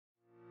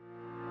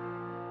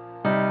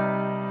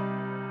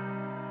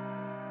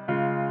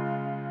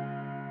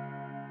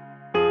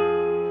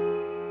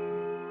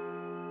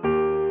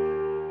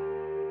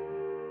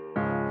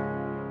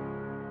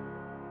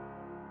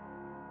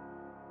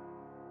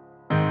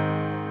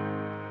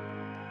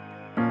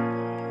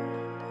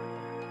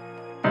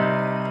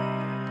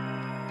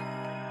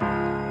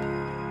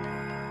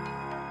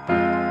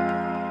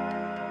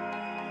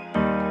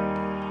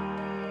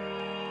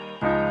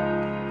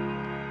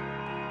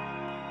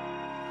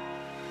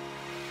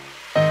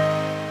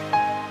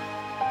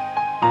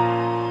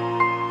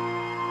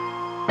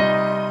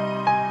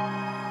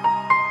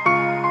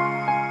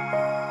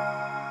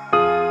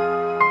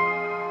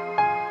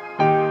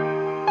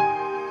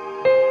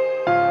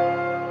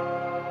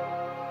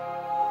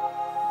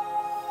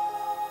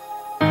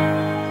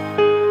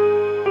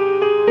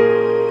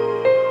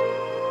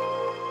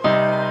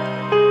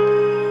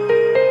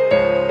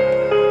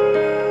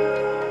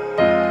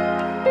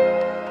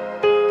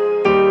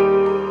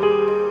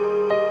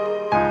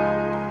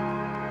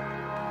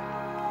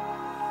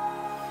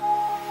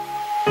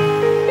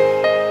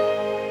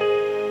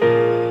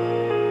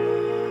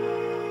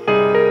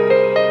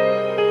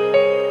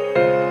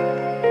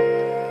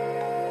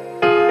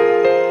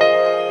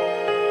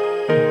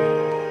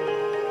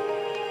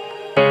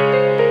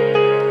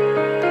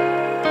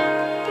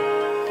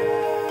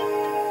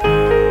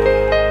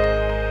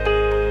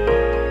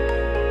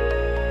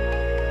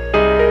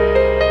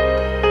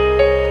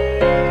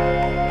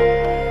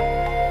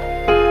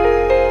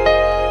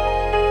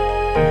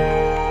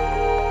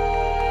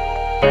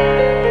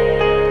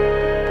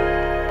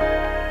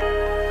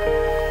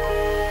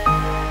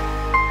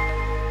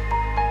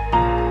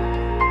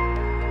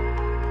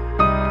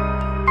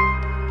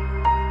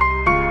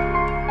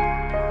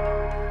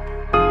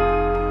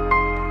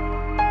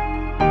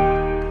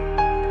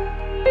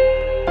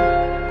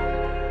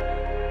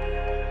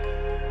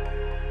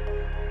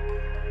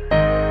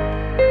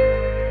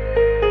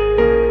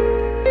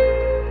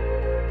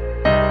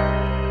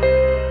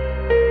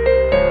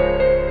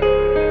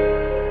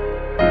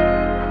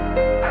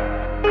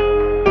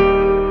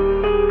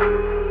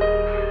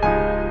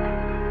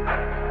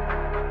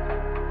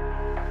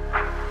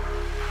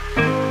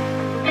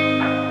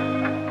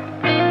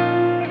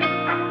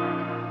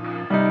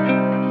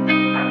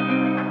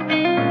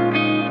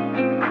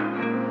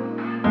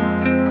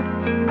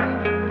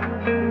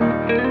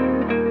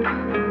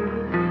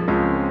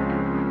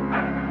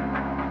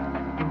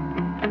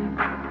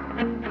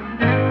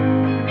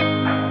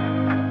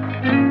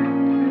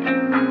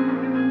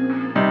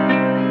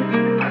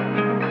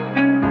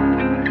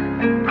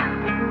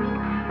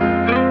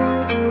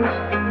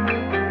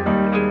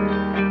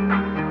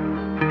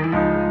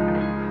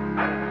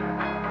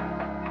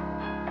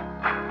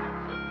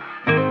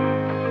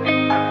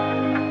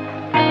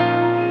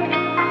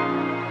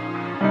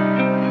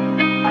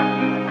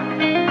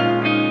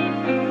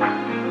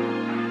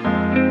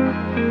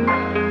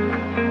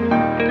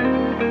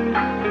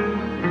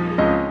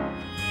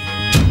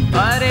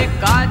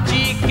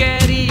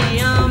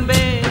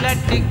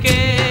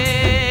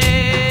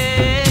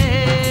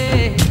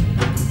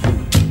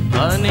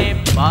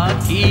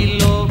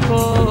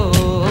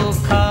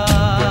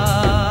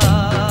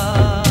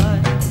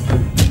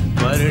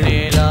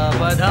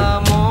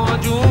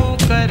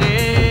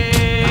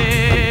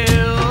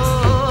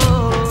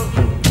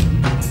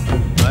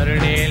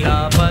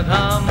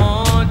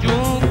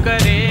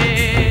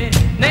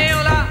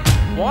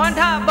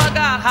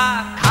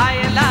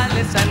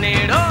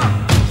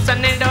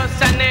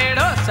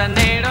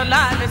सनेड़ो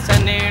लाल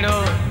सनेड़ो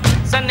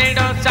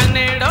सनेड़ो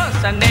सनेड़ो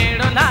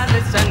सनेड़ो लाल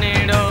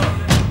सनेड़ो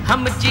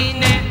हम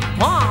जीने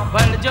हाँ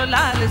भर जो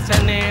लाल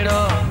सनेड़ो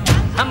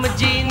हम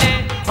जीने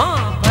हाँ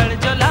भर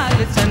जो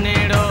लाल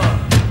सनेड़ो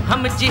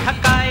हम जी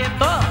हकाए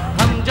तो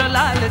हम जो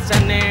लाल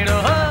सनेड़ो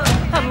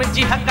हम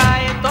जी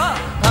हकाए तो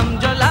हम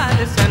जो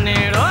लाल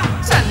सनेड़ो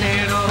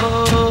सनेड़ो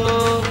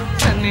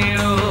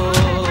सनेड़ो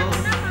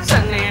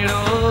सनेड़ो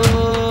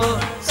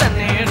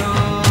सनेड़ो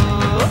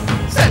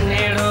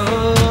सनेड़ो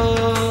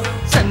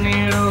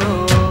सनेड़ो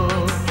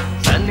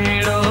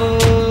सनेड़ो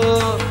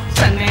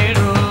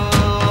सनेड़ो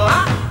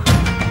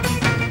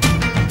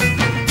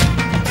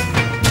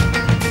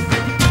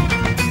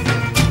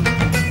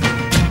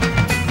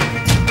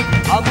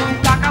अबू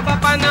काका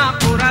बपना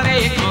पूरा रे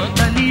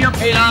दलियो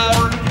खिलाओ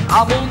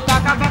अबू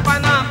काका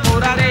बपना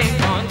पूरा रे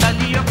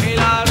दलियो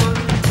खिलाओ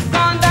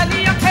कौन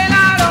दलियो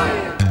खिलाओ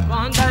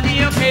कौन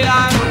दलियो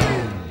खिलाओ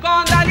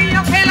कौन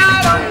दलियो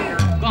खिलाओ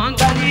कौन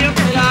दलियो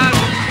खिलाओ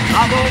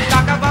अबू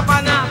काका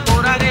बपना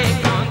पूरा रे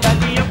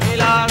दलियो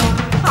खिलाओ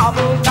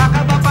अबू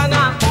काका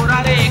बपना पूरा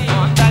रे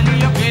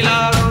दलियो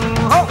खिलाओ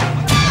हो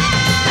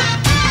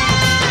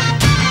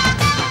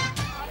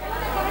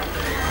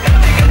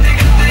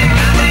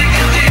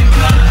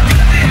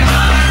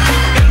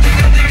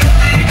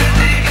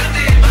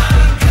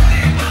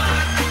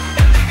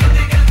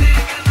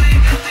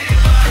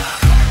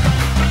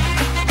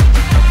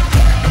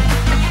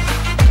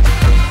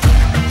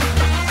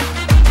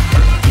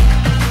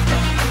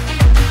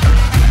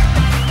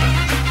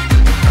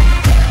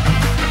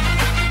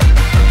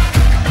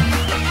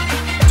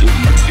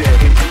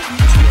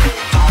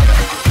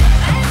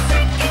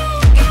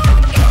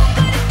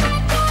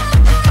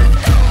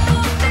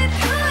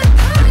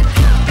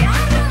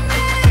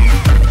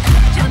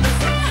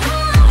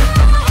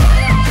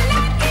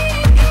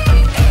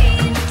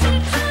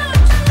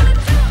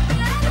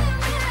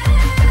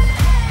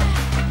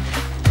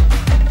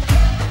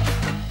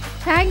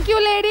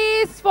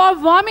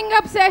warming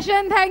up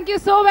session thank you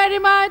so very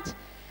much.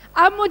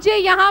 अब मुझे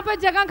यहाँ पर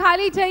जगह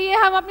खाली चाहिए,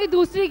 हम अपनी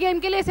दूसरी गेम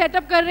के लिए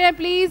सेटअप कर रहे हैं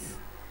please.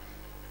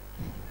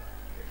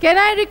 Can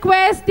I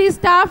request the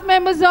staff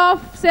members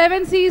of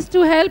 7 Seas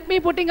to help me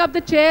putting up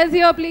the chairs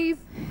here please?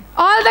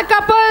 All the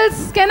couples,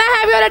 can I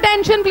have your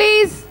attention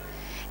please?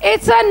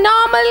 It's a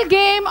normal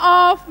game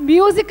of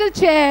musical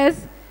chairs।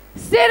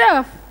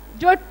 सिर्फ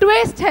जो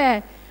twist है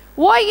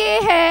वो ये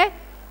है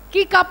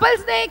कि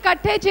couples ने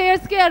इकट्ठे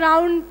chairs के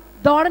अराउंड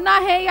दौड़ना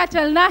है या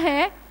चलना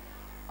है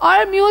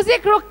और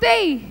म्यूजिक रुकते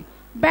ही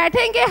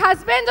बैठेंगे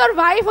हस्बैंड और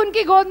वाइफ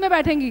उनकी गोद में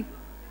बैठेंगी।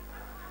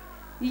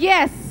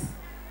 यस,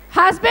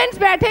 हस्बैंड्स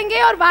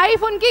बैठेंगे और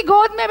वाइफ उनकी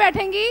गोद में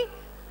बैठेंगी।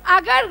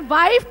 अगर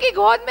वाइफ की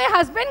गोद में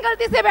हस्बैंड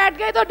गलती से बैठ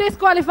गए तो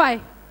डिस्क्वालीफाई,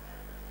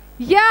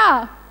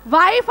 या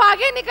वाइफ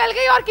आगे निकल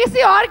गई और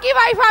किसी और की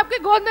वाइफ आपके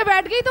गोद में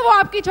बैठ गई तो वो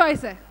आपकी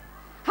चॉइस है,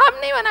 हम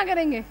नहीं मना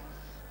करेंगे।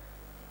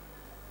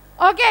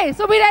 Okay,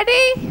 so be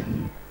ready?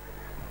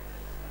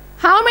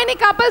 How many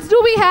couples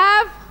do we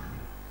have?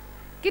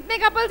 कितने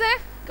कपल्स हैं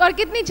और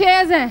कितनी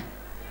चेयर्स हैं?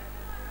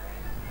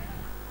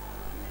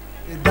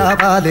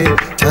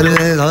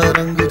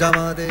 रंग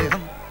जमा दे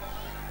हम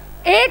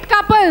 8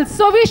 couples,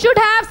 so we should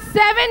have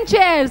 7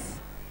 chairs.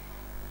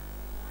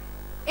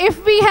 If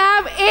we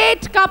have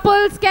 8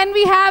 couples, can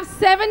we have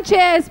 7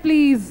 chairs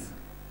please?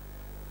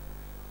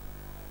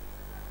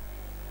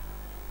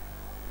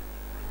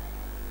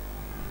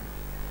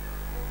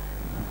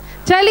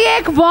 चलिए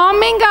एक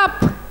वार्मिंग अप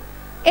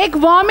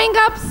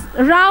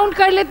राउंड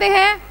कर लेते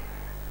हैं।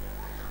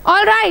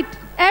 All right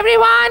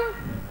everyone,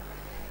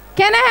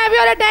 can I have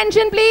your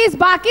attention please?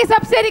 बाकी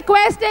सबसे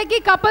रिक्वेस्ट है कि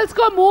कपल्स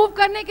को मूव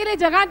करने के लिए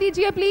जगह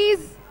दीजिए please.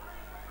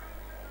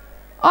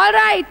 All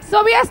right,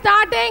 so we are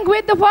starting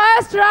with the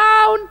first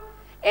round.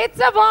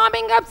 It's a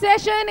warming up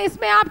session.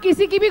 इसमें आप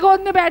किसी की भी गोद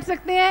में बैठ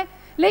सकते हैं,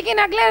 लेकिन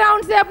अगले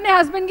राउंड से अपने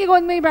हस्बैंड की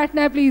गोद में ही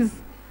बैठना है प्लीज।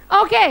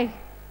 ओके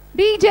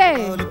डीजे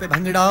पे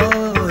भंगड़ा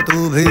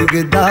तू भी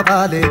गिद्दा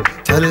पाले,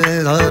 चल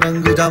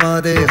रंग जमा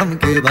दे हम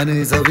के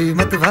बने सभी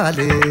मत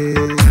वाले।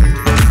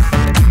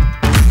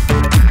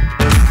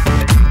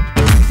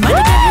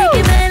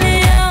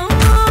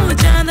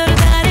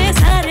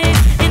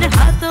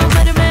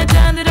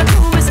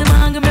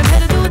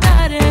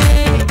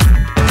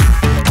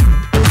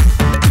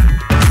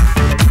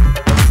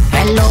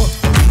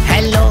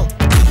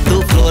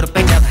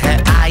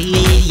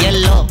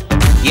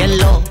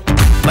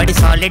 बड़ी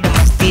सॉलिड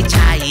मस्ती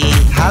छाई।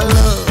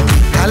 हेलो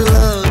हेलो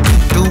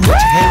तू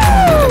मुझे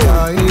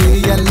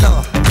येलो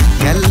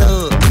येलो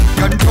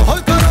कंट्रोल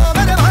करो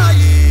मेरे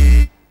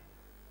भाई।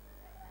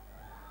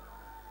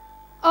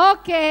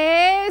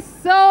 ओके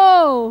सो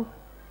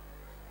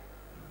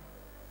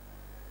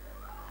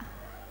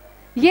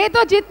ये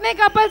तो जितने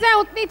कपल्स हैं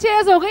उतनी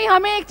चेयर्स हो गई,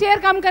 हमें एक चेयर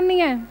कम करनी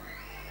है।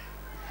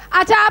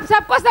 अच्छा, आप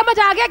सबको समझ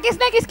आ गया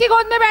किसने किसकी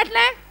गोद में बैठना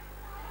है?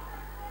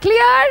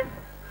 Clear?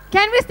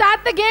 Can we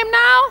start the game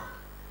now?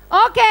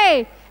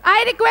 Okay, I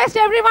request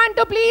everyone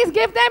to please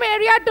give them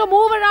area to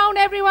move around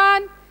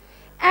everyone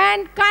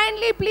and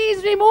kindly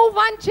please remove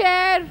one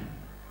chair.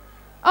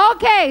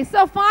 Okay,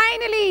 so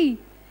finally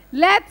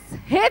Let's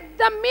hit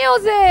the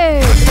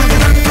music.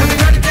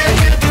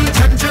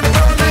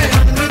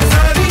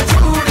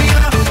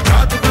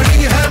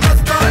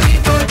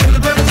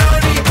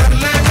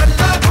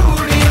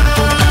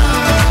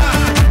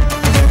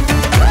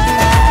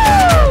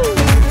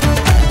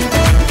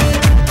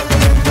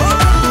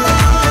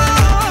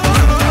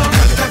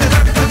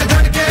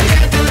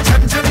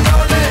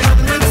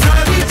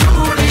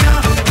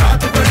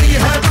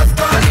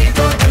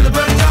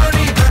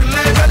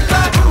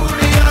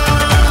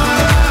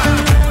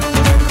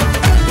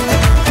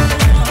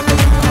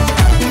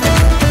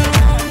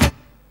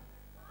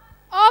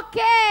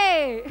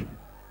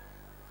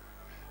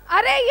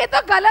 अरे ये तो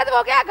गलत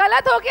हो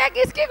गया,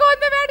 किसकी गोद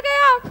में बैठ गए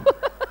आप?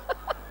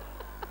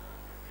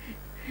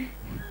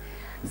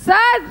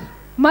 सर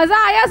मजा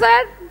आया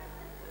sir?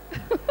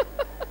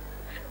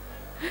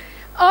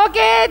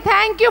 Okay,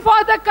 thank you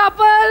for the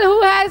couple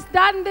who has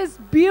done this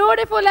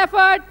beautiful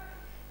effort.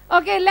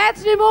 Okay,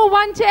 let's remove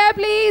one chair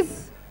please.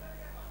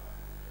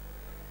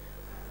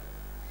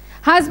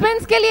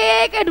 Husbands के लिए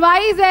एक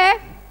एडवाइस है.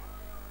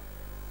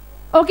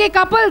 Okay,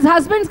 couples,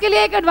 husbands के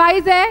लिए एक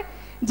एडवाइस है.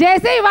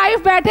 जैसे ही वाइफ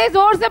बैठे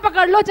जोर से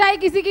पकड़ लो, चाहे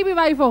किसी की भी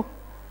वाइफ हो.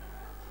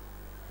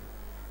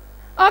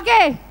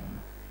 Okay,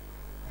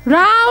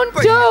 round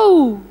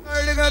 2.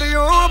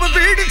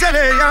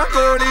 चले या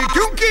गोली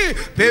क्योंकि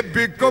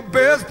बेबी को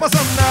बेस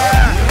पसंद है.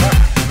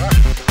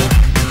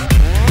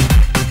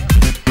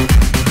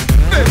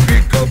 बेबी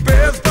को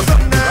बेस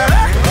पसंद है.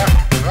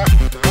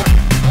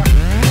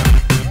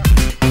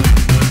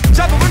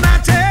 जब वो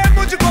नाचे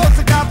मुझको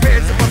उसका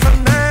फेस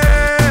पसंद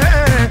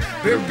है.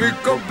 बेबी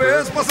को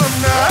बेस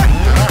पसंद है.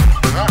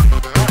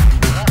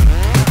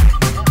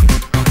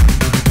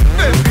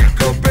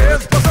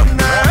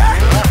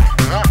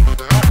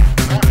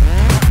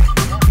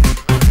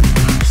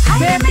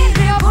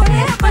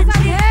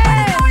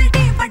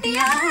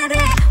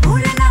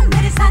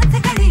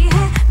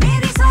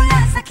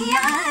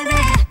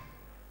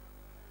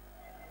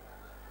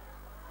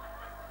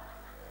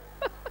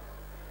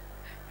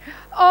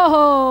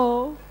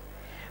 ओहो,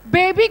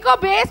 बेबी को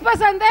बेस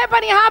पसंद है,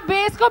 पर यहाँ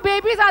बेस को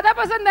बेबी ज्यादा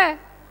पसंद है.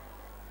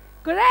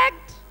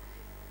 Correct.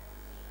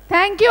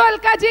 Thank you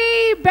Alka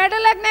ji. Better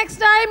luck next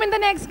time in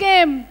the next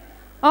game.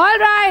 All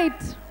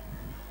right,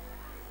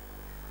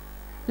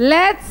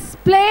 let's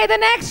play the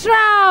next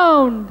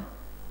round.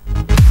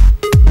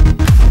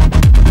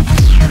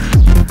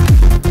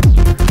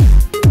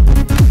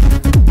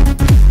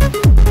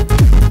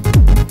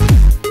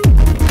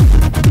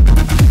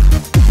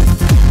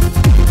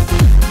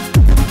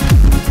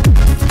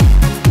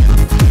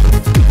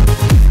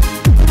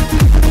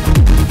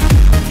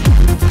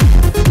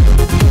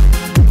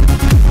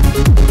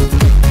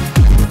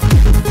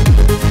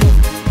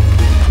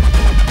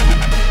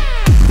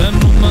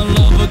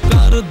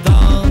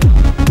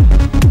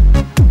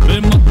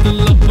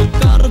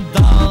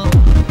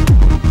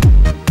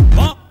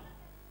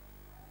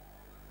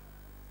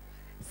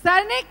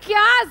 Sir ने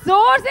क्या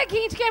जोर से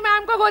खींच के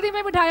मैम को गोदी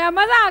में बिठाया,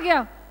 मजा आ गया.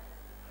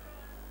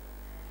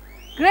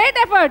 Great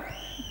effort.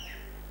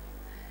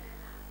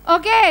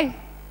 Okay,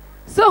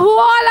 so who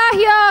all are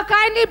here?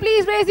 Kindly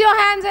please raise your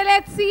hands and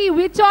let's see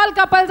which all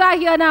couples are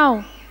here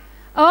now.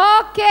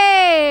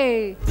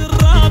 Okay.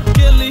 रात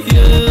के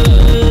लिए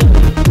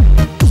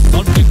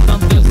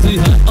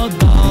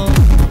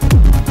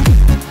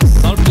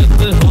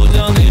हो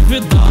जाने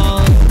फिदा.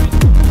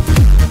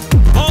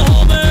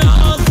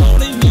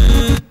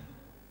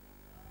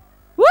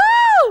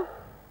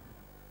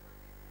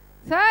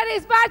 सर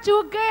इस बार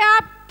चूक गए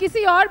आप.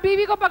 किसी और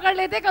बीवी को पकड़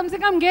लेते, कम से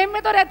कम गेम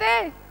में तो रहते.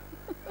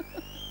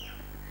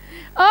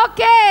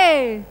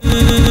 Okay,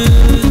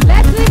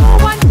 let's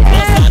remove one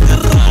chair.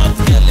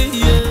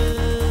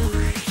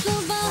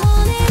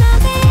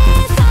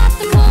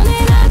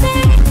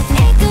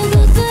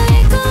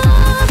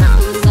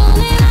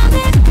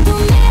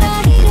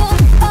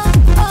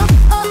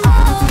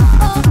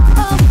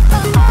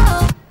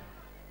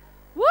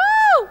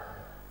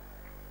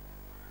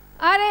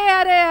 अरे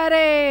अरे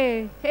अरे,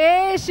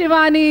 हे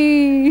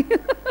शिवानी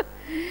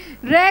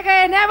रह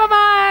गए. Never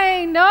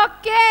mind.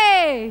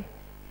 ओके,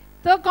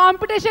 तो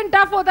कंपटीशन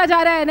टफ होता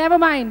जा रहा है. नेवर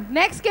माइंड,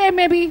 नेक्स्ट गेम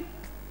में भी.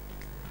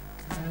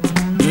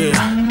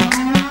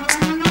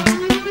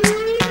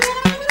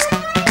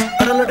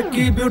 अरे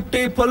लड़की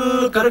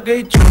ब्यूटीफुल कर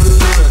गई चुल.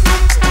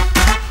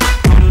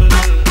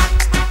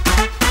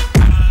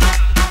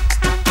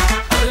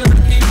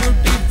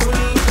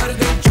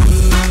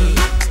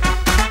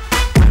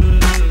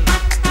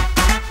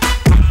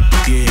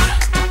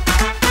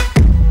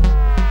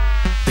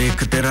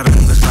 तेरा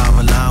रंग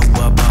सावला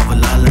हुआ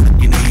बावला,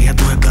 लड़की नहीं है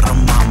तू है गरम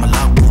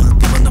मामला.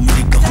 बोलती बंद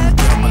मेरी कहूँ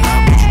क्या भला,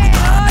 कुछ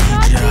बता नहीं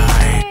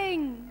जाए.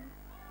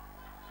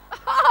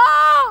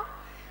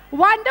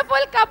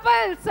 Wonderful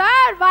couple.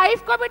 सर वाइफ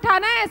को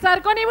बिठाना है, सर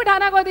को नहीं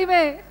बिठाना गोदी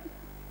में.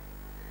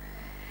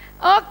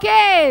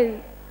 Okay,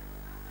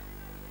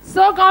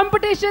 so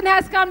competition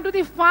has come to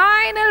the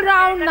final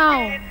round now.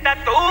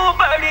 तू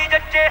बड़ी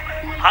जच्चे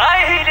हाय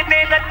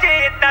हिलते नच्चे,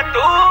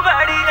 तू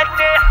बड़ी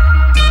जच्चे.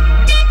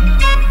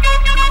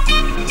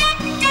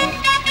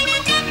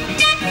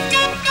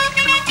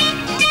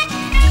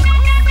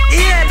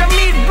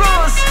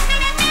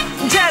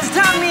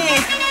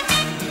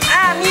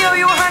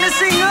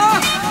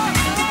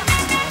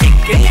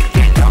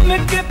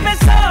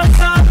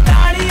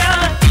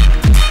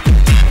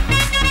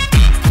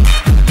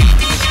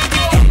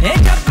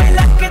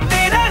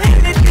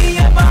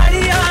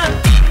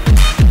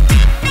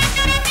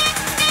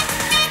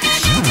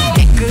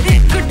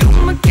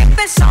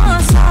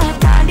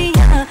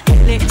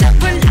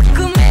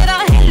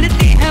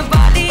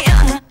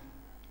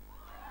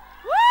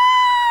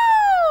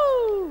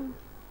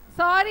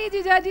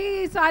 Sorry,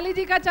 Jijaji, Sali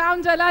ji ka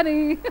charm jala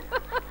nahi.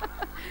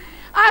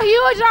 A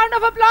huge round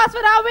of applause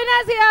for our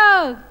winners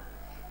here.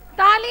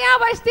 तालियां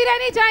बजती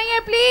रहनी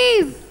चाहिए,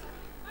 please.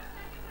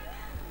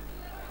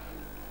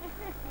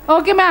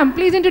 Okay, ma'am,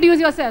 please introduce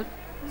yourself.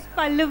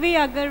 Pallavi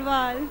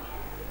Agarwal.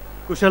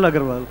 Kushal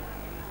Agarwal.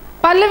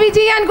 Pallavi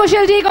ji and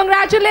Kushal ji,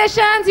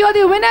 congratulations. You're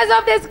the winners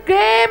of this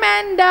game.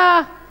 And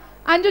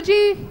Anju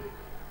ji.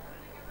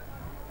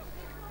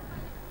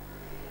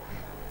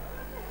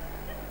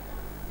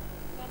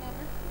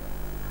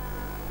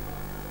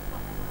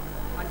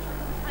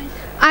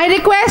 I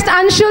request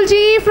Anshul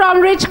ji from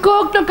Rich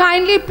Cook to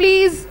kindly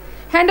please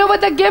hand over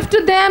the gift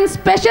to them.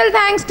 Special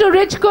thanks to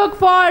Rich Cook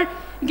for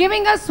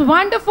giving us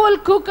wonderful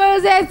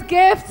cookers as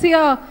gifts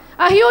here.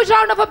 A huge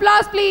round of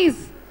applause,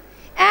 please.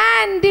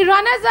 And the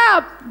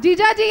runners-up,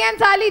 Jija ji and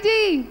Sali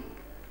ji.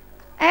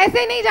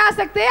 ऐसे नहीं जा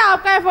सकते,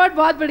 आपका effort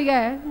बहुत बढ़िया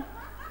है.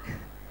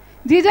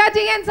 जीजा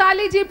जी and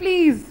Sali ji,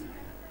 please.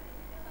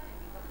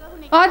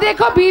 और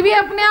देखो बीवी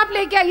अपने आप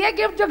लेके आई है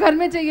गिफ्ट जो घर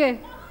में चाहिए.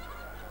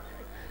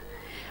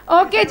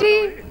 ओके जी.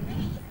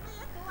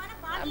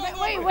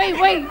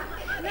 वही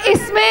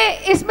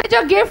इसमें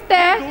जो गिफ्ट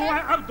है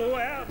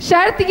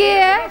शर्त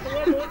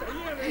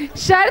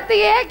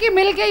ये है कि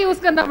मिलके यूज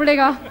करना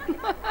पड़ेगा.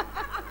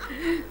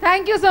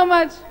 Thank you so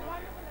much.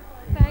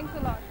 Thanks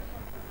a lot.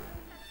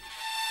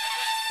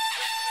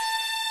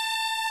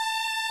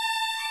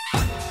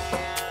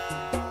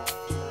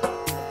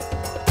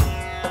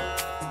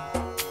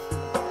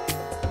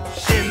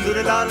 सिंदूर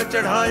लाल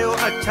चढ़ायो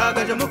अच्छा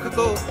गजमुख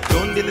को,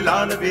 जोन दिल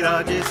लाल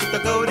विराजे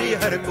सुत गौरी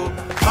हर को.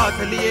 हाथ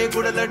लिए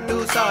गुड़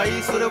लड्डू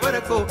साई सुरवर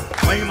को,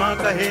 महिमा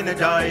कहे न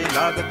जाए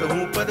लागत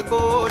हूँ पद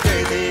को.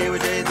 जय देव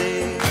जय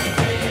देव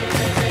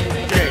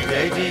जय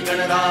जय जी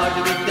गणराज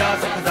विद्या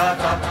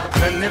सुखदाता,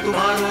 धन्य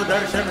तुम्हारो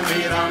दर्शन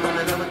मेरा मन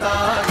रमता.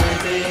 जय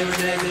देव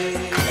जय देव.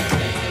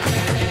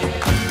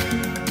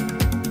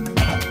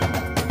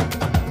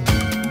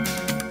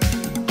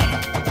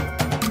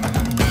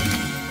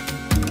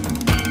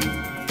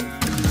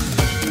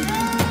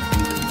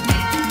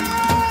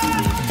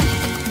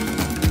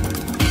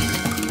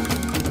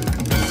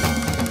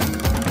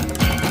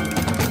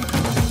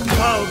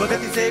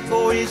 भगति से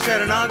कोई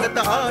शरणागत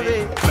आवे,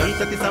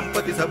 संतति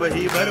संपत्ति सब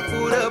ही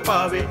भरपूर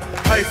पावे.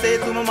 ऐसे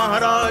तुम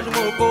महाराज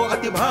मोको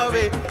अति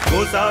भावे,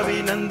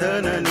 गोसावी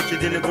नंदन निच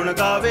दिन गुण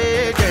गावे.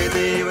 जय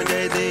देव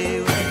जय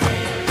देव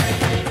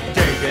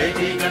जय जय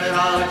जी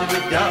गणराज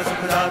विद्या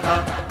सुखदाता,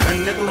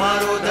 धन्य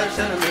तुम्हारो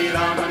दर्शन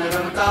मेरा मन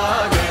रमता.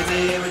 जय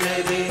देव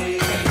जय देव.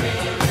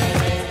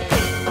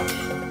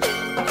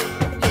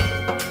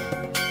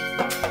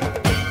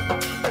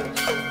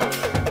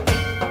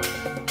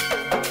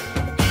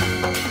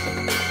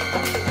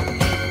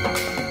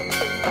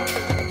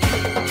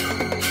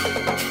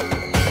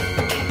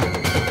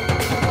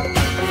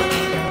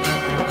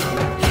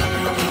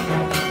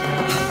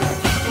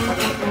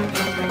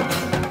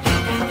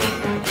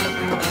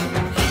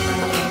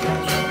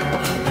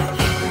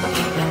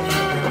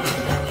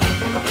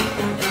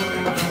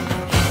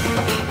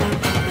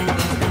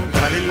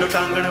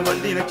 टांगण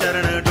वंदिन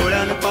चरण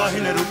डोळ्यान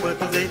पाहिन रूप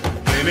तुझे,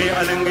 प्रेमे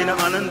अलंगिन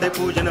आनंदे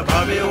पूजन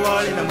भावे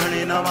वाळिन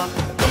म्हणे नावा.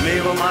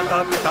 त्वमेव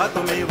माता पिता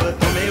त्वमेव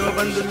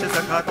बंधुश्च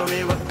सखा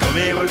त्वमेव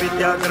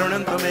विद्या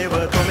करुणं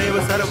त्वमेव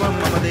सर्वं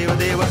मम देव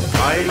देव.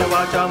 कायेन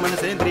वाचा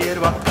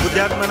मनसेन्द्रियैर्वा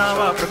बुद्ध्यात्मना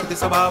वा प्रकृति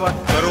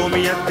स्वभावात्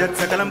करोमि यद्यत्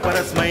सकलं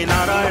परस्मै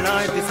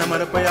नारायणायति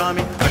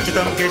समर्पयामि.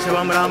 अच्युतं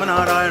केशवं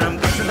रामनारायणं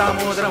कृष्ण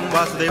दामोदरं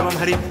वासुदेवं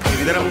हरि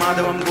श्रीधरं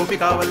माधवं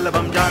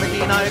गोपिकावल्लभं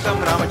जानकी नायकं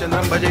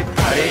रामचन्द्रं भजे.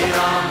 हरे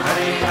राम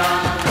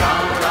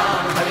राम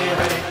राम हरे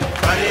हरे,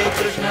 हरे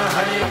कृष्ण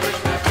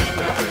कृष्ण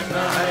कृष्ण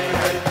हरे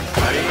हरे,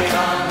 हरे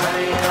राम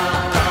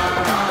राम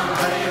राम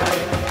हरे हरे,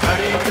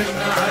 हरे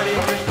कृष्ण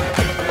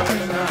कृष्ण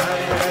कृष्ण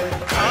हरे हरे,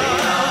 हरे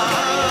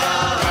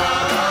राम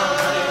राम हरे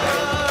हरे,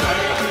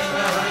 हरे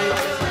कृष्ण कृष्ण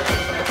हरे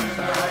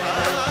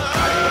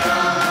हरे, हरे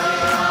राम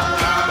राम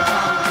हरे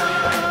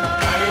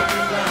हरे, हरे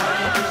कृष्ण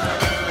कृष्ण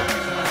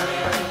हरे हरे,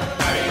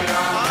 हरे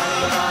राम हरे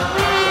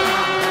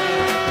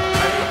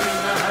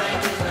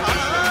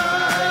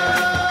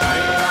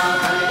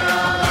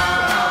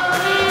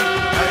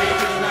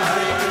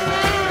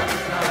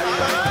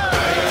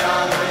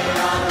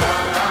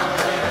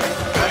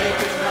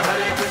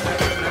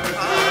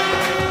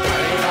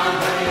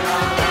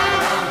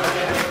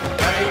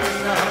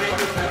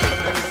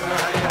Krishna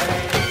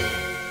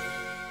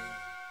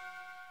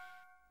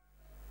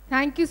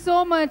Thank you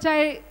so much.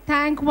 I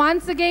thank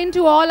once again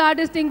to all our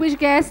distinguished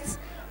guests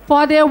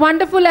for their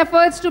wonderful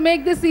efforts to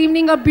make this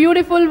evening a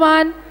beautiful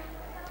one.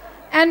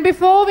 And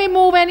before we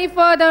move any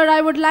further, I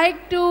would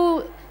like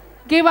to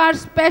give our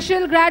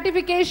special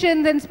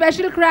gratifications and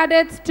special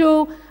credits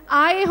to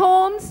I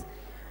Homes,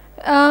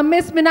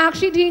 Miss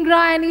Minakshi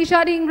Dhingra and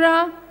Isha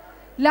Dhingra,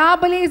 La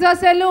Baliza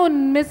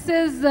Saloon,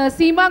 Mrs.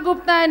 Seema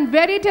Gupta and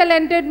very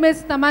talented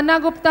Miss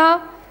Tamanna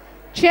Gupta,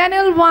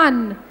 Channel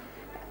 1,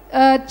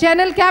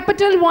 Channel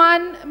Capital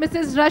 1,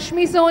 Mrs.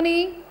 Rashmi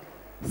Soni,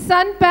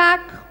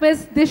 Sunpack,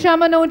 Miss Disha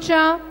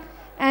Manocha,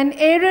 and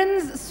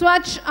Aaron's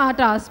Swachh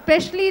Atta.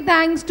 Specially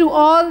thanks to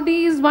all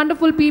these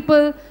wonderful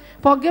people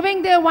for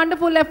giving their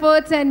wonderful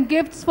efforts and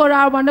gifts for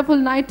our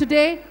wonderful night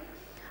today.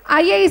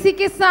 आइए इसी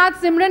के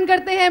साथ सिमरन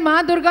करते हैं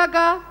माँ दुर्गा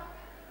का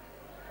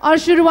और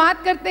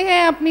शुरुआत करते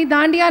हैं अपनी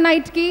दांडिया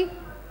नाइट की।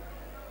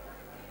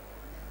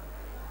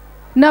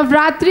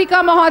 नवरात्रि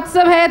का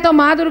महोत्सव है तो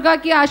माँ दुर्गा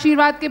के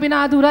आशीर्वाद के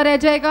बिना अधूरा रह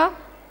जाएगा।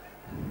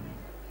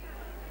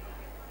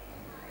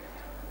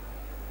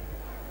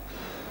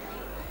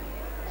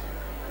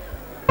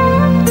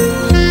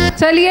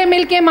 चलिए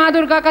मिलके माँ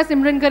दुर्गा का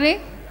सिमरन करें।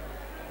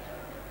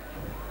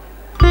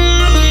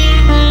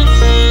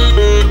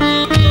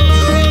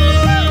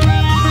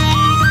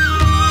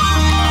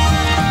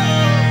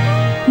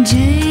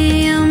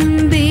 जय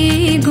अम्बे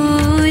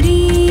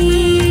गौरी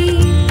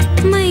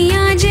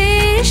मैया,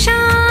 जय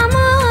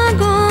श्यामा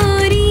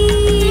गौरी,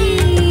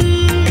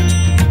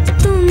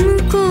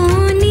 तुमको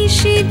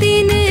निश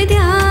दिन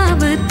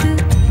ध्यावत,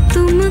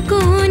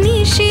 तुमको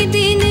निश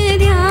दिन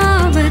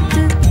ध्यावत,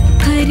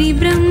 हरि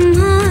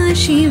ब्रह्मा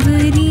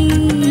शिवरी।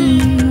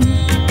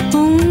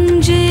 ओम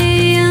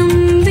जय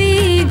अम्बे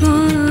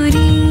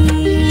गौरी,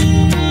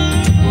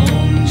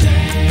 ओम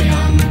जय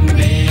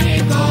अम्बे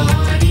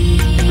गौरी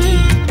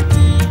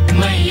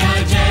मैया,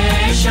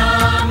 जय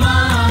श्यामा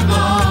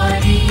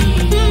गौरी,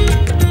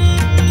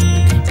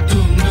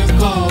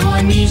 तुमको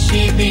निश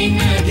दिन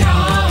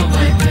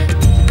ध्यावत,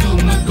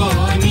 तुमको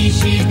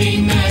निश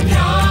दिन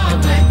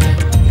ध्यावत,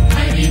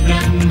 हरि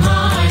ब्रह्मा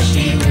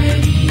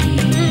शिवरी।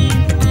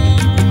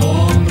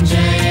 ओम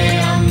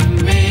जय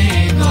अम्बे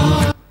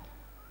गौरी।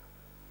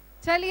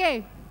 चलिए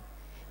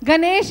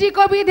गणेश जी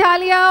को भी ध्या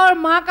लिया और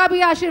माँ का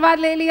भी आशीर्वाद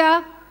ले लिया।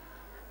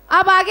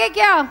 अब आगे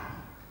क्या?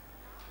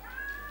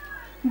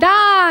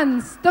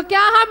 डांस। तो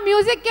क्या हम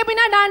म्यूजिक के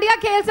बिना डांडिया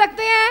खेल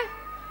सकते हैं?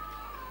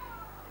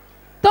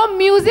 तो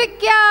म्यूजिक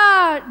क्या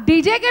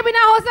डीजे के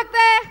बिना हो सकता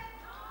है?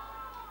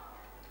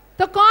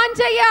 तो कौन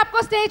चाहिए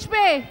आपको स्टेज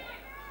पे?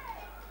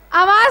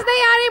 आवाज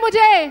नहीं आ रही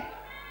मुझे।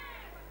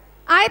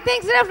 आई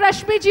थिंक सिर्फ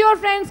रश्मि जी और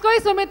फ्रेंड्स को ही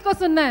सुमित को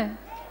सुनना है।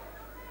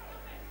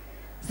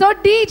 सो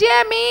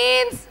डीजे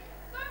मीन्स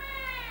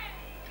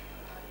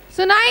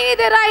सुनाई नहीं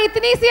दे रहा,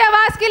 इतनी सी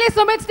आवाज के लिए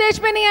सुमित स्टेज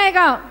पे नहीं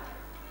आएगा।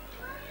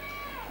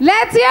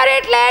 Let's hear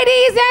it,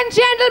 ladies and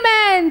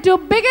gentlemen, to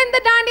begin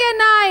the Dandiya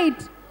night.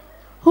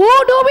 Who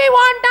do we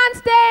want on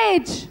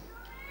stage?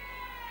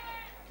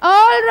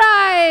 All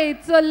right,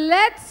 so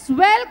let's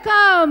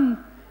welcome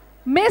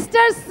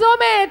Mr.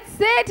 Sumit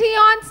Sethi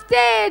on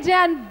stage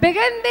and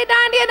begin the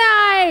Dandiya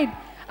night.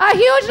 A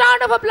huge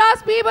round of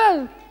applause,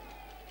 people.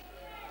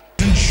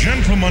 Ladies and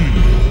gentlemen,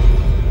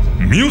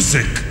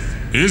 music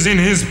is in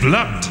his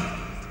blood.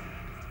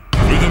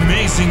 With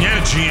amazing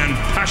energy and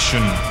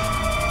passion,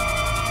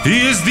 he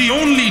is the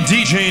only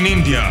DJ in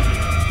India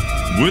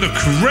with a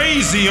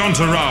crazy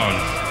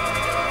entourage.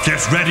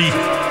 Get ready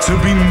to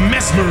be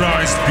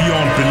mesmerized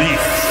beyond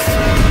belief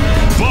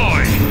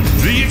by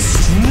the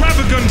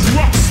extravagant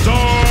rock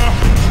star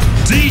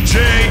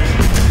DJ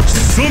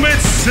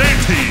Sumit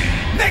Sethi.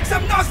 Make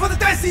some noise for the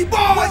Desi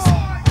boys.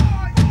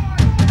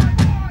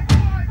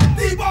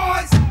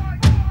 D-boys.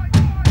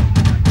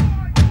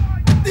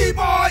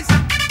 D-boys.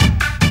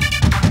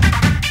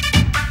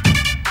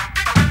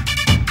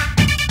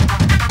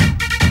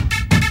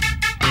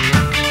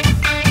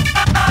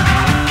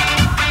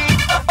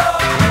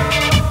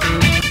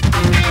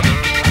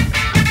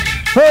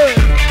 Hey!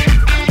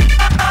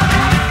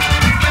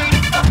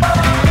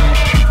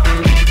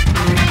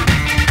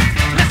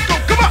 Let's go,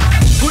 come on!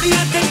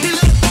 Kudiyan de dil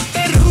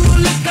te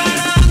rule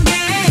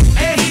karange,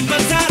 ehi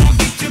bazaar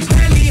vich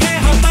pheli hai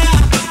hava,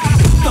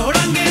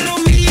 todange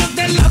Romeo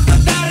de love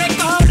da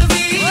record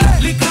vi,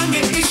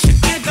 likhange ishq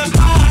ke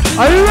dawar.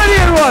 Are you ready,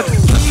 everyone?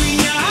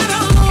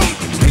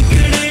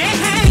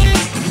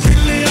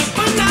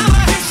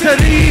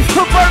 Sharif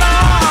bada,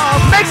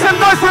 make some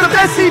noise for the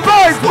Desi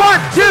boys.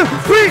 1, 2,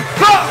 3,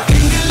 go!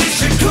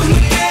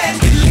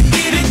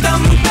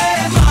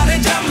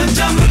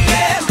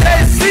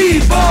 Desi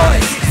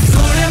boys,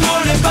 sone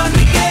mone ban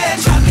ke,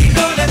 chhati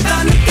dole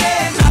tan ke,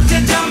 nache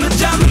jam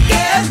jam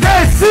ke.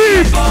 Desi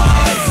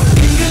boys,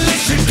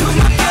 English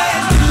thumke,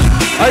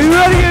 are you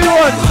ready,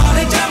 everyone?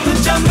 mare jam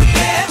jam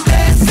ke.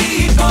 Desi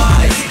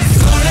boys,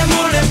 sone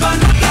mone ban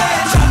ke,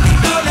 chhati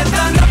dole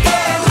tan ke,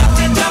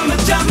 nache jam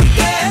jam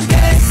ke.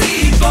 Desi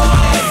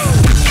boys.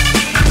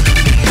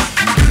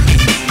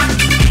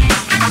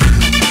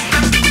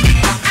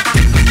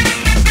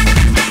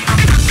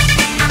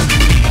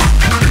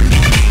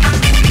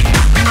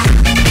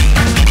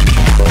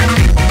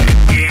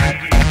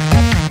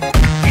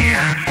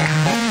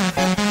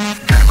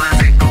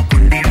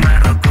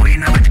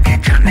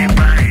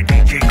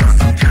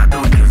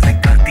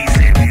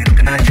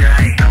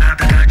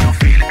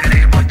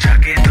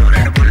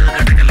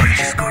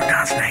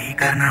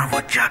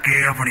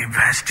 अपनी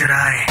भैंस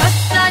चराए।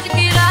 आज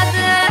की रात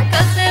है,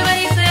 कल से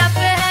वही से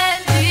अपे है,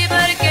 जी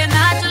भर के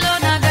नाच लो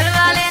ना, घर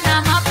वाले ना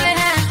हापे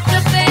हैं,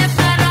 जब से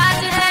अपना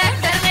राज है,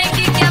 डरने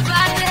की क्या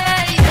बात है,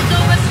 ये तो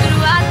बस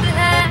शुरुआत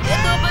है, ये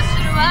तो बस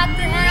शुरुआत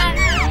है।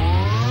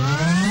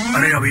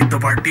 अरे अभी तो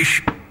पार्टी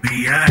भी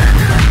है।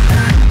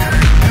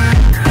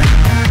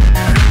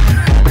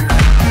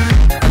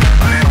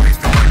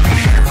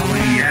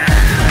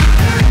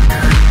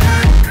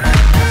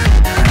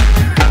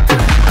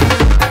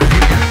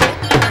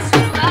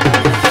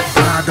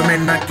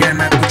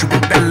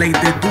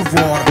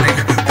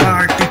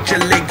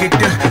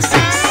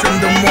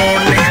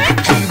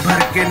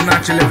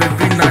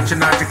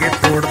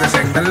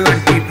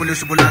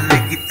 पुलिस बुला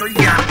लेगी तो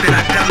यार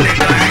तेरा कर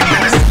लेगा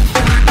हैंडल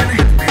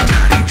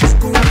बेचारी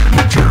जिसको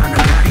अपनी जान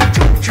प्यारी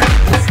चुपचाप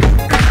वो फ्लोर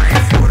पे आए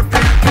फ्लोर पे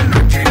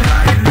नाचेगा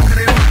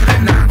नखरे वखरे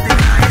ना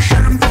दिखाए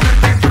शर्म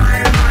करके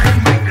बाय बाय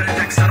माइकल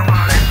जैक्सन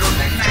वाले दो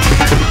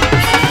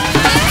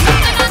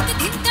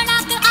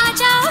धड़क आ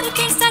जाओ और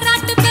के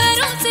सराट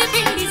पैरों से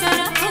भिड़ी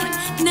जरा खोल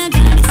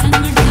नगाड़े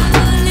संग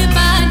ढोल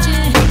बाजे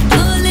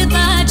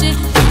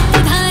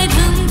धाय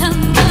धम धम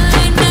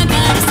धाय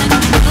नगाड़े संग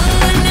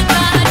ढोल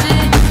बाजे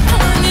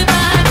धाय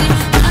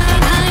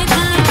धाय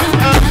धाय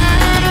धम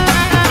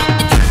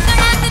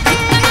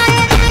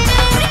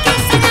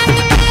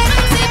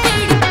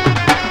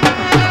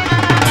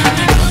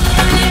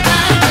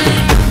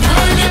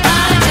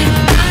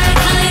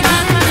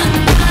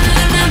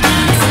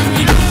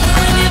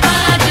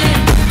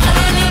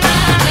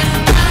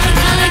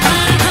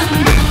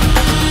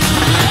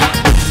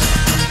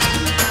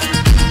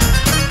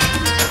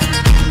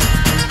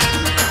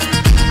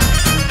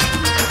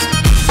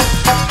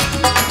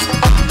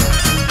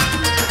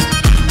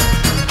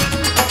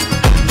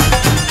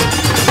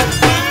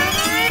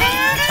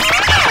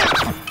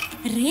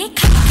रे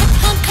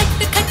खट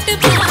खट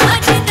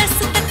बाजे दस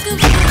तक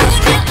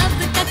होना अब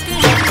तक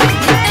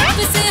तब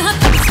से हम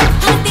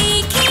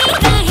देखी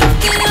नहीं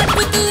कि अब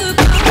तू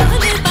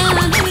खोल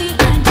बाहें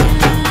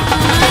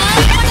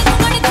आजा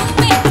बड़े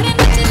घूमे रे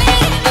मचले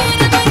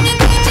मेरा मन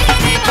तुझे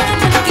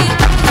दीवाना के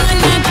बोला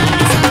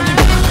गाने संग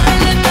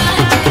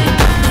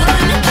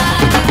ढोल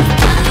बाजे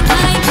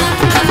हाय धम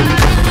धम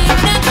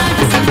मेरा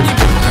गाने संग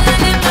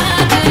ढोल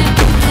बाजे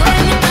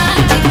हाय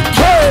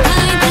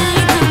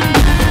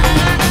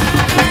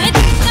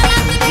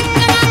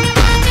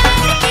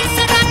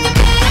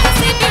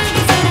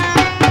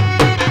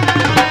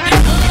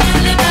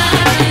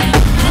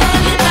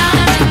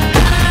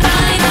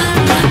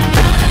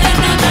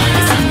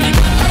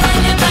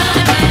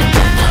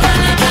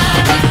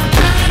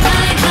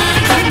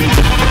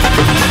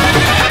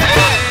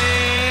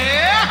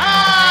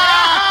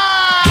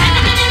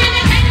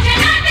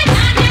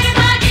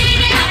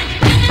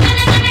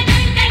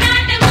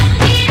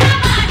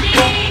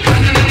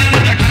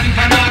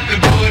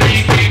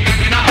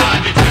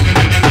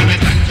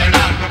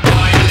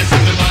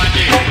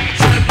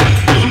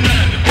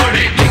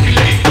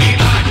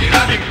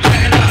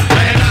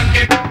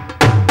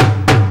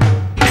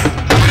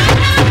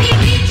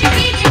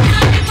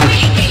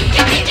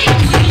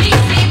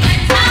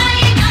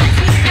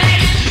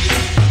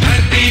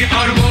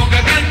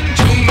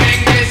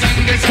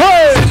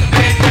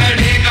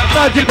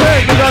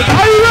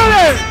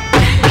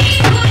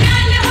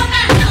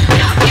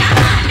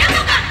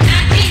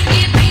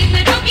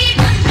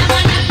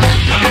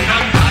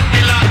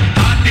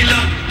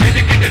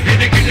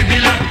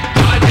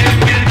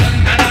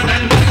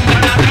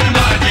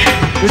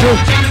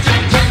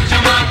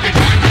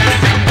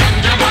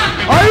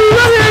Are you ready? Are you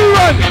ready,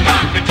 everyone?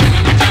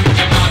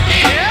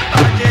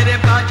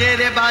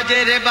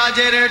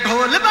 बाजे रे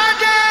ढोल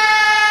बाजे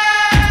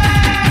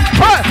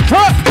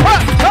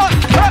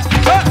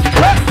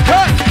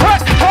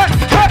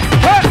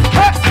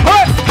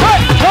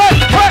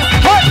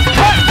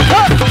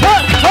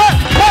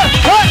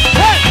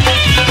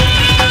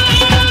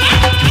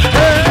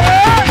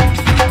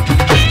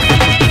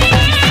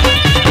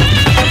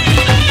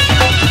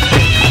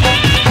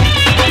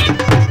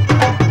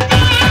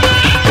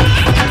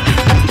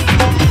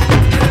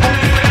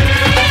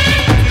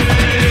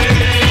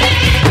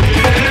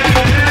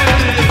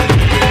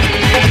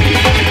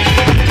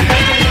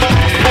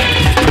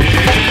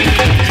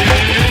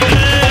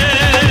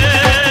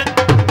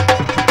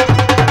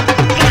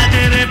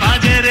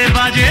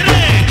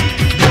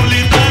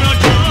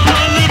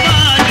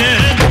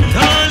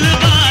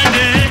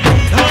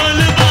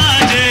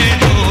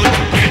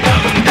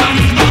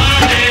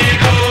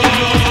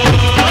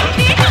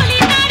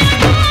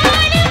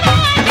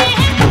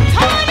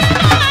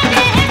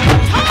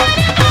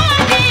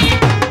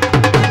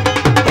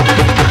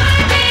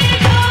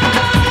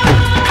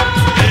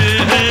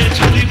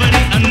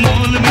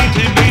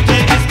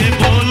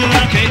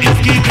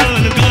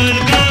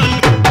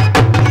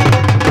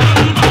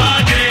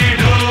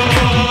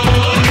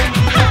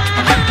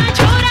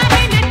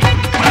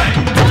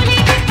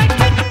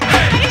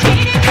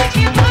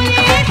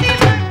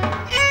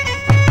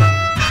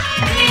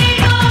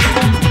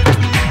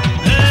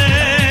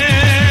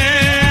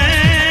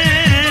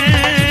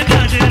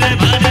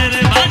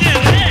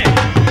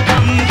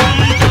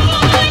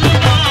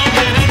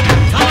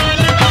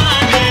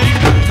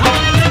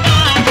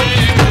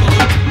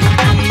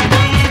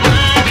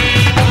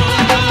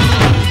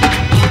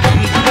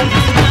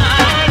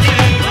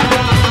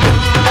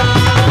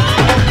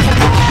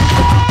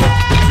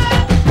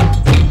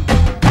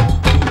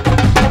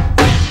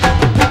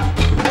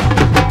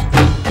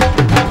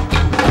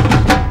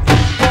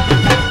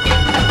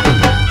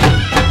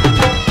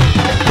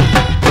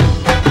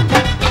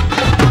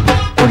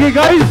Okay,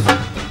 guys,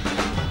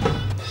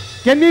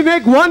 can we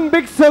make one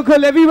big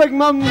circle? Everyone,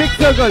 one big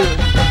circle.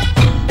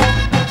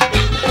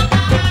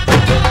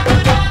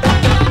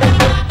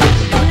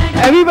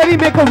 Everybody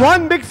Everybody make a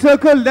one big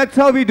circle. That's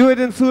how we do it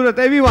in Surat.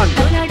 Everyone.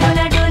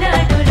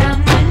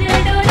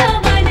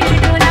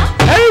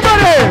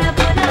 Everybody.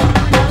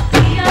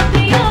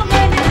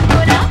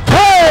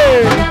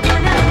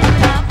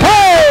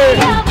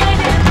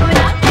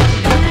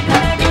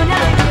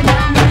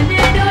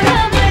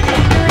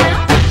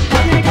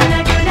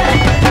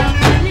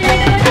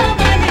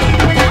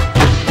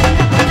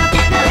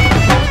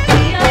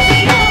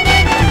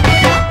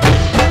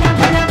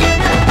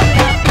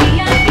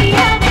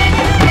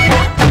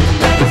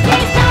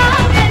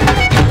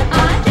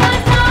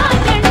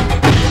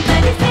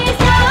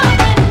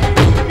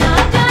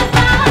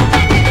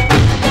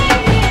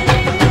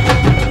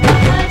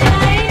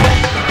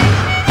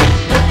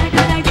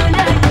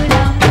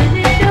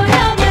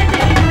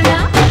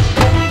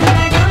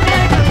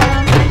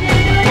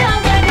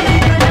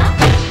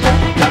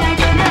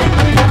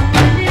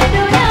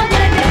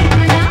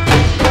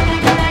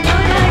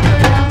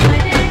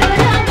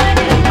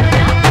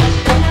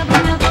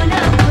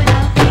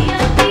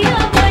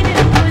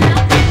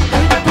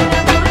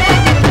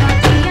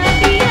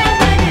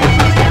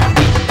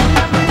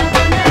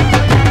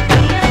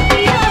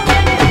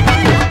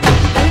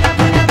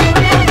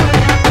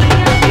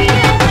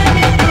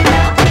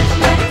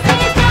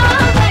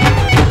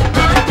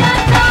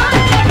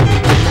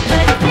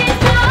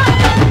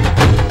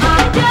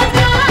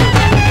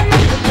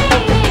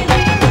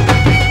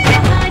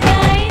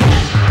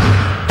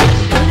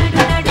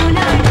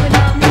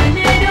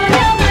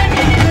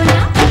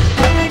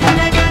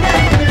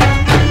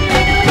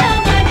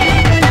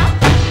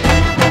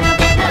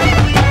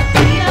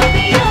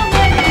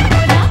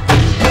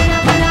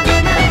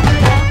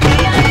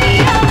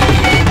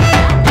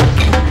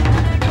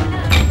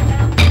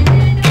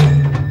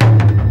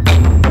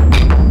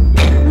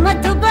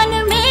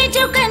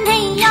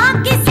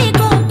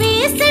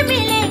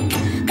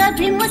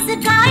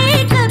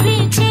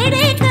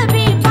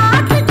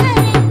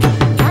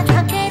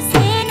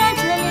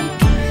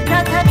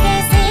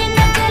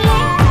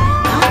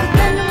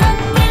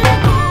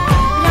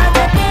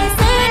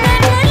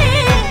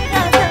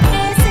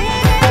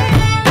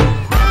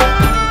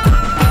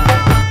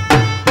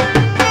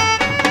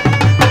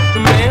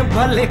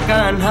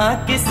 Kanha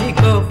किसी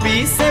को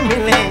P से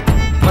मिले,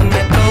 मन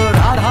में तो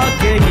राधा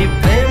के ही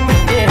प्रेम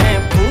के हैं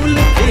फूल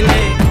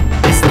खिले,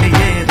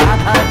 इसलिए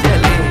राधा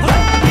जले,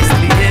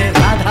 इसलिए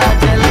राधा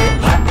जले,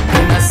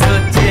 बिना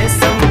सोचे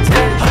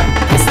समझे,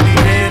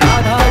 इसलिए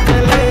राधा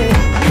जले,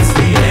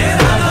 इसलिए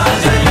राधा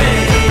जले।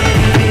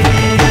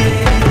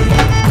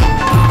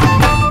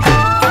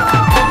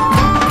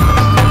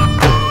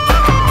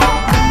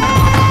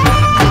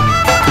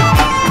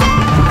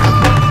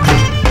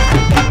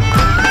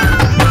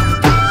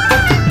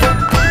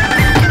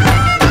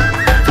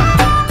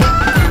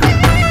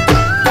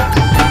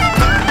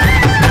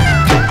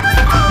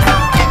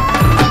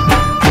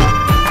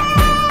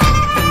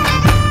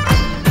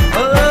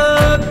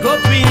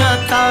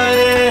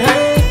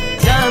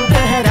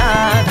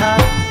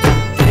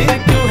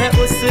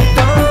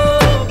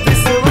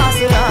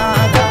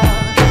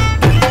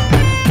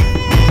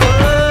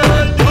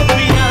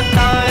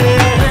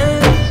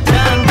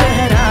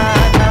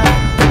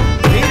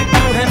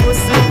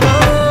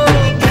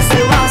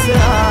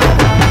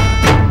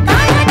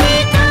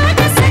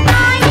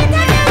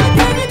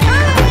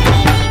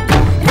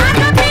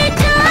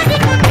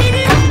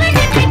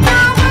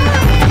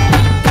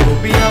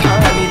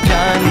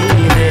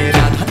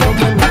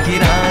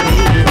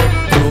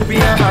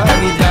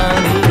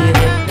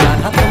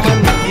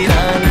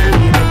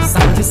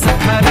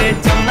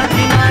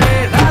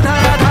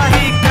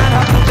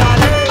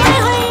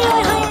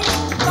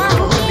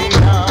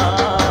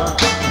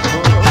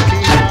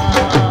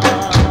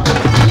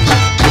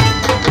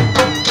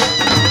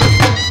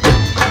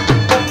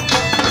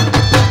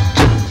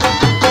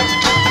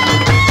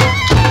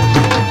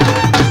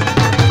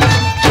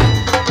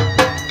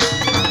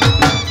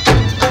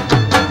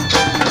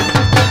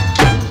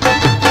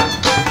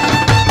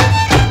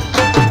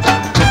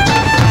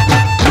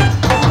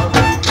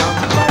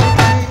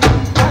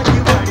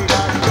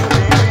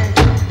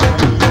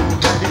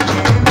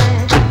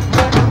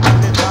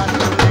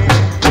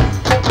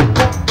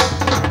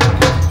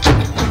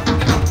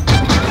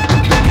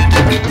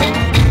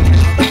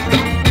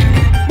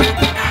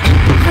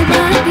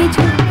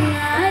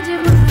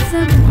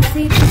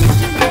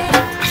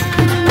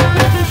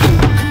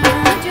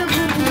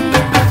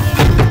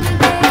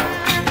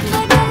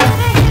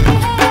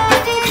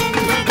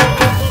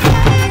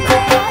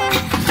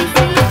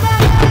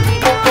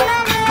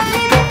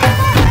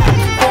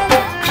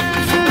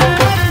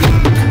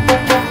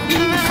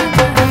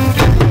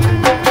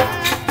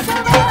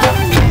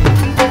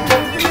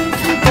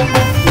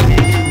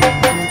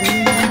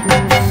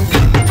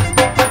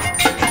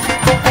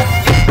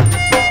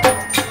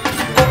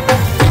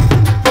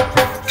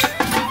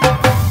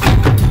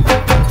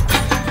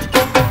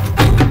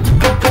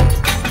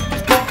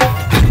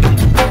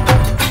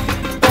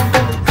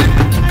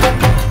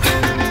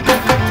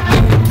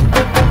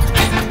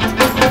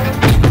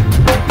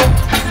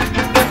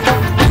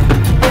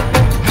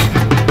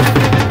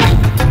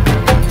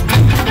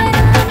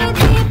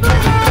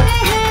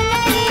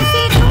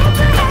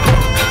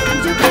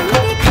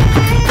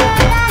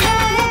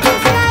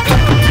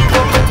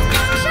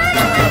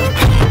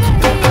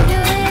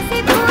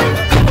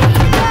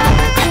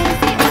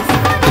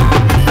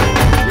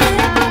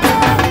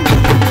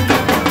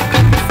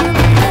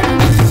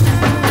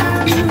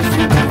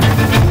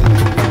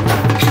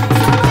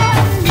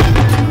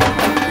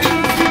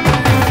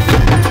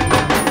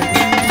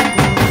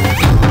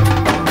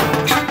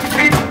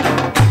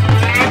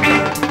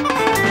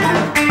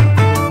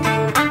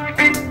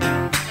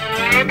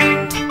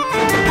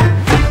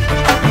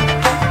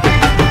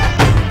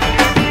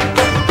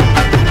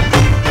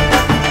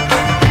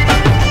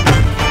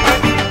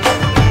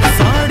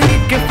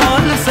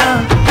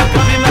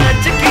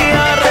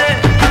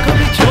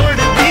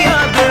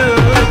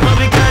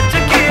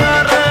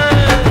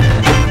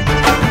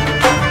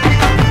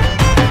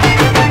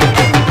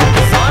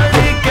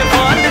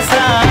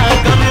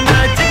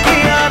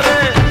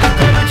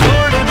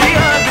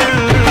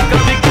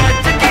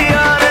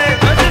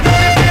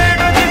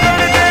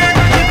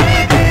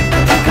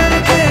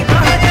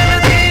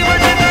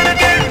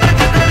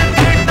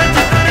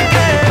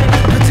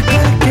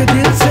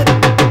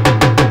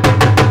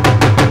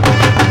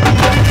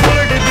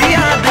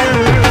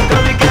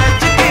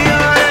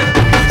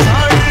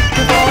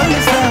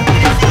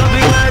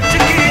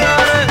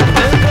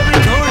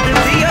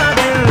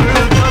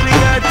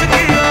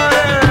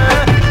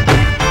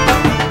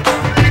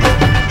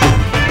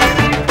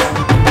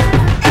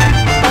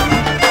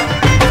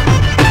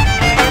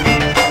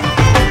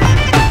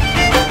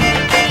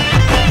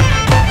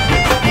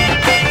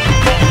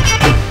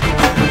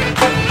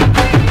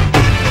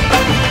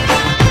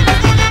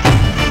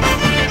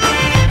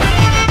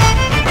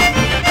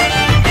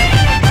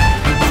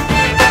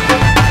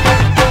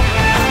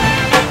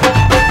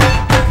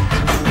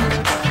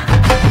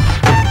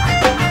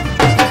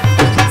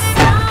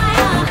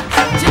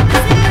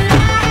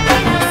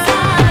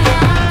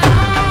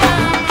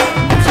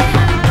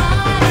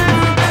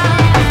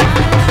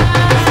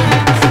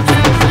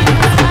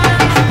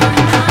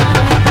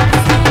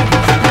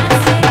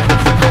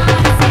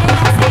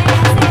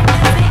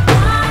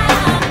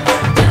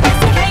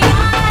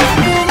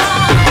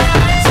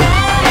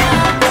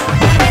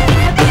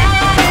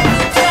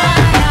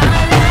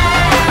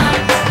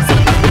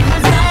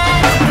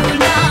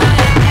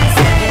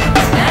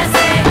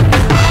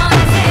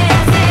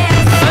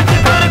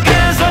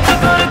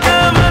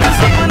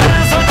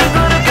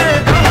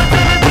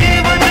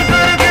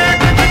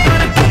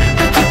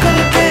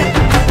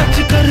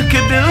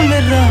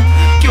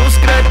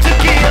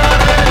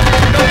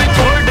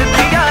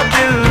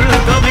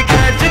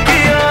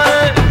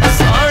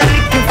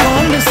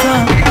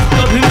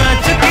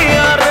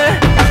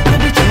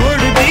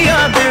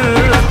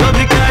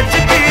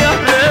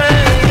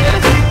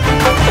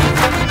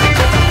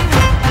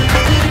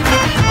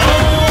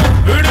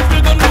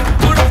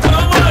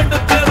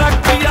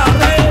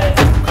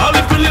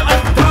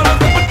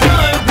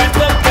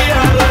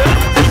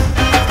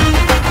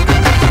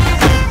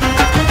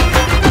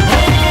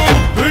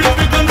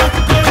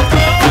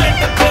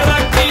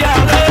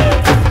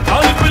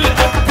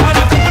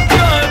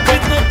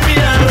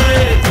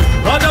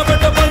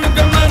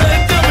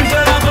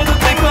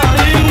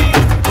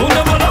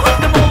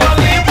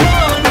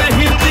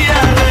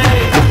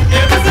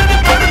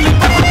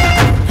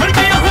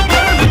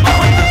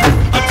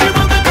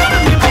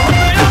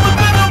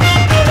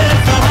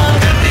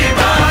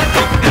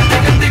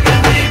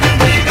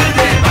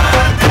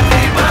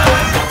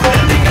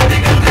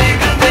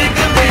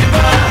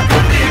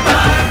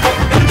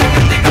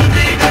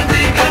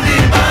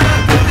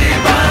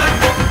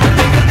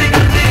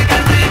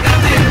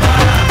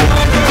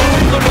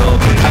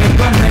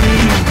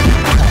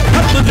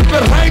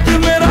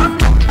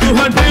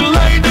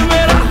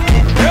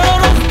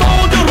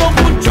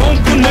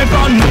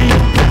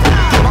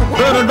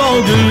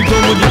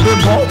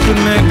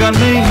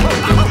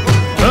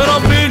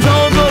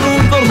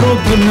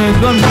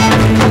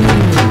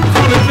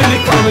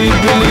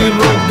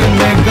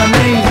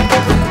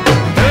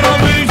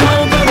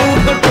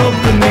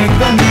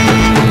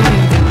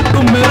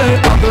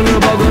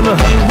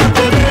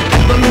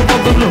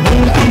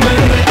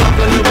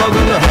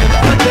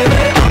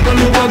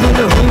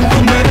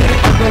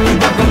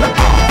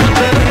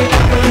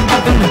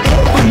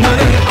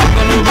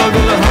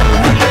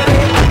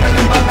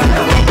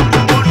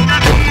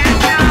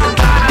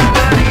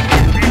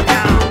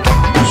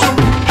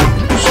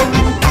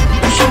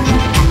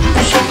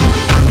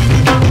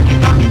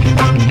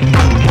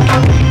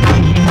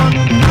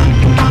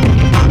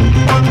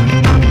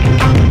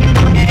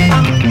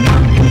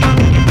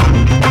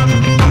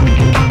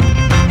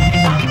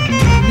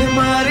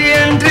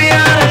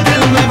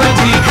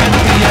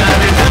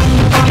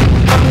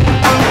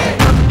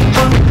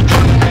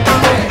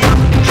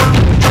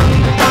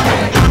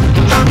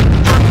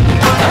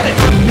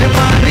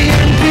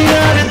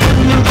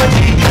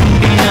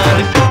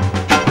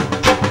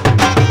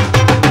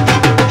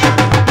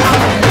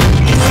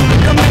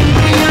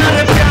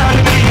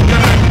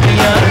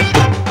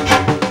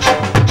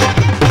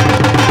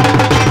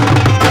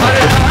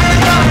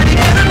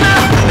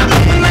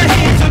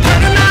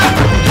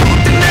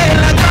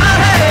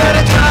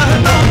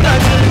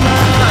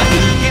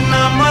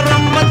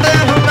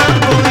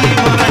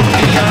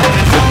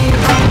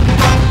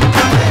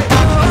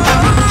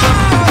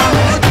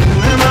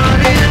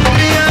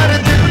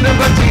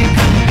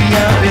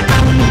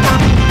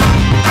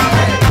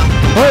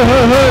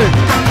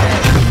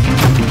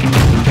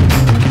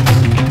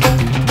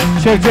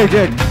 Shit.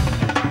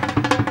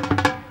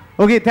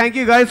 Okay, thank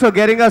you guys for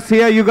getting us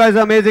here. You guys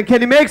are amazing.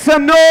 Can you make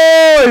some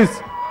noise?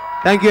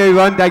 Thank you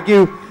everyone, thank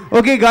you.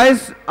 Okay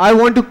guys, I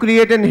want to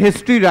create an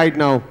history right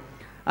now.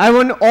 I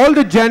want all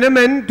the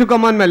gentlemen to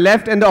come on my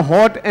left and the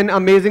hot and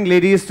amazing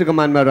ladies to come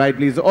on my right,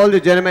 please. All the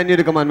gentlemen need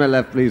to come on my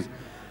left, please.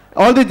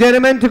 All the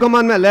gentlemen to come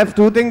on my left.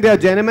 Who think they are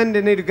gentlemen,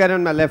 they need to get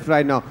on my left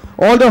right now.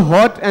 All the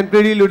hot and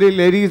pretty little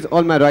ladies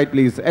on my right,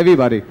 please.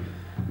 Everybody.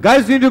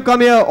 Guys need to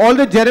come here. All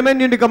the gentlemen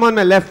need to come on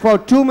my left. For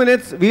 2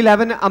 minutes, we'll have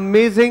an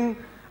amazing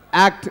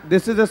act.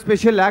 This is a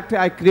special act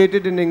I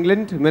created in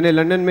England. मैंने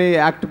London में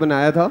act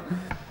बनाया था.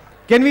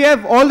 Can we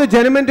have all the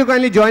gentlemen to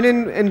kindly join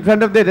in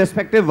front of their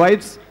respective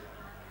wives?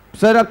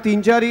 Sir, आप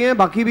 3-4 ही हैं,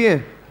 बाकी भी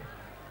हैं.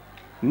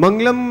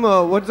 Manglam,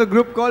 what's the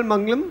group called?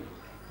 Manglam?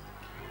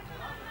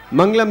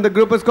 Manglam, the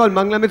group is called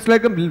Manglam. It's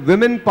like a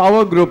women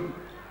power group.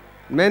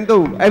 Men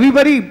to,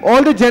 everybody,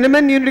 all the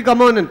gentlemen, you need to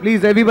come on and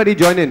please, everybody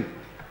join in.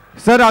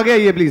 Sir, आगे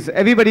आइए please.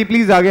 Everybody,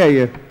 please आगे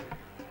आइए.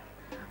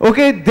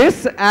 Okay,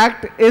 this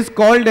act is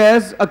called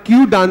as a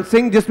Q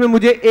dancing, जिसमें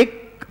मुझे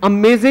एक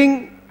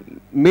amazing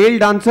male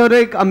dancer और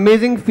एक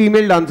amazing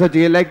female dancer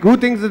चाहिए. Like, who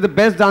thinks is the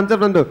best dancer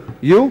from the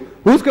you?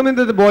 Who's coming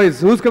to the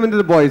boys? Who's coming to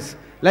the boys?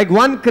 Like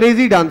one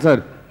crazy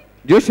dancer.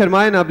 जो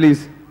शर्माए ना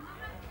please.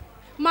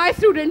 My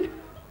student.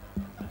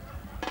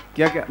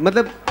 क्या क्या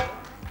मतलब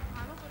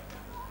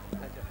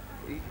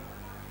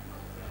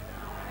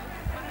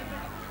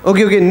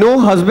Okay, no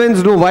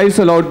husbands, no wives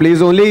allowed,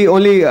 please. Only,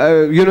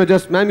 you know,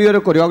 just, ma'am, you're a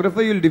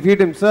choreographer, you'll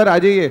defeat him. Sir,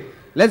 aajaiye.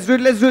 Let's do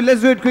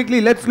it quickly.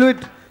 Let's do it.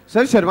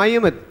 Sir,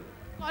 sharmaiye mat.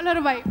 Call her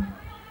a wife.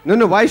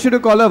 No, why should you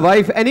call her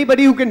wife?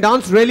 Anybody who can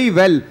dance really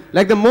well,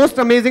 like the most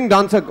amazing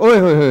dancer.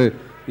 Oh,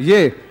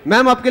 ये,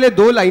 ma'am, आपके लिए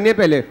 2 लाइनें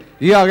पहले.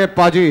 ये आ गए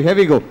पाजी, here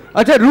we go.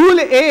 अच्छा, rule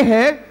A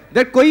है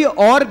that कोई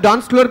और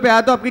dance floor पे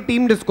आया तो आपकी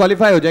team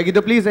disqualify हो जाएगी.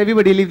 तो please,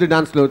 everybody leave the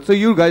dance floor. So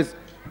you guys.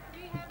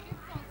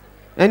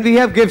 And we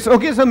have gifts.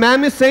 Okay, so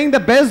ma'am is saying the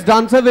best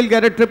dancer will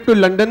get a trip to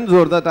London.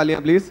 Zordar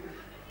taliyan, please.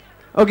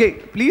 Okay,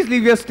 please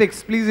leave your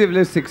sticks. Please leave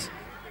your sticks.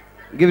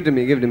 Give it to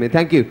me.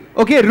 Thank you.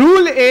 Okay,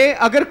 rule A,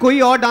 अगर कोई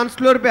और dance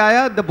floor पे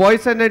आया, the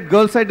boys side and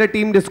girls side, the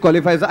team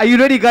disqualifies. Are you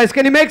ready, guys?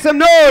 Can you make some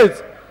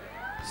noise?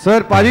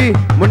 Sir, Paji,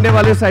 मुंडे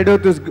वाले side हो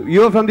तो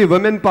you are from the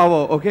women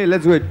power. Okay,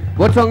 let's do it.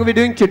 What song are we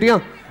doing?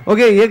 चिटियाँ.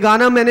 Okay, ये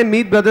गाना मैंने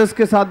Meet Brothers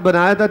के साथ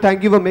बनाया था.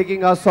 Thank you for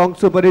making our song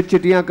super hit.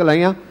 चिटियाँ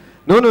कलाइयाँ.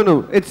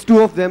 No. It's 2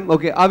 of them.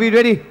 Okay, are we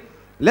ready?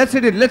 Let's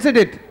hit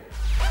it.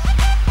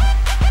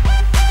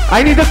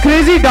 I need a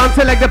crazy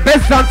dancer, like the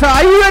best dancer.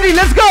 Are you ready?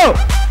 Let's go.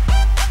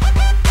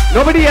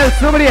 Nobody else.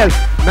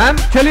 Ma'am,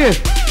 chaliye.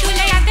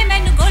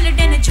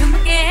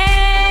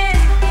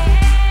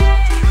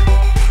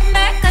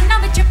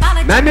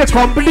 Ma'am, ये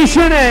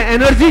competition है.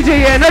 Energy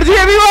चाहिए. Energy,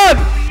 everyone.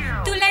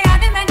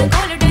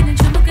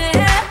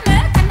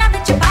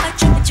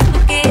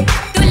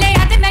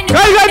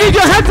 Guys, I need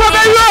your hands up,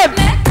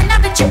 everyone.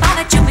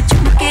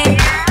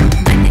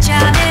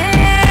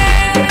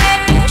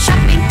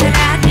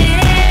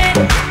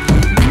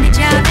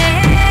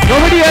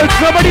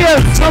 Nobody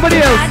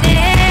else.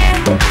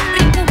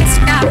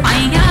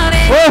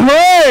 Oh,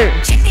 hey.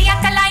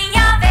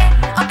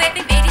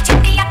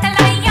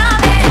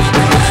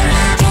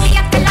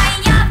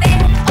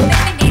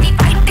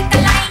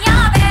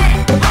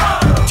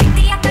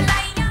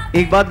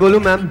 एक बात बोलूं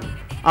ma'am,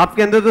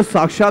 आपके अंदर तो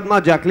साक्षात माँ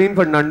जैकलीन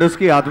फर्नांडिस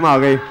की आत्मा आ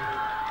गई.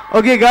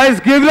 Okay guys,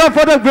 give it up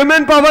for the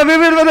women power. We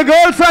will with the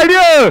girls side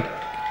here.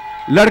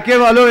 लड़के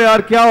वालों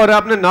यार क्या हो रहा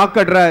है, आपने नाक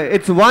कट रहा है.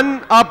 It's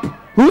 1 up.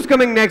 Who's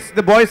coming next?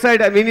 The boy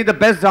side. We need the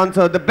best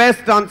dancer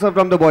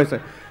from the boy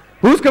side.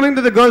 Who's coming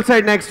to the girl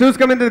side next? Who's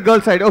coming to the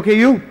girl side? Okay,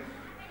 you.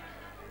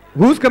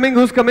 Who's coming?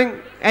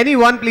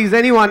 Anyone, please.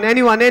 Anyone.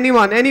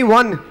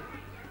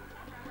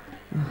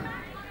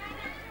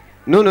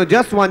 No,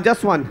 just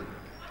one.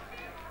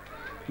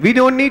 We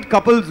don't need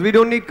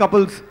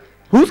couples.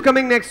 Who's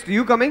coming next?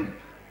 You coming?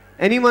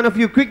 Any one of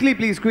you? Quickly,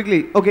 please,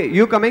 quickly. Okay,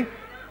 you coming?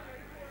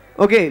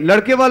 Okay,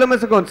 लड़के वालों में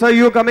से कौन? Sir,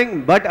 you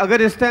coming? But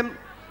अगर इस time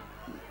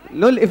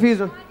Lol, if he's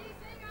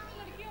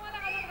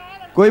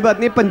कोई बात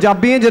नहीं,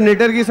 पंजाबी है,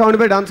 जनरेटर की साउंड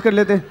पे डांस कर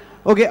लेते.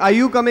 Okay, are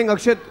you coming,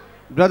 Akshat?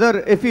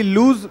 Brother, if we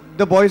lose,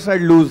 the boys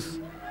side lose.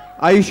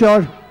 Are you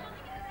sure?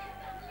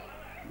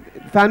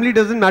 Family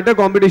doesn't matter,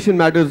 competition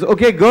matters.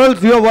 Okay,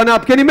 girls, you are 1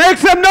 up. Can you make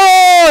some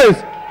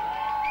noise?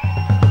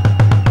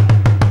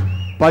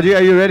 Paji,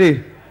 are you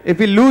ready? If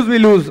we lose, we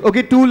lose.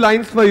 Okay, 2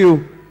 lines for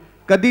you.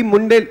 Kadi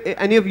munde,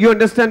 any of you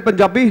understand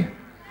Punjabi?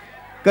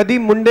 कदी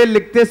मुंडे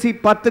लिखते सी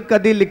पत,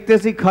 कदी लिखते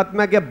सी खत.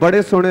 मैं क्या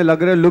बड़े सोने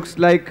लग रहे. Looks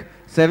like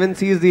 7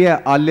 C's ही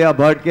है. Alia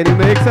Bhatt. Can you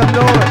make some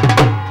noise?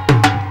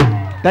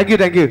 Thank you.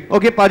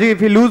 Okay, Paji,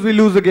 if we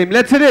lose the game.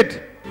 Let's hit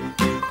it.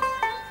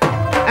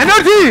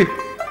 Energy.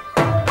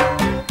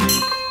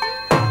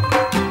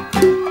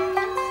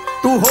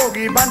 तू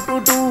होगी 1 to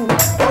 2,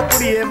 O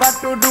कुड़िए what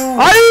to do.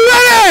 Are you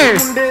ready?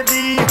 Munde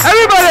the.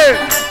 Everybody.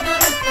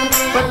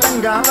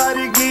 पतंगा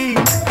वारगी,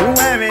 तू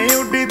ऐवें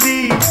उड़ी दी,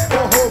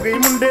 ओ हो गई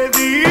मुंडे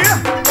दी.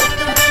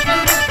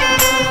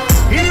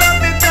 हिला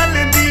ते चल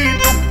दी,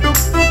 टुक टुक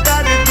तू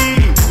कर दी,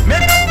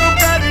 मेकअप तू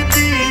कर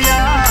दिया.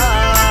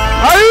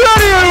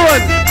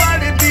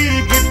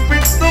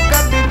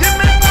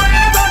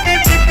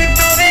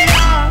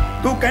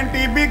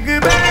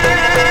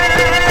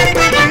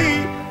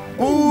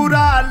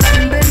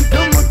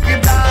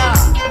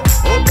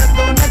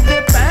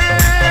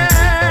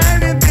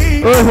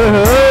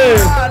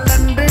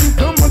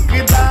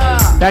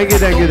 Thank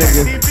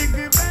you.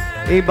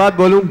 एक बात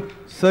बोलूं,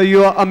 sir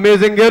you are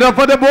amazing. Get up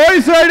for the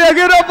boys side.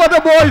 Get up for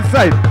the boys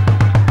side.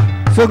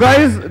 So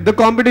guys, the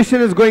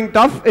competition is going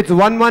tough. It's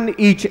 1-1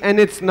 each,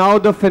 and it's now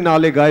the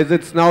finale, guys.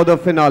 It's now the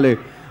finale.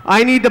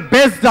 I need the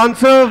best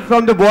dancer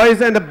from the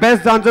boys and the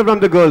best dancer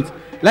from the girls.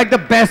 Like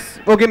the best.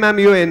 Okay,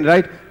 ma'am, you in,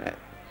 right?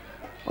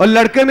 और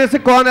लड़के में से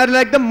कौन है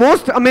like the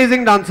most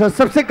amazing dancer?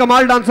 सबसे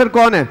कमाल dancer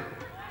कौन है?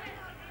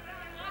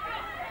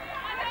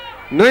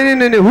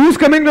 नहीं. Who's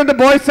coming from the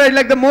boys side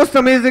like the most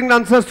amazing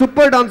dancer?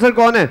 Super dancer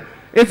कौन है?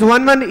 It's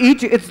 1-1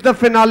 each. It's the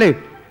finale.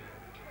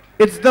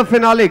 It's the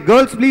finale.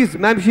 Girls, please,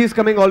 ma'am, she is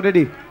coming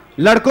already.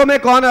 लड़कों में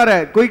कौन आ रहा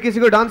है? कोई किसी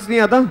को डांस नहीं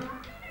आता?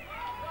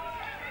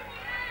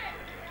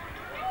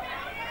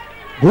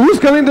 Who's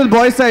coming to the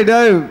boys side?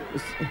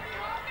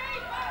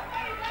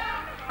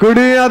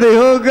 कुड़ियां दी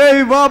हो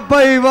गई वाह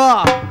भाई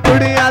वाह,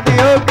 कुड़ियां दी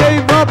हो गई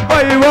वाह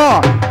भाई वाह,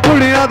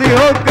 कुड़ियां दी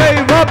हो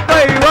गई वाह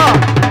भाई वाह,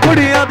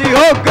 कुड़ियां दी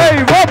हो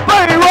गई वाह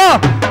भाई वाह,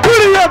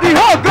 कुड़ियां दी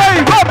हो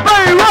गई वाह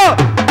भाई वाह.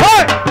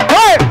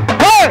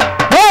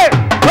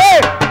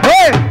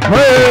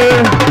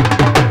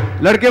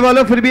 लड़के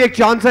वालों फिर भी एक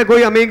चांस है.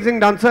 कोई amazing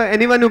dancer,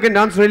 anyone who can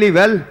dance really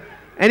well,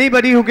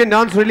 anybody who can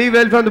dance really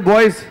well from the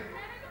boys?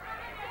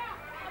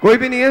 कोई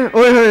भी नहीं है?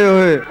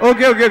 ओए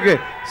okay.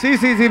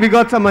 C we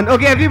got someone.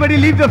 Okay everybody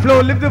leave the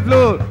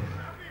floor.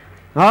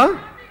 हाँ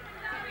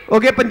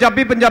okay,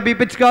 Punjabi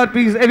पिचकार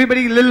please.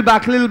 Everybody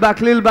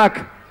little back.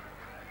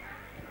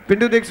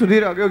 Pintu देख,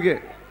 सुधीर आगे. Okay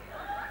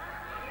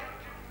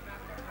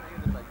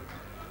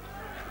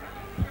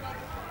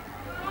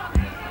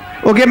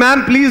okay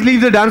ma'am, please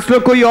leave the dance floor.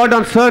 कोई और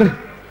डांसर?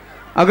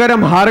 अगर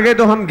हम हार गए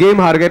तो हम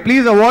गेम हार गए.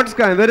 प्लीज अवार्ड्स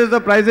कहाँ हैं? Where is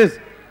the prices?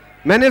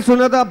 मैंने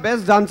सुना था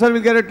best dancer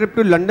will get a trip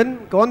to London.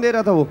 कौन दे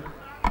रहा था वो?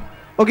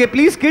 Okay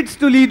please kids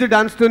to lead the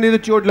dance to, नहीं तो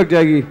चोट लग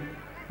जाएगी.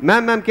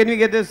 Ma'am can we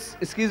get this,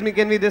 excuse me,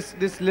 can we this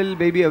little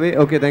baby away?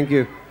 Okay thank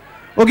you.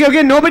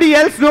 Okay nobody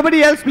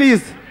else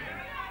please.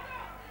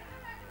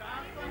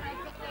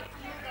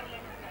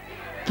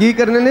 की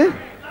करने ने?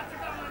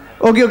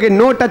 Okay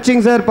no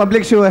touching sir,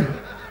 public show है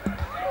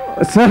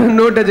sir,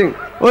 no touching.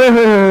 ओए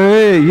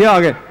ये आ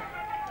गए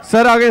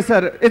sir,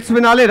 sir. It's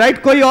finale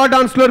right? कोई और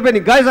dance floor पे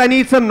नहीं? Guys I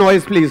need some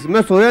noise please.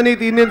 मैं सोया नहीं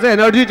 3 दिन से,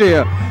 एनर्जी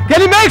चाहिए.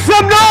 Can you make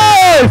some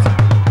noise?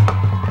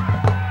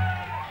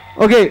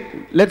 Okay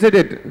let's hit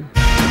it.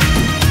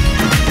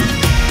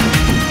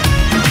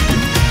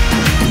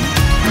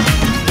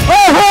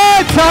 ओहो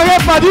छा गए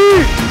पाजी.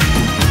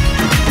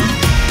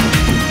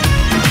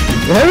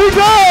 Here we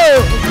go.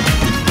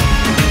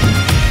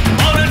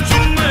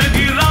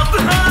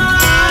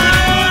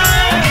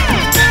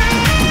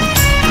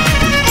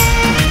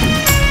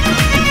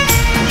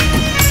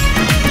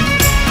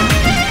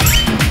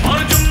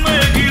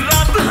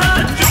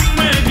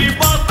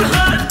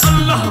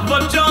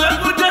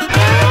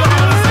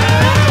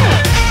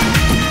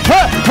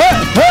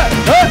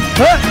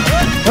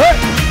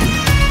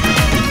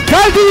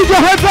 जो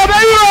है सब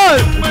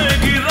जुम्मे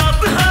की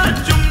रात है,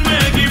 जुम्मे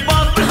की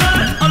बात है,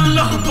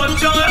 अल्लाह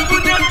बचाए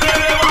मुझे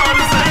तेरे वार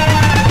से.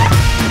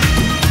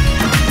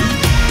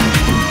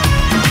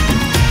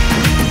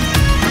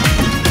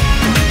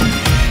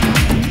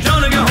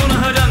 जाने क्या होना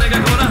है, जाने क्या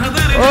खोना है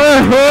तेरे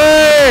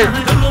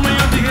गलों में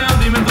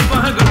आधी में तो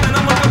है करते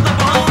ना मत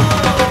दबाओ.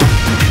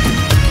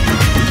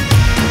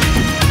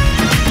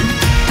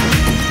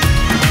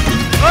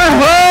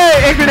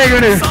 एक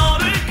मिनट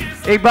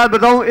एक बात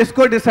बताऊं,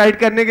 इसको डिसाइड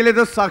करने के लिए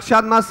तो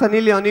साक्षात मां सनी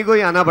लियोनी को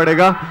ही आना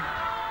पड़ेगा.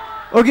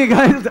 Okay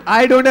guys,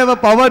 I don't have a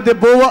power. They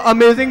both were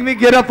amazing. We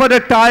get up for the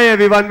tie,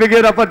 everyone. We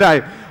get up for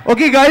tie.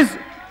 Okay guys,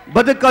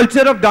 but the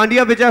culture of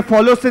Dandiya, which I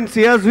follow since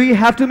years, we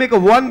have to make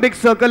a one big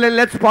circle and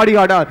let's party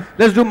harder.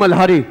 Let's do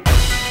Malhari.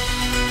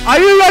 Are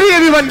you ready,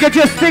 everyone? Get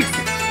your sticks.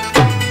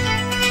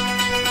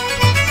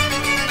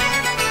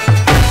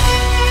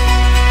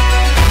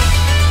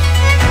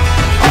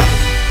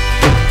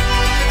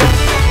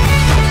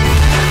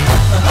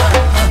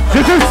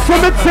 This is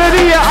Sumit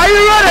Sethi. Are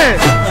you ready?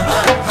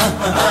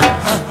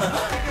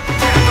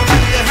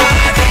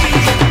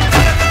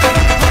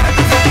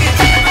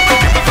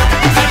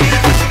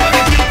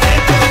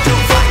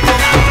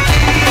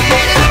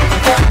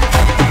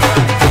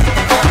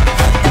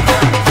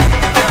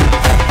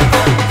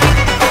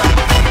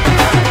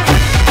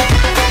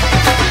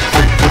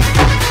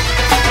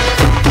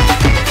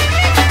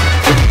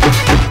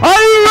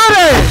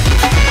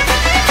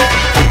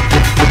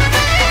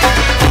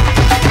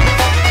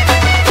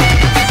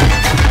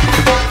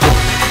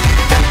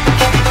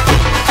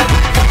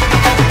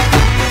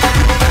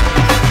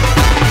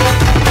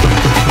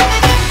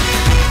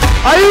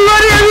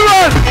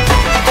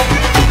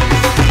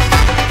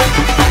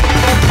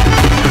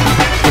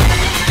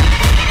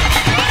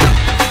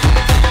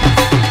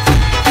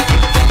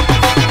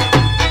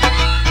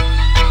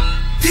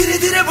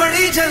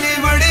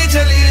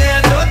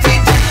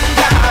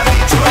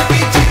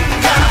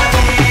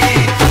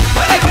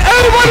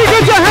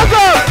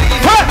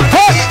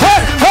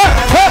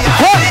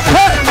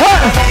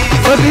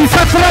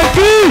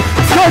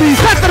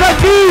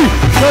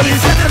 Sorry,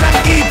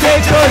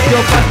 देखो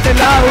जो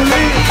पतला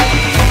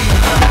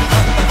हुई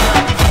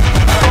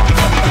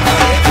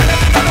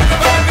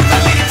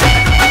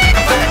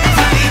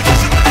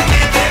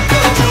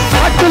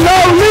पतला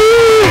हुई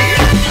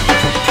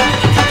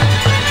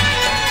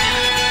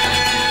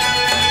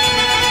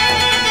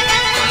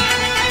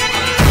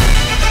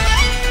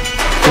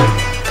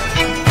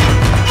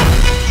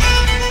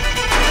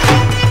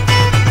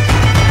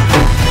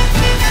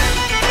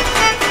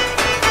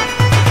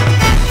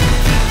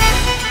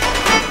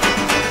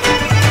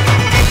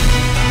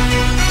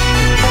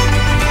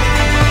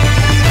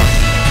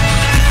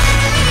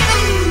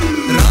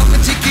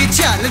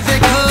चाल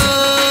देखो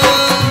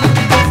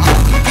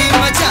आपकी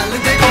मचाल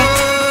देखो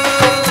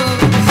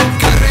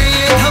कर रहे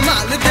ये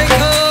धमाल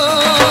देखो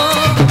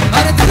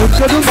अरे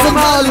तुम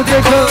कमाल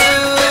देखो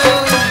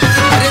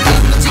अरे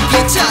राम जी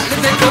की चाल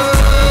देखो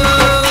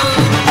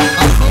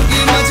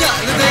आपकी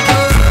मचाल देखो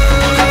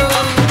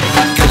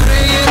कर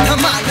रहे ये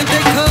धमाल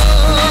देखो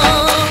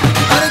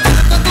अरे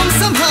दिल को तुम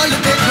संभाल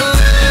देखो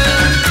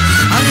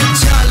अरे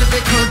चाल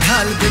देखो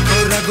ढाल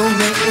देखो रगों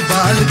में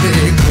उबाल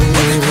देखो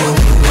देखो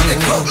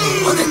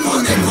देखो देखो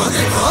देखो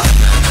देखो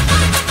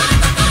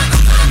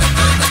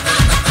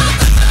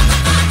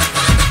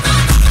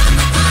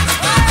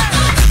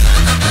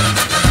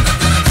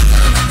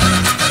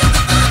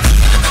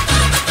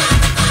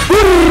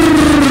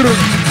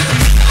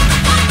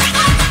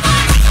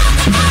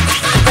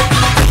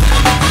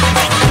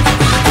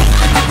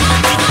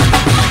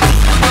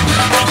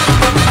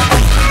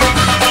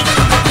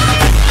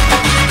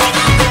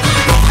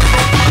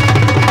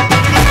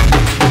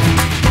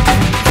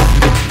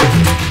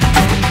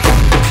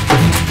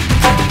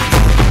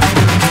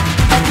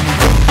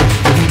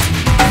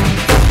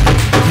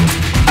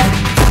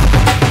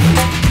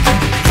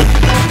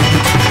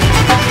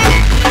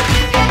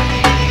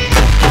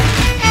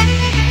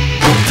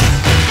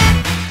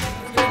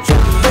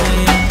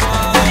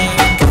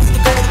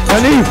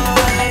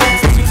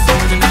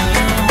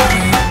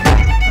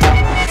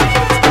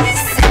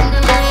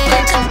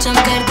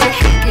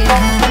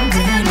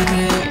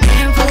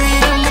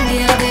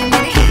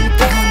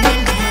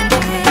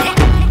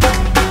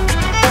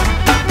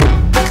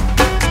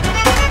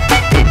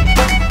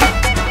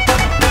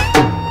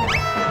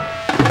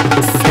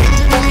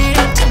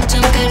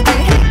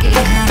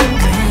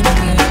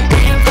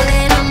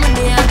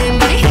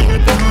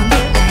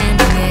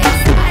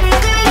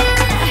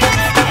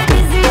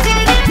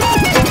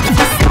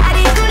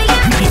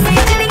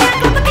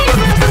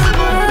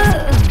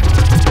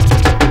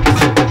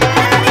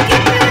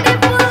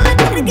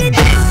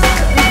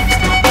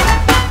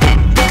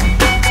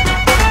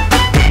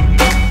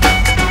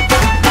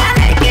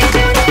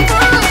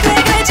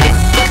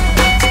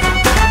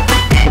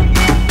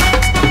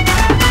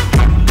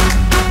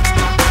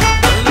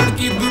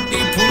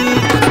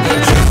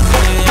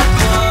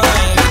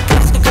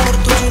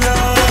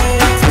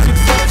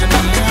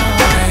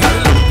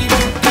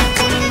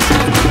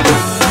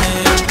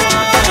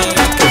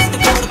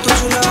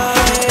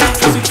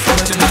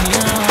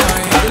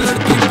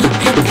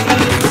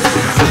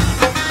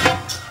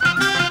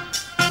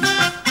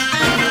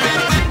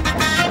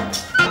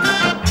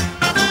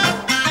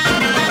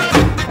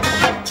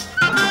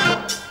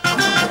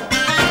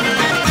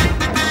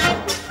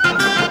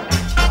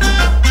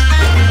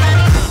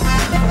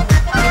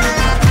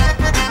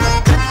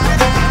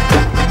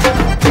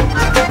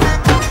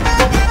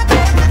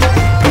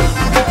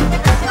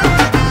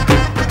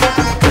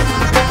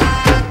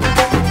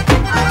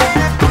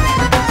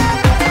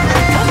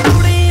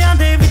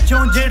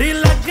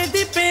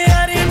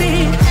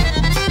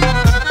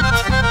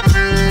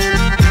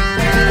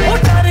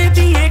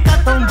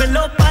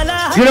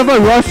Beautiful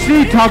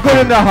Roshni Thakur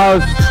in the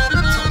house.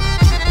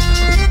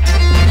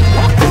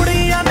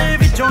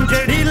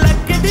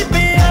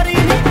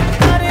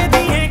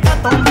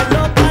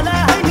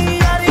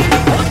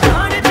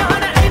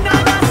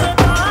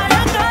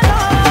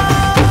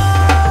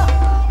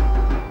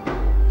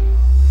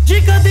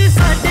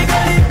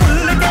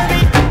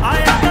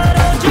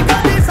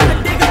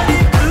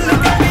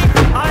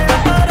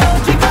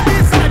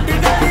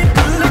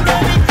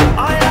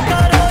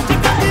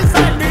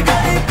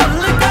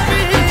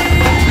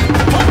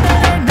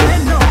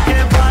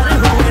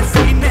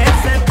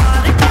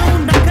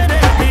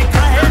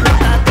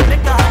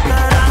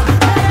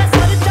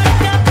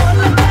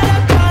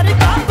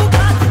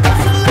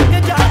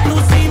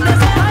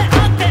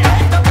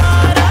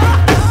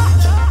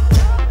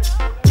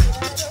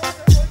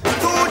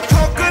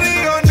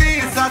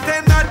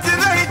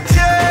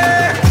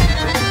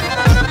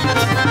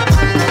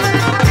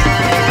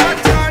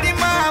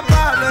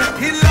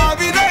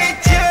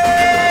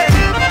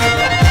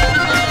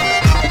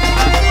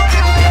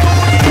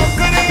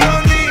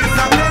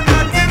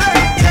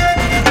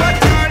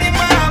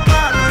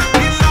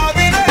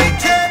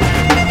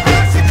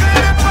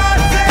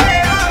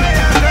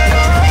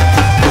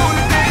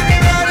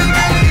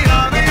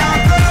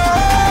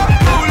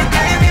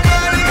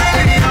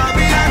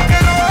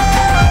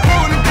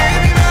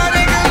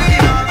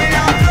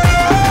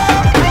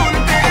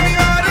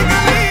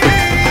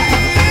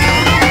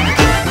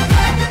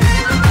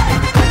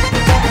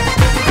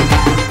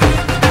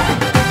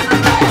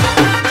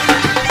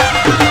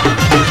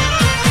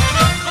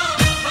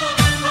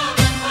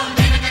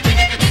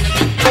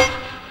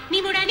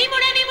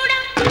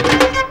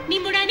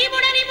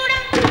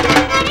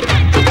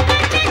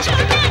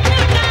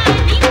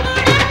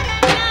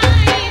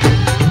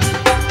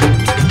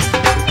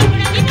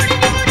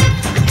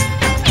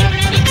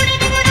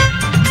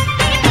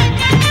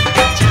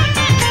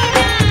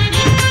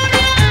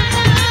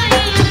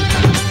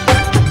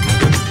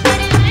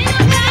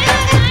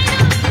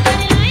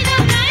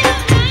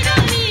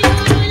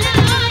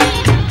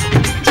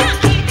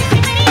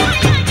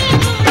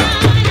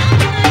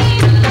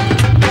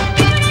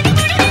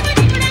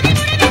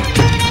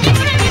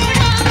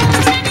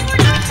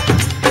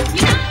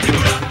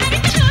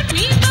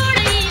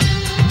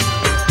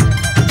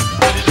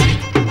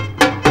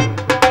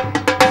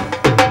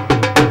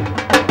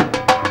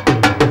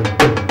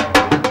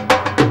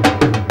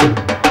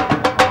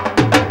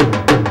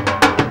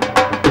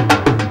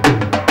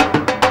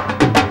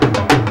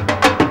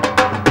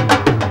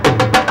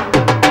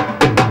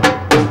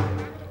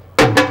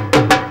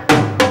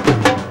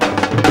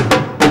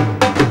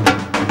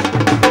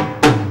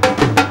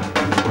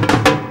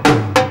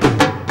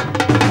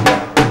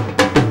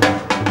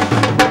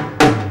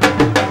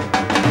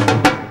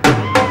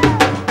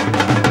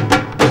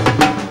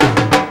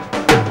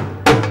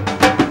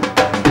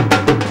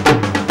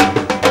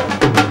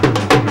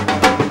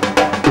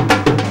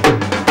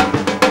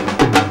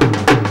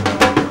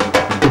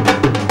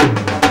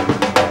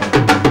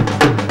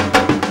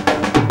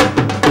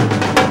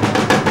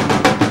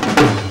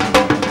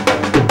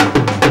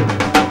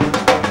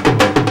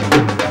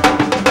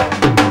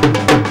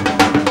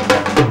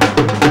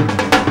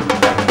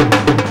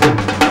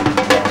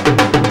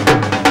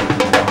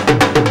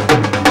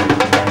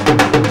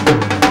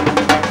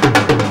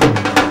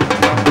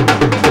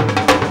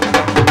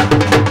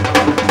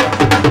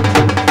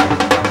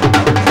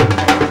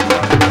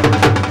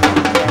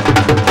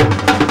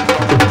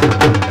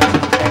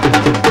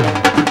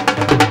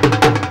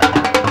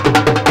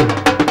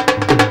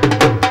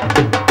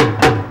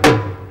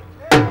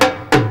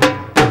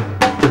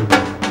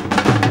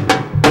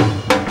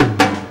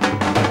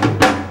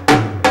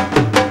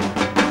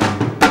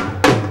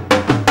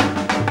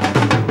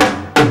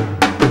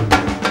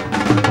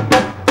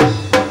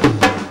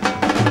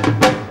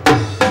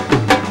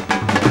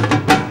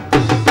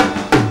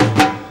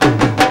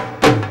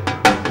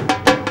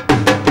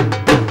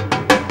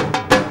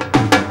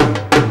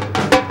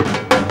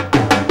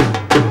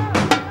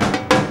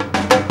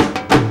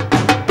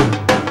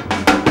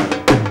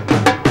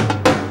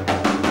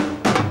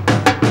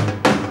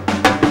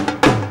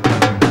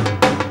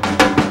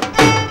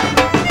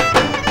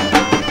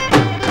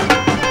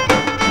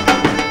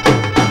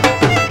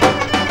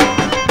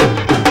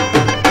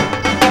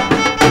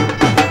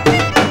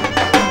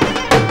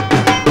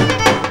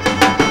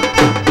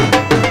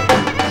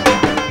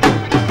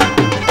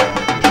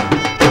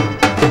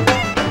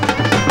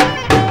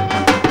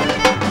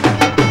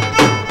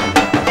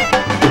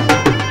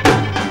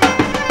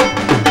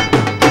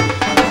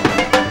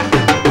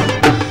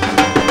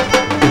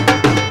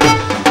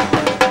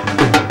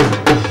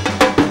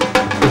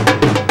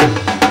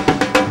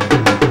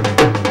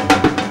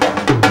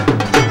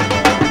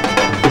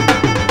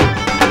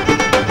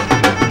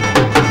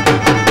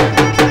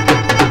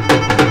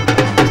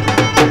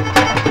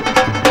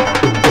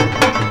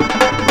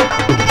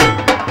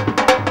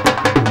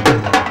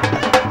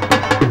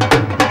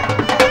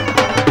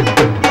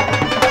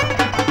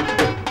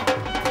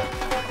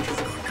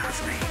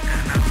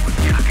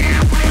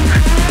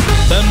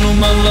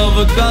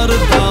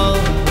 करदा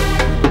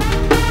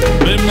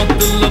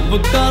बेमतलब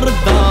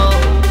करदा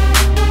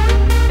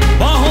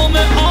बाहों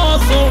में आ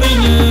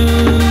सोनिए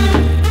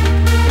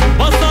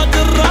बस आज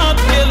रात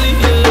के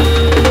लिए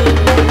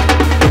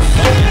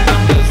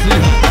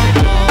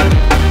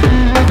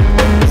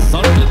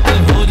सड़ते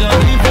हो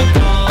जानी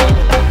बेकार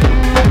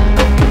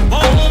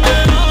बाहों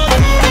में आ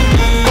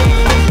सोनिए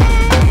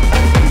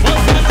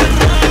बस आज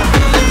रात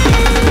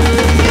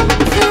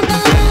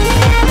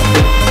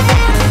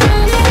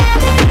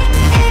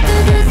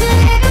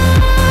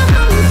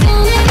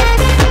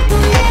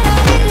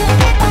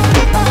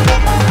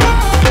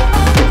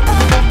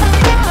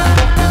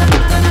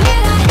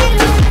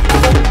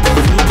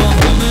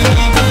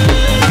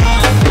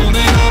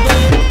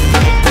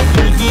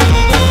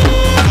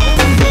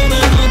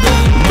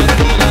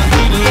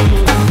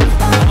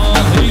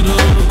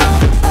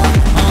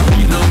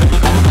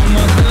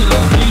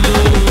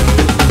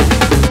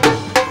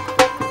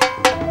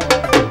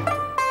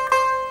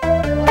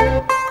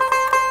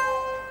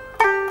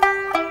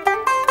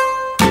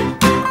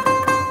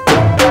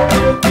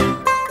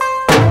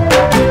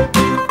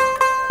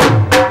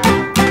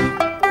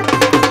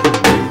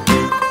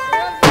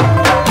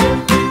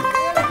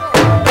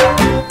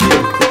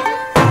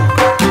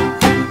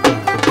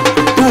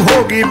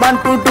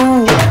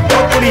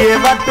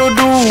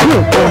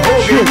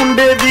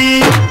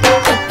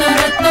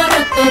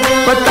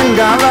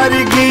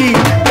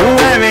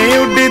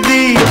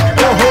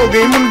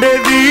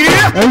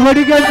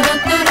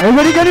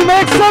Everybody can you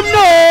make some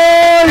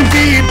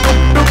noise?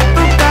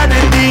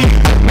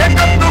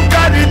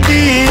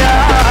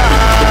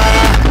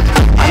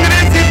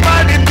 अंग्रेजी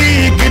पढ़ती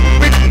गिट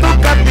पिट तू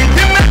करती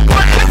जिम्मे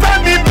कोई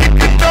सादी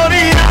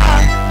विक्टोरिया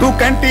तू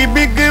कंटी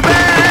बिग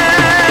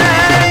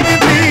बैंग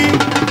दी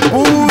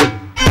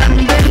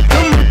लंदन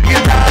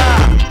चमकदा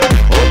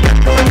ओ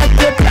तो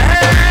नचे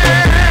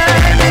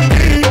बैंग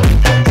दी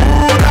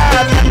पूरा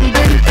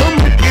लंदन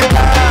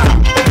चमकदा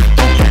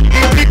तू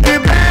कंटी बिग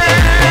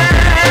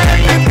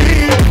बैंग दी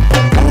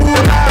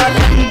पूरा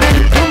लंदन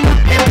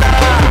चमकदा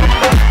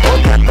ओ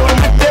तो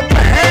नचे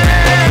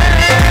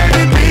बैंग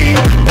दी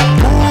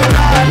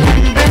पूरा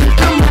लंदन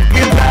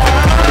चमकदा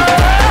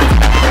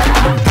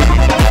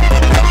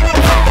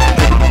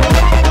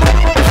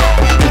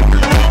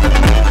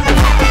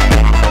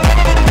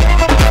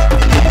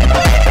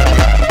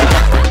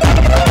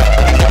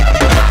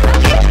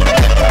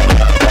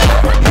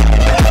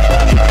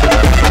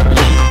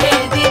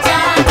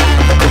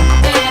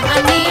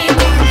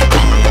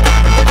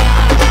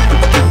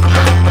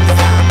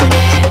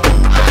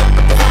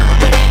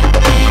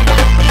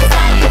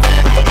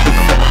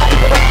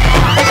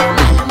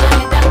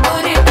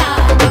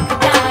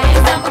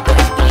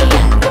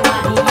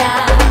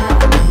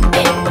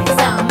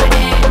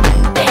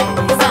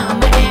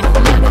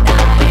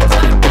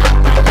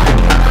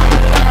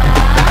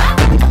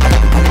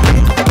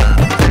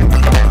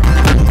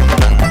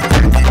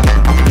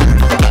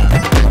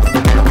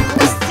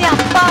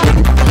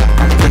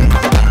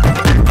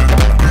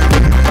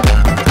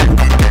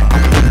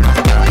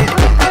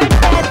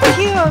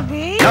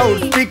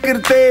लाउडस्पीकर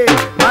ते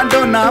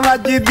माडोना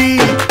वजदी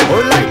ओ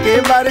लाके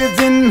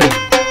वारिजिन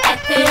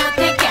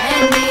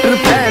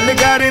फैल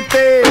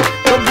करते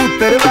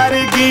कबूतर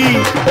वर्गी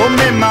ओ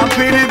मेमा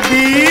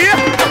फिरदी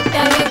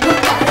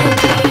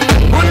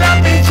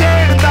गुलाबी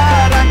छेड़दा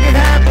रंग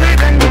है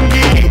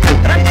फिरंगी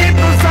रंगी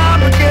तू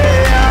साम के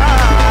आ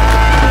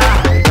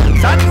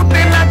सानू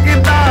ते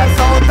लगदा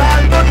सौदा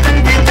तो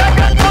चंगी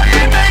जगह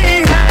कोई नहीं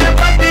है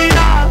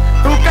बदिया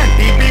तू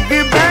कहती बिग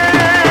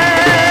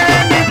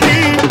बैंग दी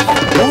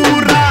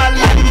पूरा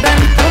लंदन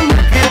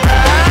चमकदा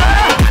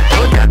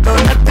ओ जदों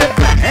नचे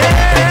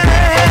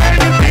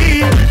बैंग दी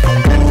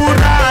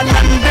पूरा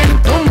लंदन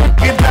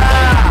चमकदा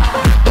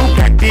तू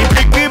कहती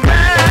बिग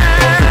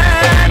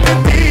बैंग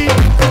दी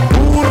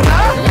पूरा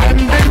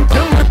लंदन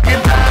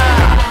चमकदा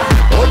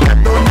ओ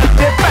जदों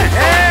नचे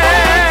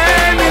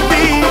बैंग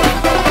दी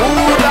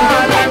पूरा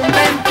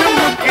London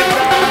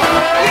चमकदा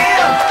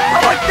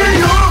What the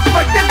look,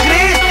 what the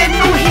grace,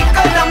 तेनू ही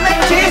करा मैं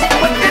chase,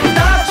 what the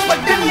touch,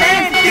 what the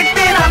name, ते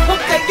तेरा हो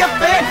गया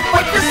fame,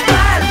 what the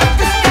style,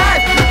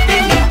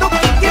 तेरी तो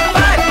की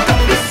vibe,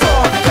 कभी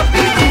soft,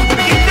 कभी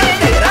rude, इधर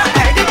तेरा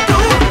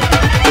attitude,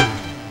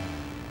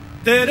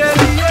 तेरे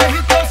लिए ही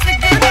तो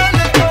सिग्नल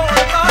तोड़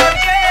ताड़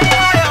के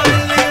आया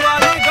दिल्ली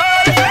वाली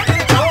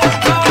गर्लफ्रेंड छोड़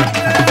ताड़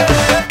के,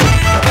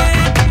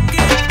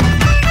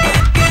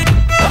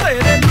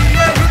 तेरे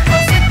लिए ही तो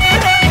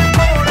सिग्नल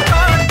तोड़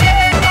ताड़ के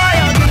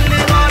आया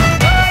दिल्ली वाली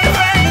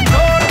गर्लफ्रेंड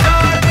छोड़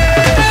ताड़ के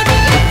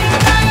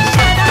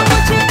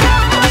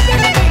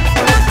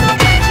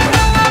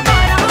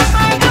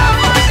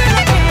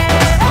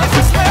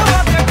हंसले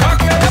वाले खा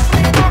के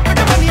अपनी पॉकेट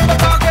मनी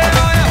बता के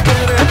आया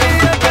तेरे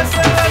लिए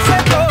कैसे वैसे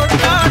तोड़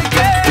ताड़ के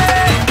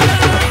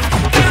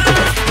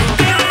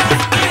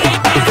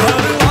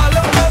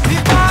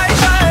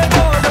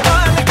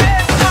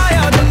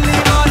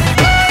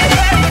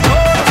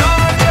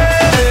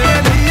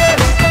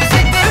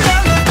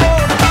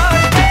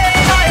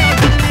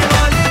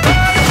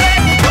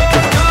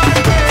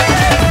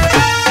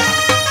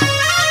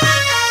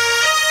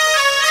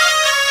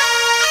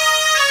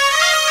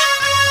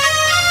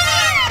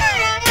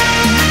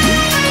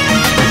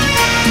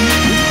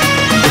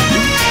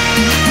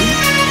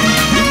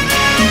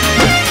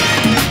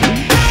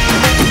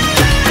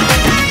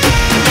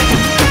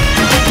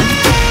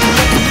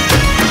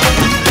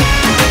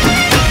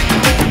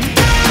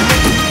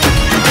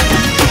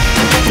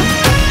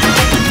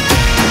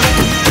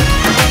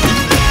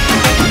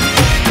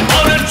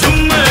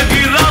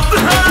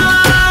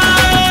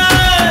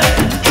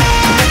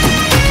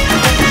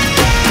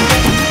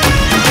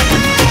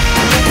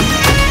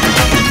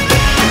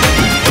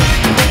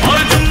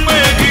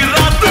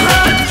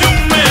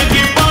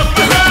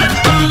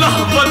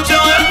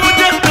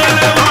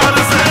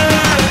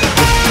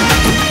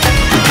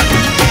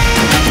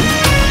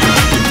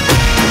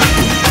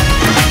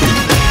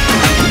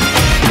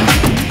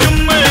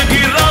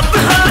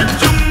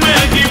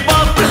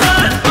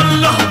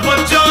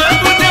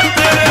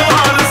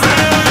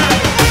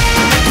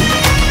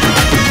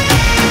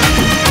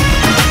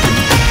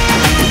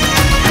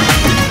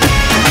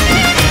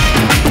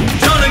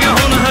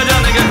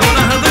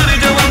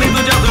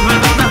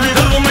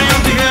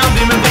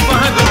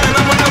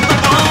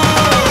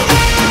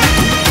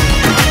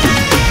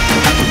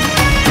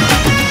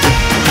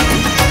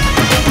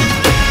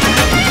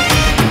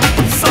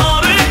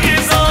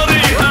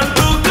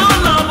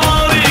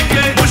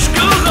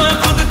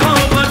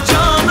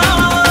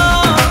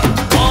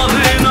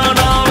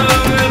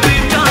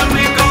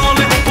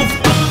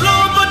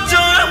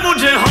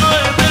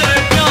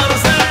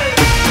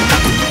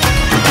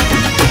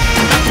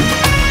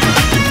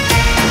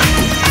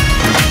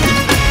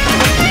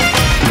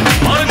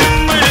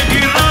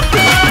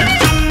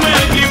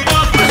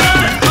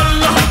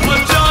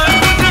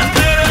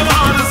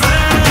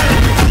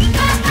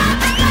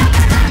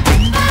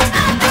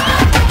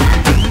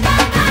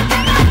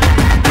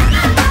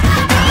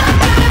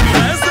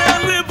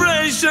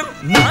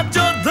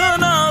नाचो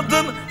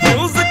धनाधन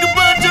म्यूजिक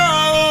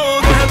बजाओ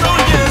कह दो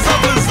ये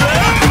सबसे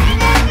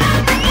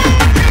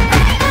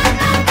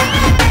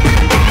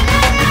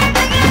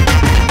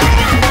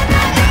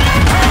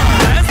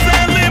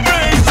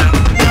सेलिब्रेशन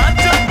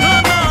नाचो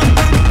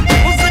धनाधन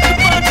म्यूजिक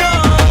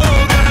बजाओ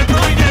कह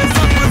दो ये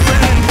सबसे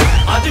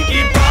आज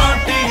की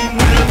पार्टी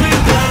मेरी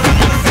तरफ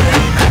से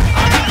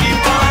आज की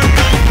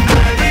पार्टी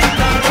मेरी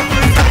तरफ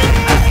से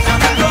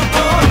सबको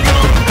बोलो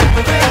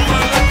मेरे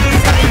पलक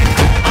से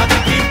आज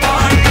की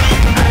पार्टी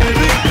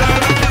मेरी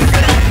तरफ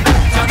से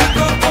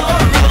सबको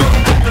बोलो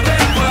मेरे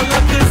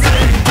पलक से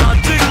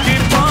आज की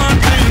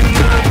पार्टी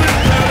मेरी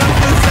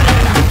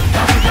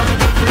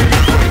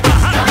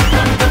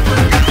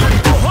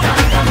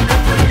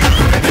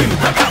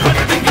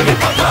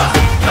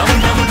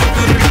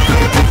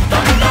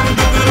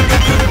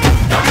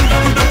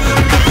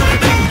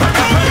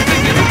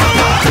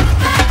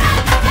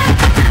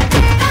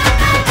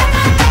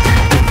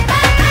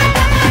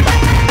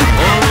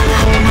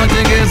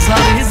नचेंगे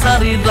सारी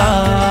सारी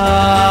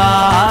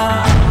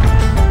रात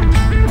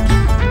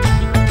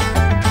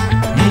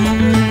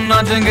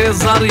नचेंगे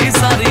सारी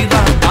सारी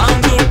रात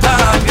टांग उठा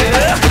के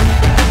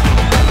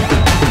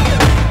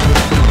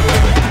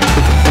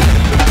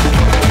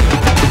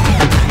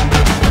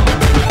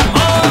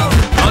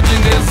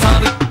नचेंगे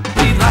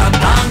सारी रात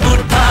टांग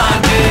उठा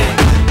के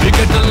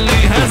विकेट ली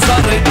है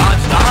सारे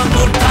आज टांग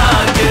उठा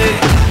के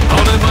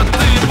थोड़े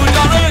बत्ती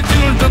बुझाने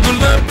चिल्ट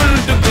दुल्ले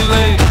पिल्ट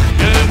दुल्ले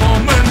ये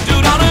मोमेंट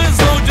चुराने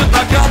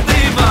सोचता क्या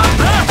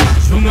दीवाना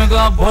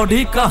सुनेगा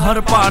बॉडी का हर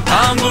पार्ट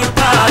टांग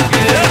उठा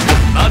के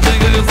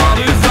नाचेंगे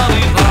सारी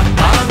सारी रात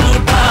टांग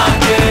उठा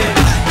के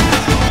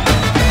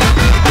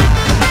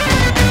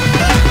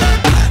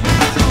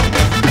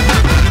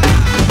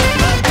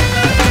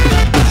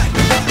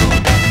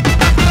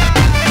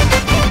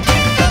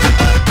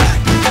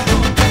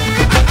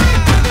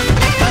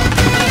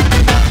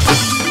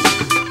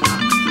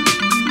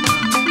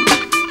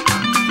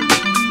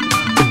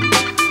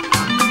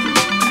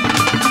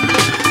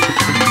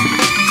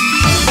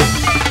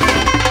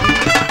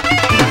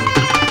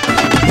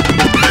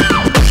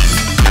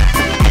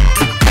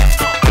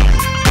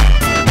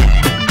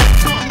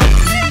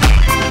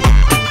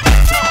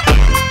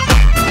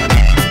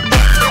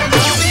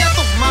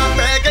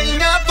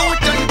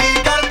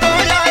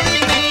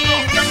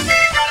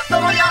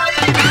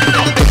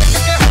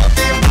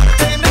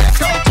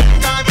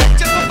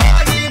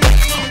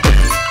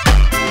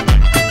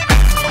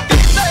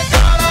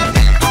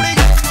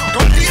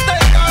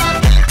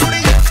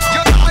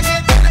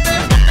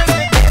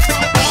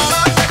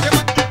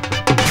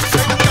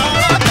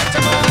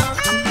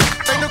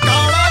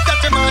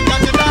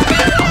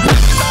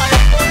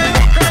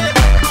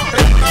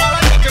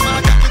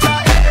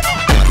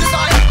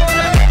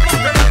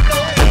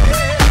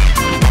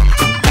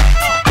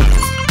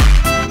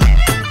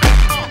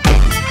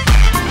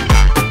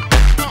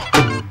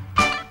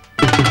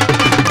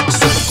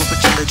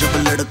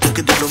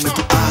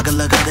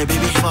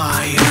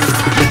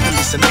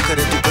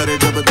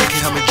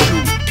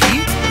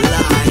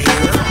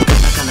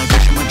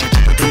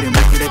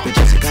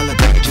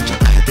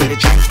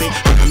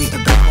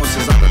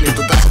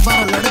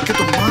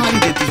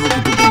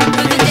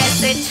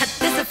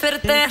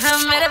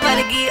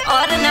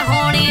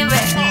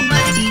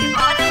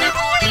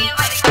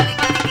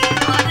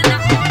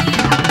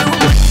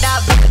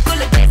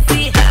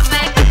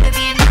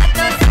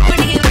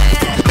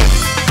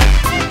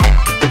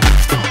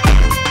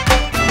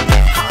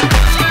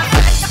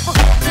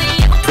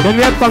Can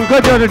we have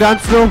Pankaj on the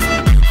dance floor?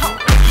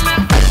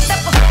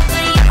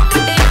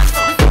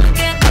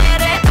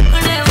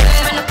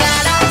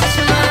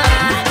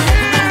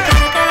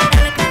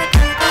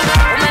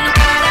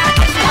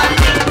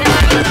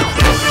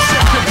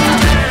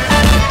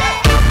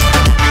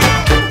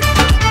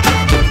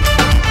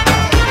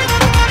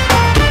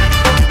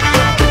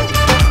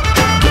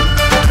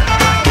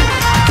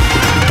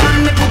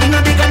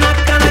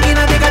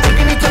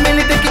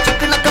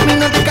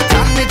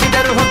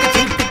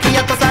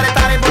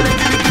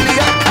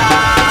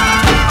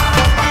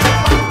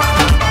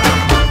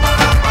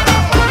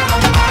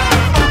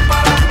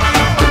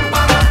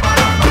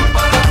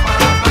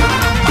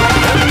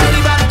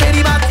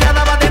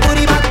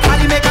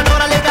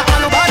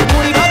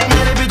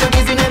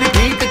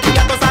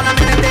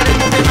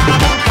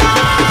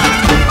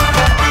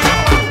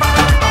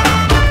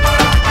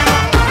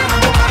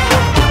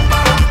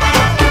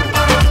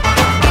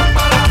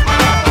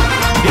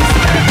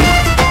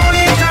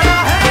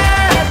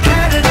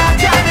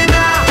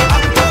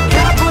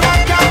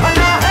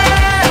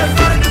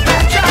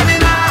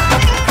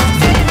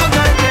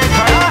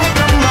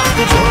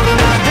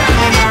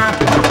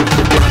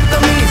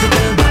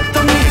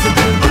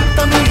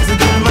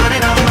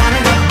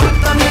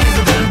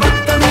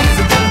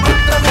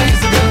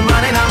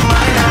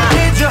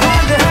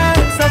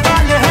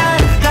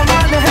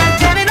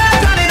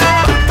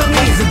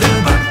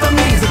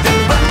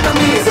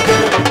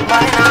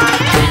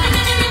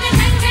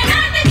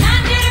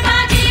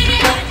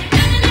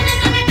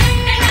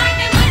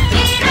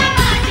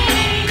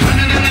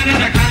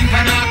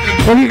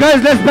 Okay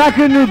guys, let's back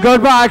into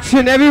Garba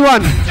action.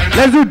 Everyone,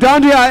 let's do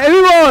Dandiya.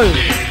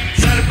 Everyone.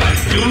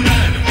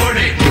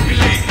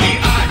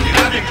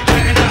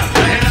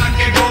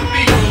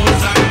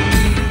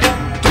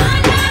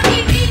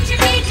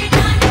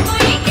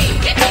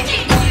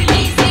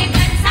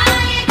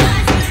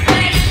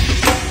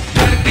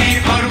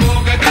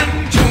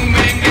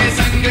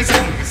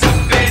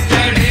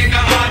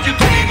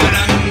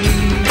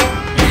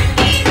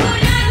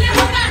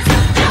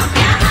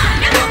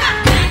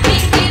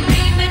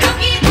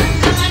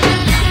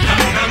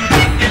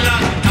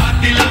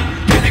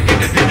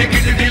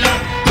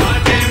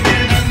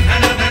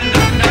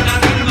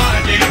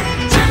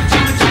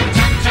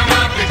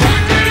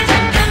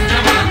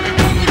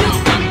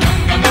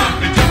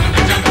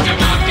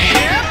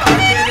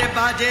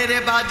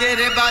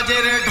 बाजे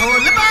रे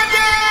ढोल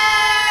बाजे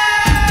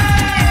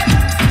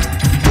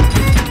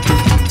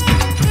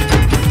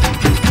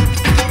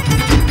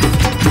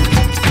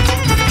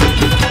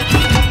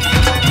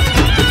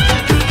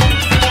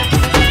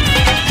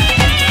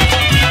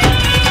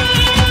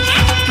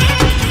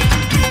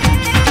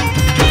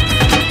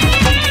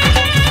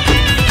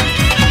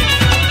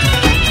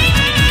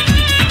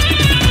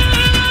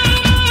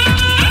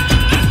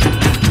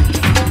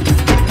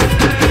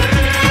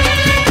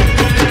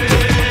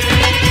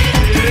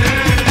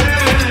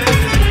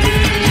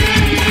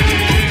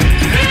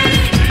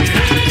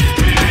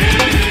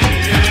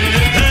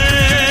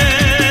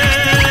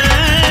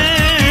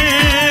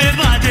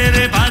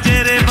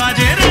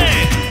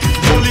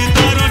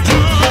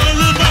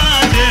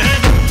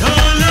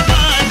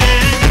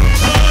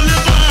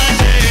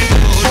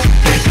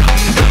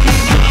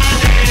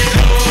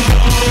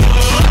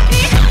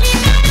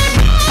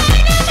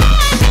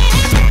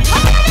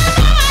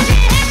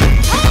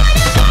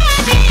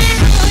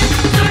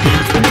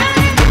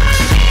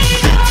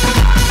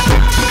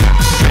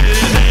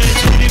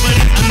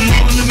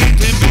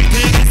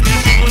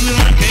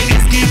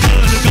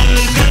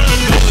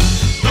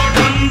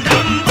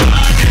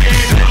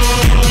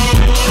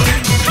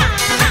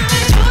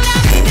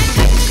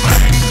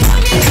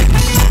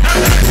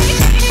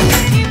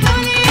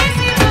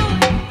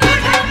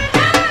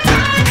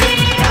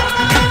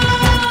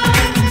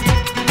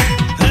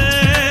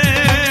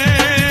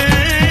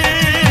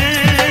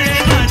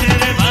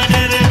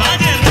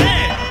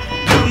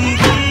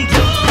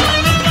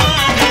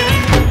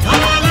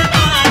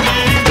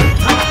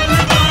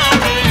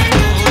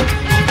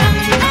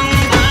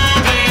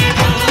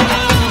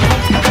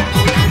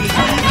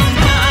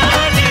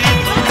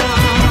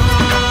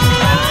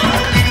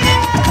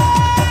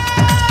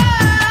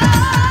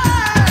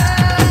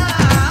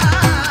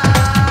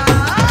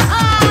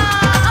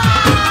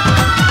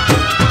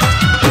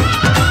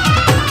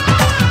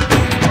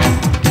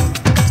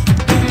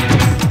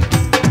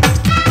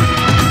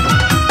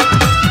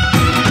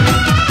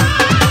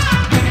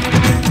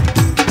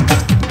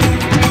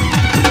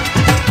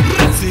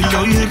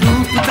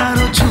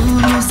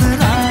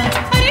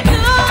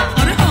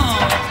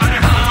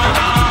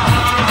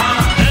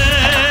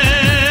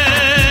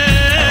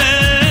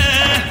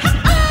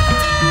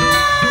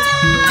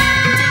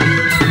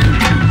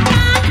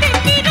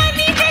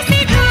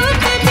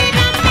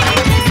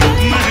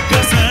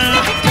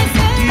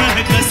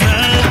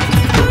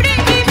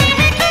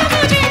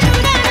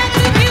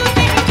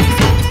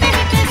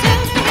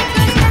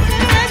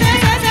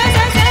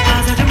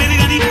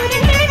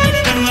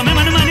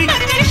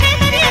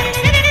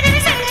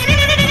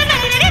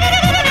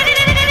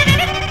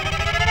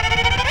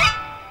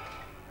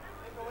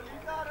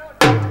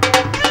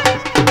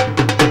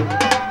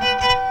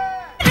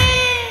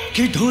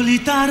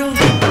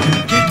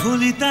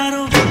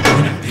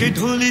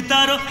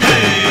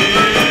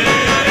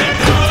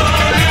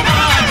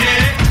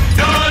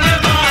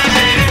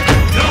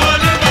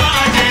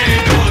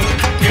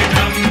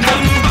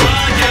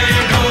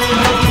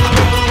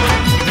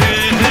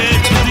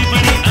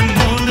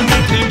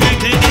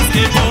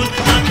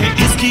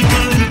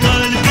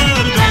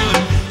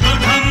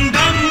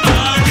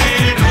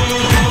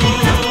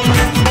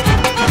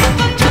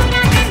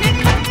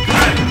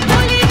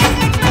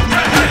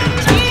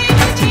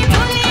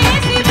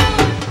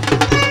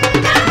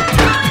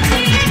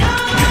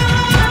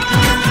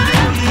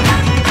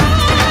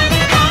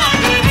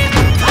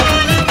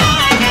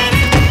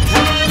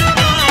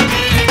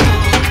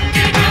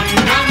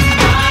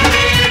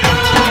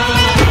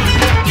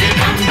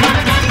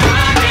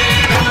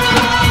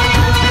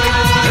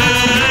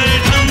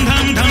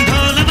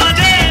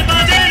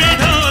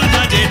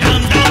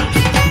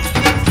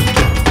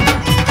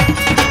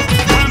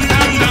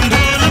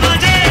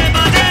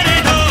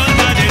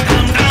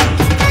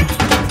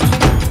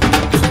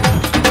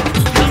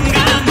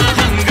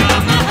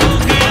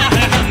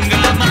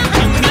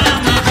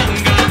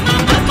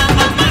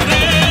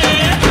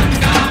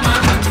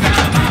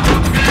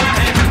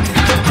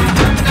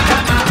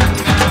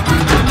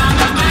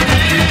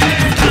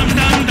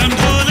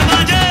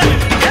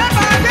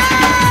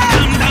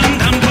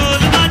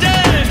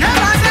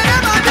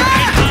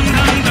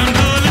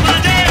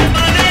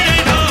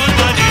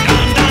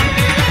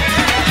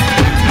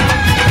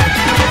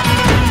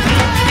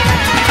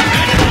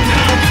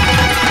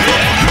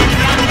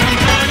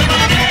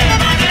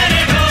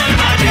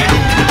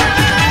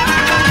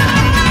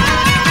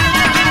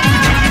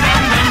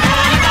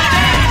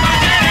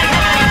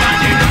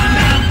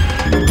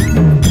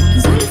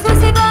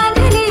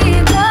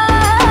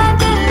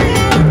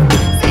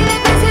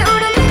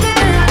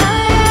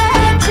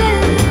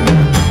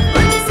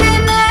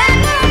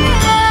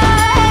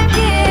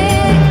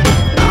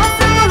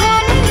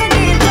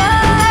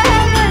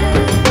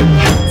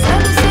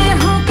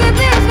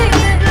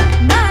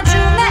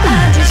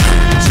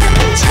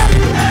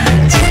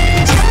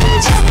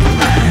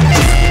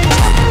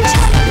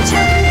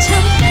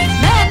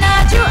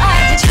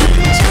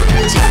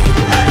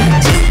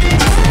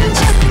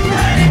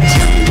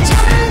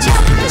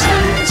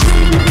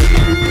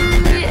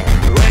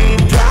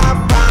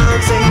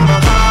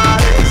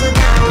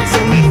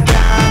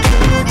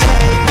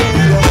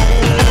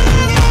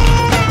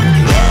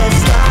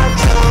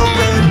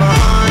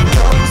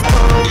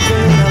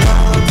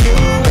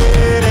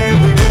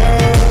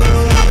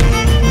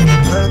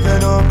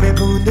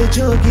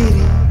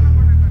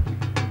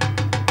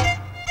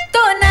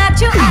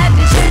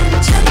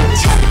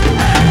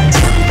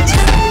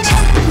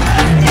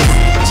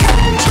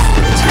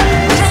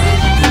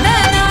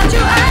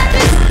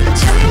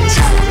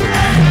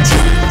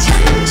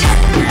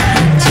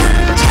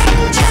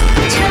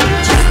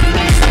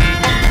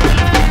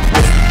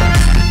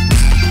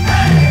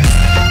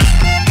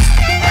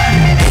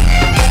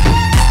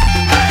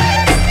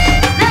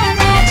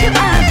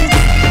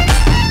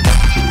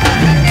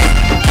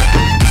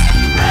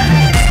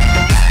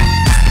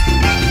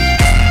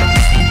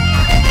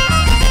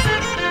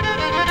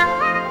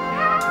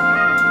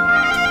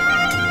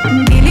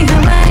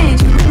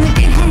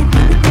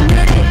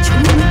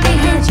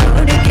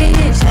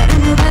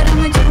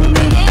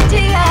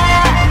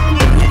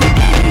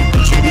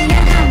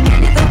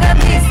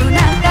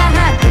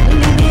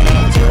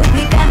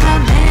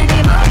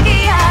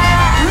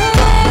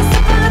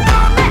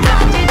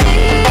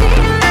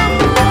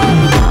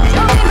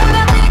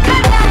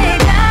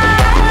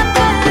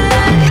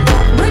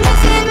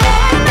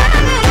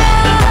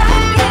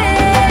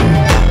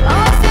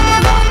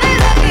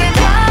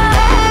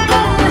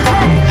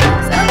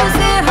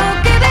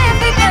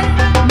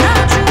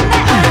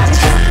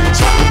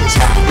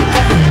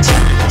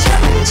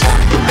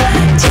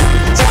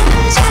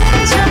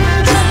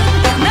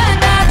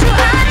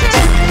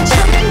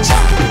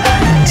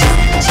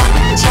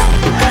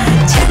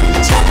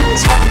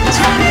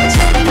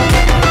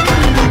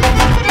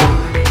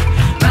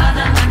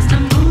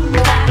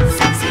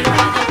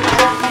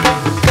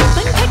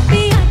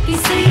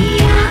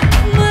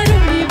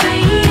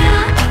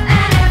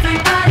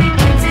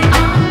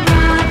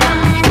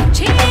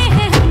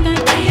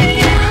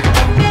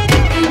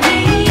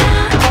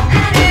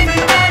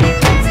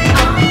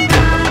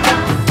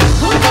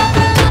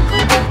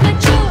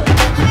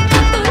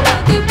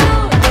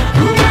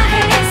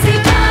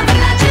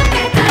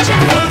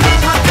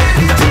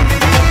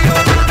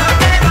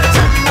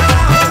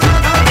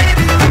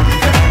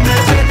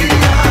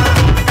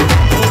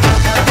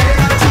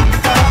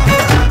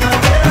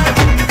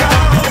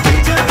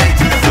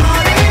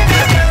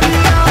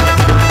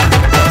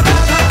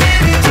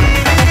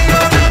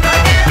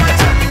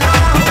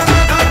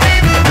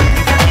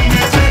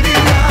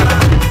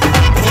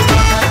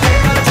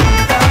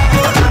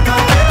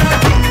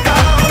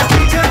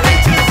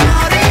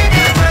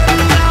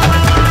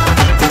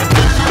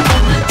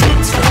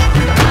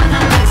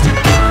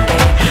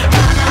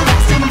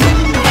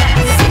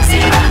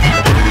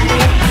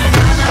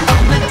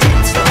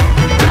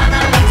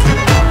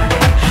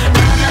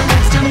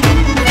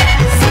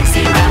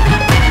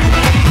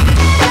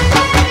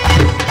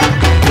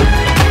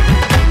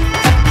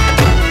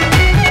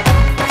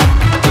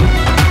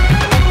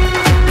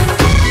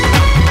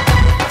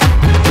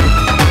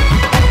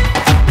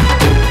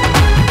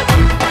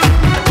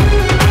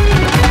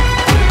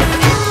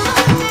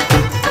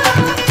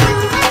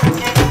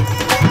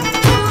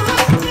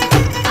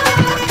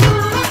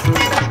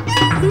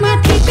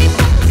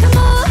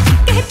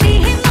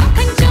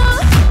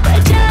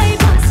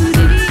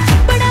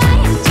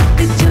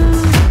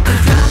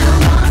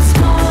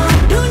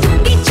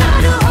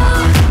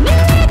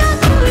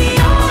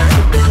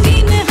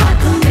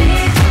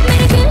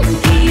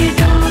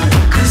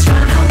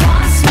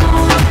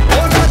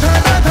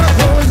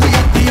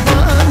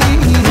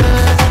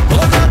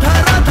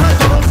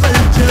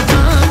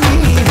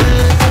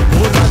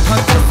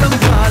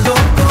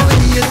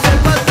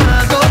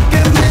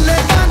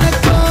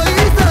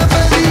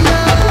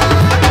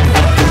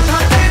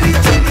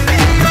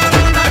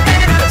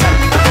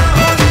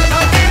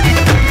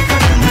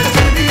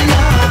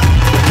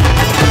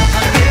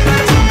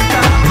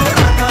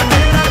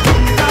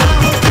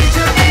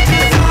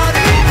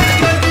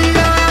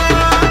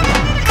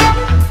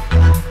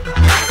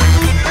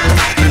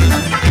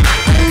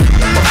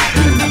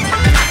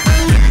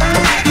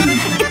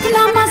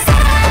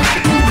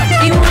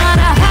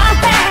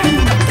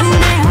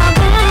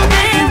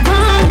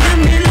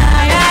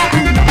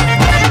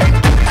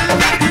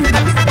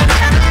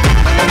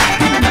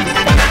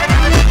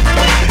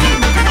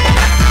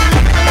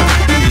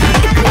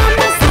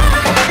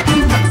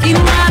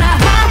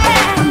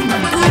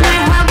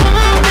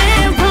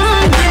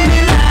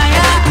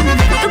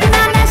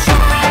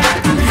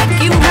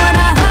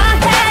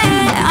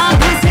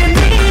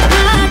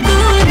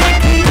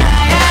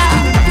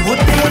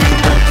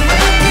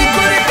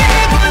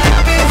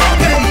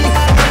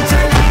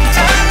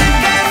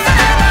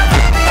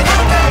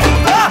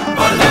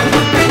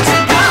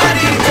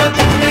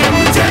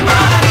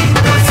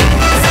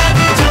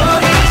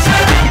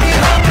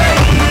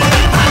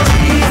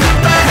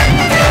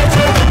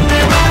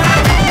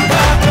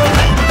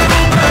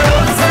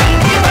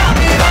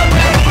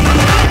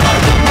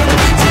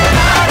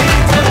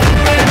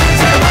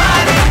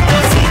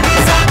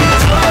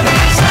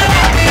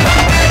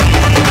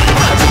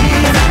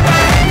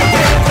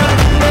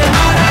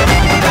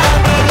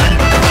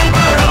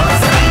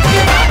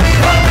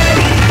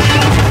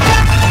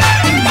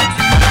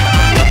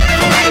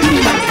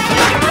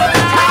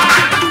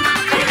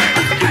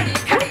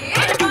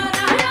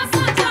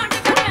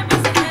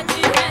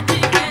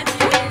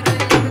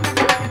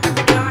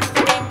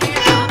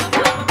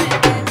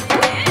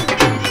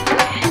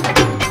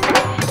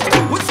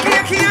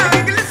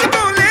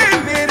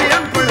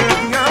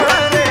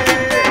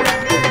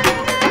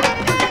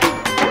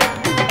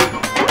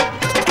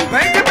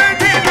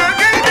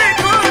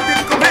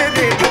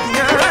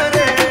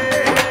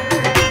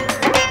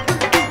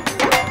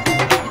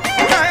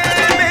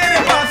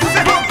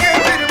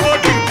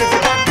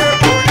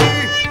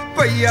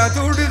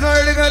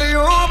मेरी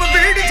ओम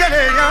बीड़ी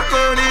चले या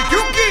कोड़ी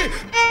क्योंकि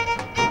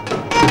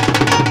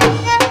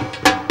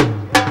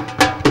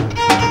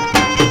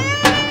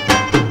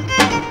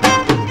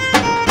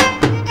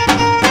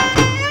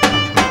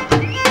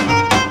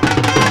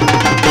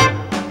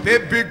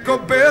बेबी को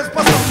बेस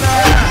पसंद है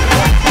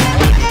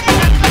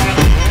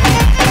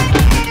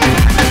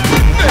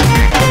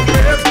बेबी को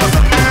बेस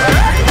पसंद है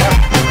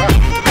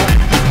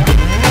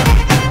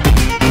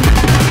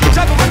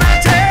जब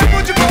बनाचे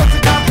मुझको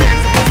सीधा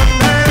बेस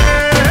पसंद है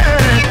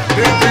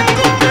बेबी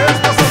को बेस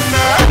पसंद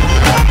है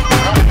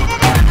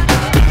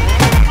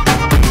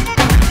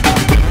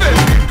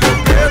बेबी को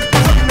बेस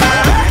पसंद है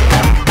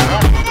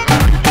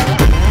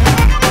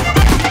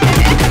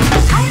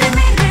हाय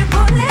मेरे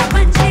भोले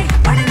पंछी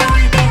बड़े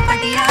नौल्टे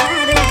बढ़िया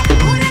रे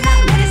पूरे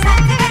गांव मेरे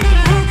साथ खड़े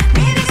हैं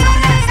मेरी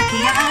सोना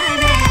सखिया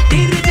रे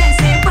तीर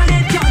जैसे बड़े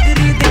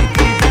चौधरी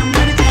देखे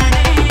समर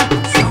जाने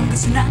सॉन्ग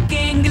सुना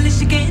के इंग्लिश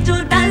के जो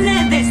डाले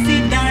देसी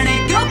डाले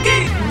क्योंकि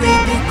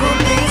बेबी को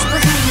बेस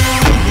पसंद है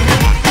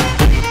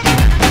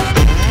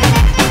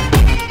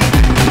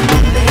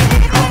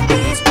बेबी को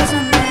बेस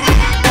पसंद है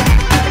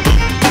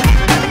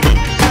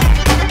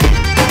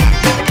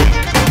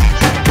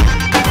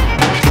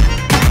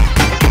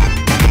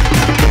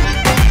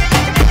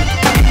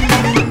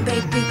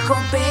बेबी को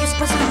बेस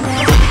पसंद है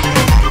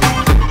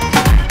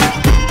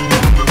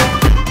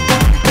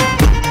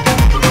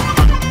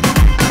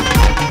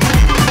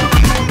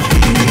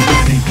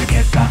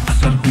कैसा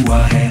असर हुआ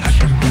है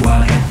असर हुआ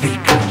है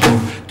देखा जो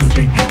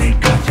तुझे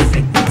देखा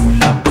जैसे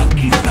भूला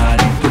बाकी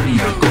सारी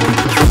दुनिया को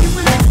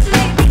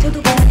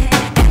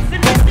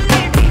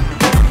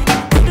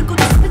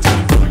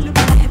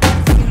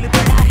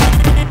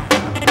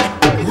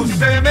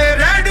गुस्से में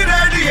रेड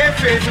रेड ये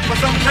फेस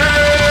पसंद है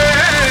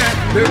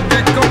बेबी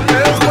को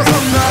फेस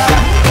पसंद है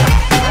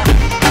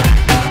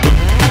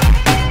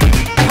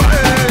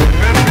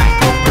बेबी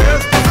को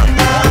फेस पसंद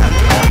है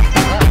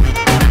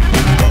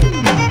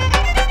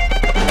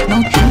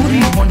Now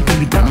Chori want to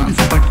dance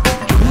but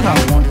Chora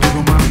want to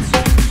romance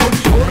So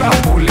Chora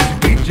बोले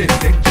पीछे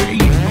से Jay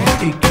is not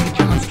taking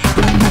chance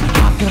दोनों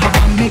हाथ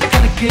हवा में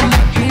करके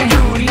लगे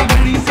Chori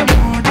बड़ी से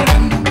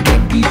modern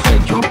बेबी से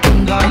जो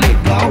पंगा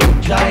लेगा हो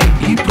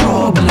जाएगी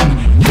प्रॉब्लम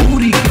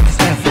Chori किस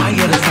है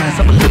फायर है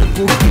सब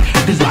लड़कों की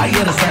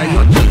डिजायर है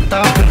यो चलता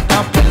फिरता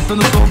फैशन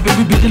सो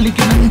बेबी बिजली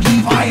की नंगी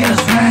फायर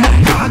है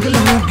पागल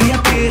हो गया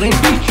तेरे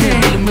पीछे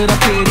दिल मेरा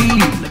तेरी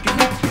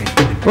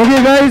Okay,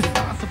 guys.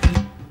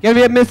 Can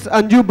we have Miss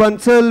Anju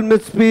Bansal,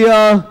 Miss Priya,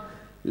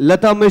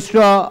 Lata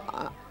Mishra,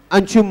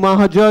 Anshu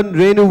Mahajan,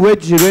 Renu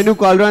Vij, Renu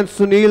Kalran,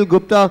 Sunil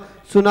Gupta,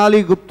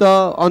 Sonali Gupta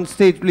on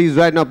stage, please,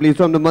 right now, please,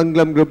 from the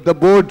Manglam group. The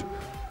board.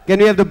 Can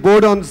we have the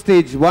board on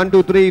stage? 1,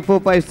 2, 3, 4,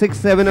 5,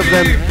 6, 7 of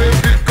them.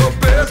 Baby को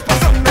base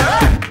पसंद है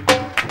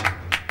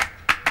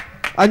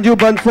Anju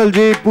Bansal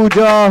ji,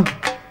 Pooja,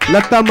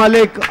 Lata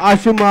Malik,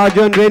 Ashu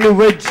Mahajan, Renu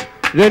Vij,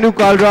 Renu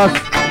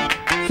Kalras,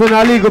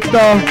 Sonali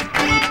Gupta.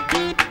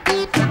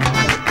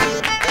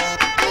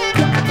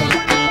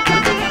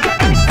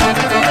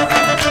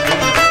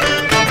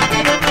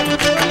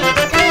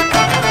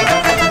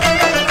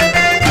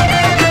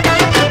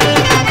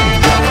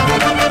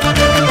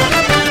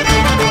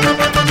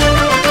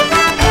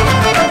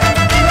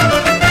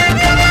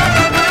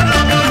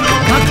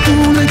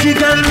 तूल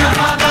जिगर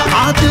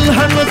आदिल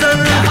है नजर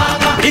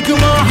एक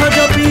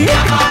महाजबी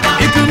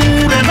एक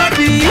नूर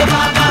नबी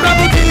रब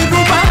की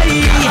रुबाई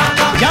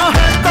क्या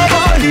है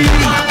तबाही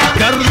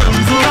कर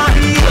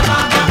मंजूराही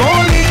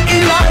बोली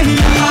इलाही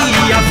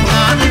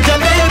अफगान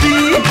जलेबी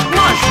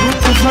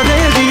माशूक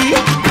फरेबी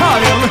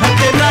खायल है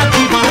तेरा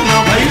दीवाना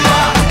भैया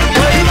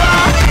भैया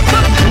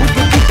बंदूक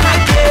दिखा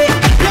के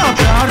क्या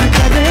प्यार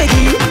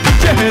करेगी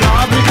चेहरा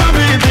भी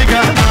कभी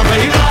दिखाना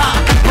भैया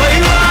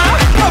भैया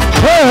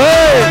Hey,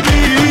 hey!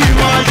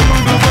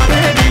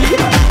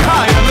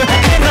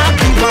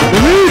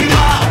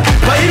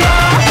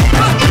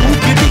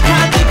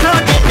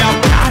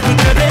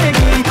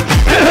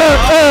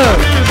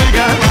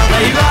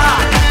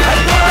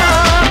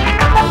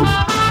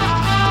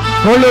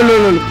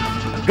 Hold.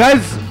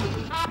 Guys,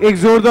 एक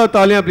जोरदार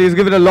तालियां please.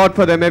 Give it a lot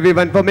for them,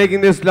 everyone, for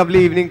making this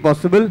lovely evening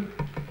possible.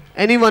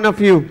 Any one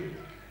of you?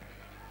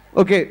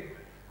 Okay,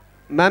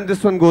 ma'am,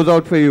 this one goes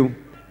out for you.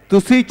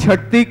 ਤੁਸੀਂ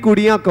ਛੱਡਦੀ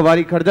ਕੁੜੀਆਂ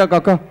ਕਵਾਰੀ ਖੜ ਜਾ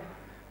ਕਾਕਾ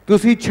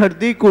ਤੁਸੀਂ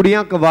ਛੱਡਦੀ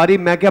ਕੁੜੀਆਂ ਕਵਾਰੀ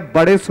ਮੈਂ ਕਿਹਾ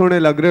ਬੜੇ ਸੋਹਣੇ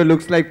ਲੱਗ ਰਹੇ ਹੋ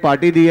ਲੁਕਸ ਲਾਈਕ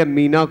ਪਾਰਟੀ ਦੀ ਹੈ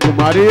ਮੀਨਾ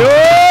ਕੁਮਾਰੀ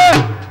ਓਏ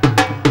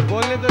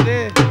ਬੋਲਨੇ ਤਾਂ ਦੇ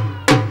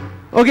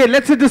Okay,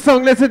 let's hit this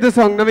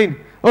song Naveen.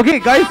 Okay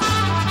guys,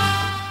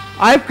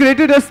 I've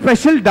created a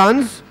special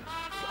dance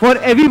for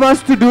every of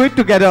us to do it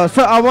together.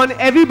 So I want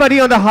everybody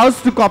on the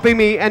house to copy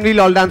me and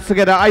we'll all dance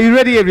together. Are you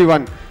ready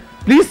everyone?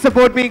 Please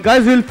support me.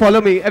 Guys will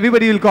follow me.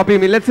 Everybody will copy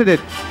me. Let's hit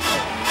it.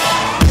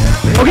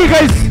 Okay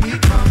guys.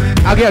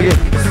 आगे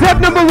step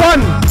number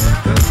 1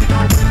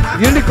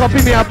 ये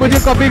copy में आप मुझे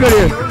copy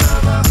करिए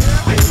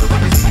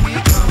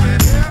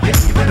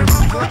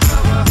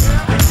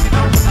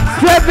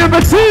step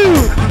number 2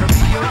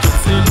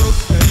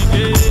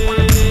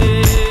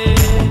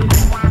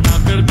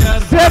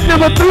 step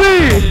number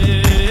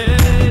 3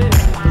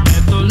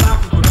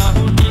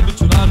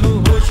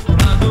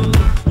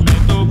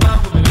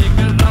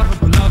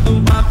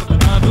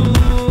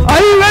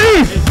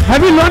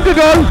 Have you learned it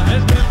all?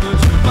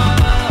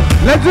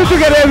 Let's do it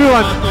together,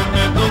 everyone.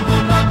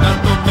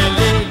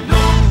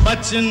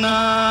 बचना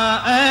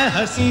ऐ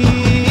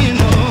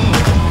हसीनो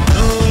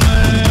तो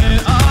मैं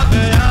आ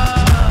गया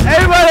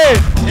Everybody.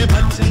 ये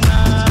बचना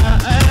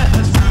ऐ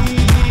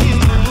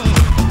हसीनो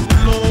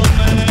तो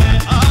मैं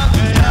आ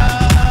गया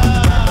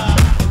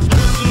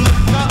हुस्न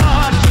का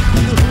आशिक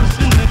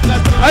हुस्न का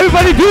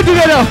Everybody do it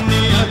together.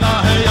 अदा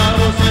है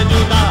यारों से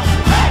जुदा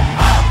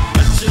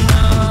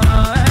बचना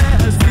ऐ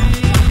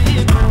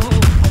हसीनो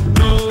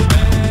तो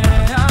मैं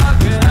आ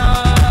गया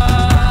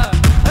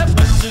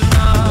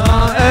बचना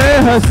Hey,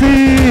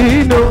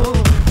 Hasino.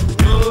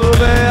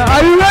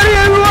 Are you ready,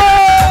 everyone?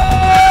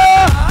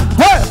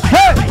 Hey,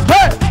 hey,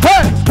 hey, hey,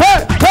 hey,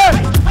 hey.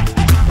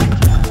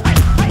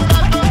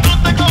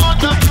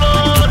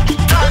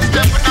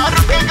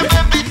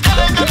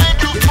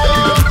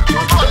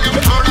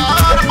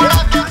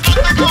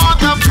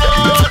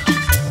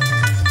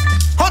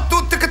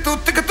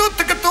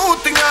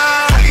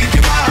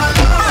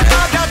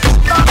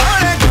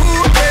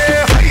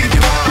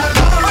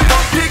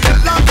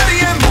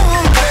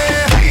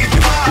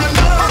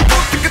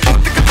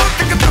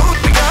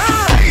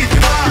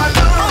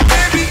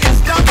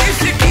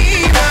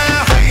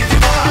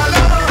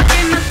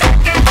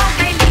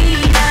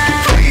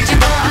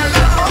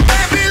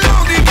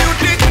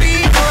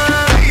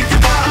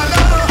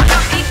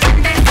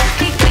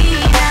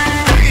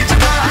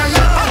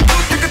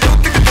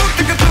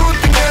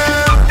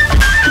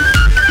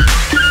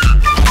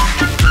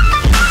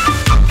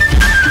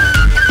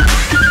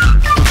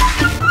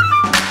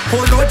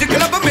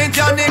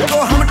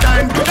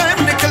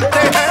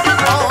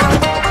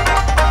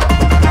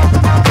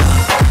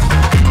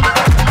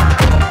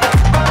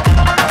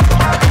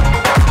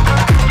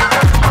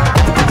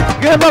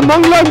 Give a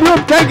Manglam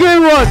group. Thank you,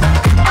 everyone.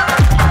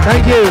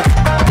 Thank you.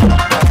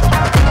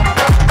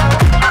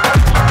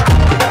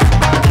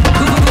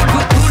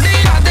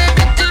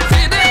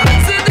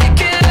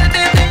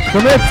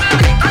 Sumit.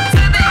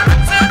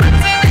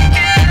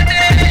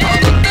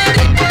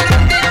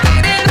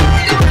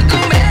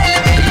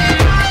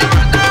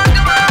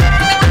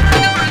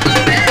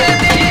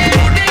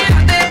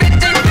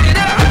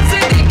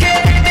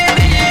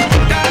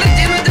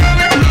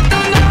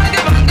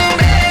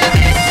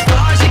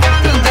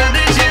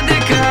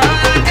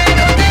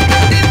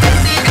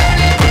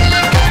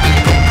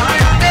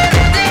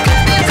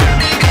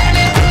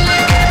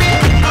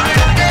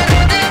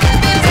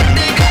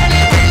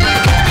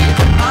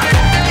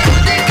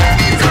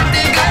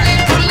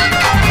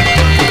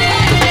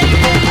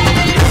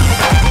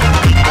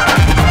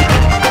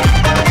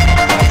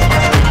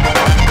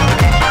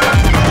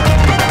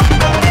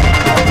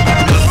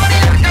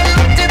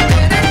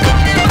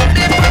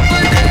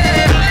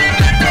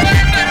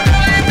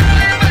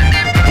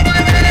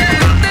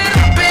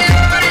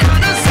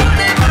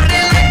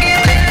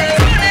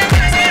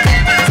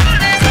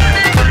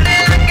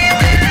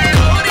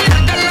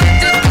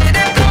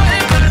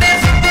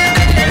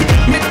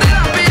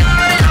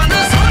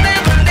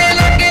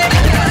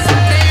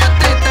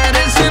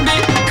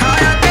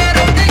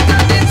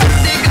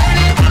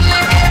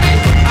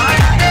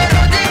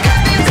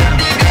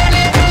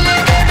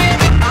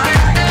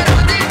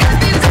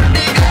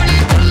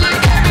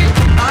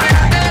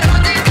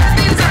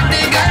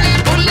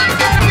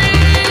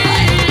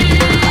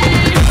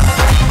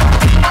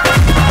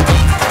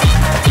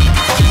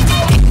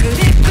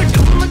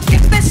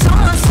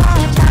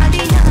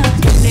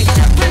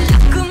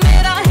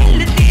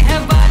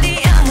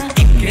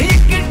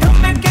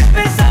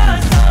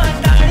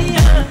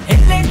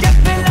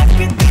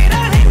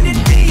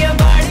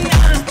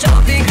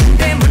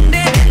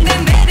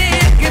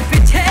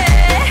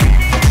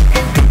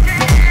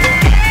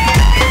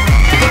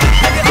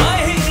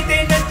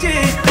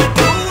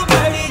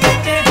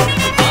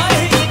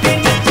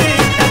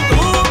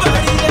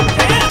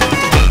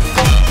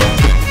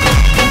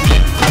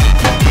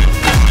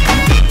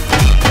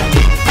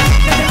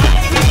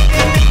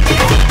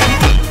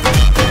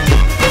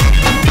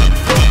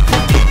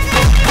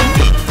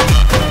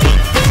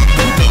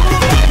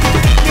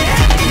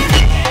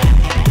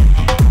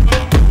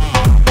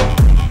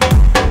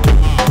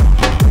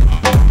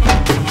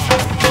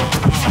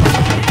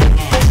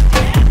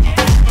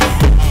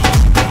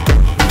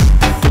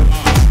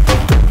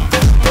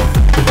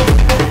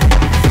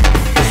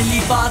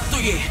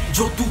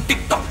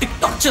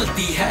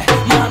 चलती है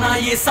माना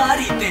ये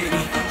सारी तेरी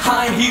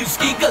हाई हील्स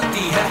की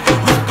गलती है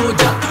रुक तो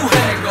जा तू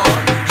है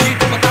गॉड ये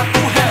तो बता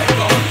तू है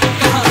गॉड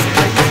कहाँ से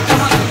आई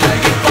कहाँ से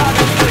जाएगी बात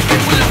करके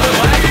मुझे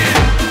बताइए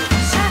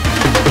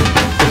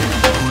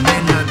होने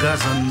लगा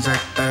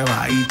सनसेट है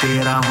भाई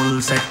तेरा फुल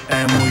सेट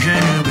है मुझे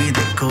भी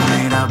देखो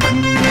मेरा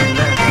बनने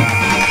लगा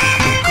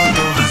देखो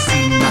तो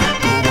हसीना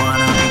तो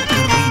वाना भी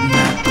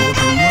करीना तो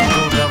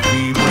तुमको का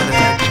फीवर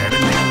है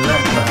चढ़ने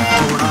लगा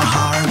थोड़ा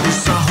हार्ड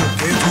सा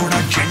होके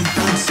थोड़ा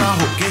जेंटल सा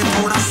होके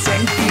थोड़ा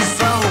सेंटी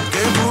सा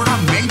होके थोड़ा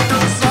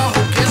मेंटल सा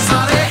होके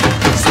सारे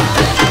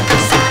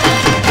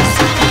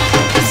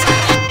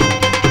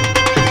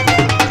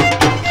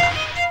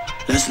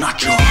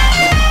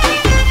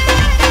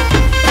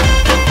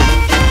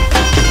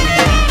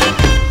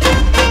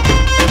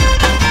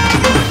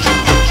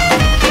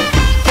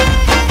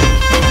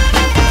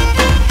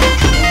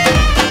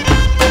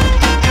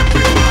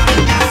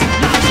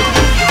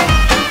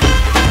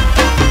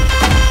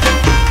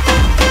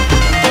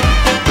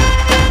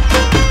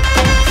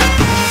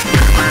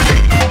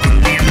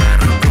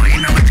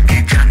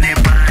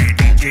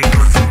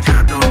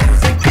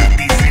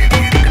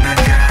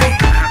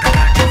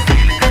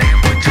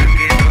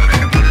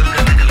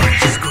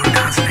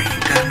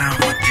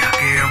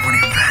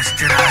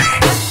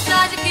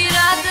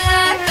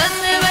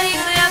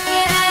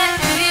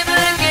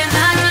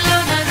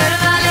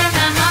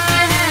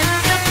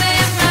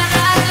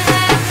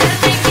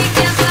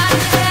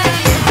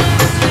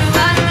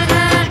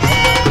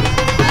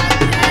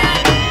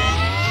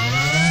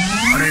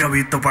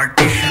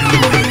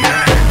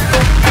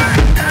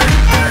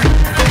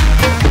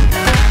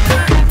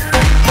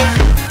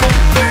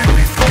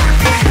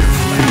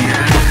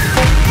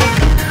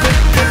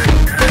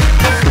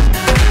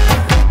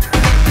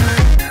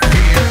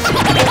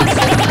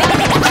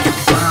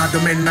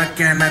में ना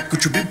कहना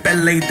कुछ भी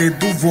पहले ही दे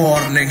दूं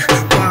वार्निंग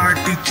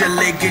पार्टी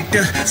चलेगी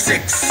till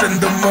 6 in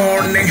the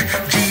morning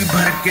जी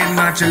भर के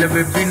नाच ले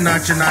बेबी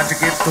नाच नाच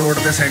के तोड़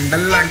दे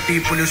सैंडल आंटी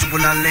पुलिस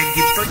बुला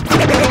लेगी तो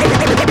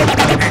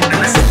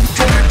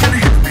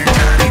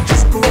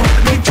जिसको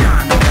अपनी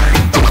जान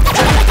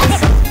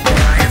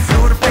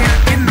फ्लोर पे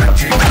आके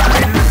नाचे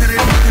नखरे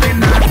नखरे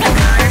नाच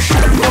गाए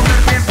शुरू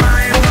करते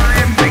बाए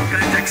बाए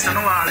माइकल जैक्सन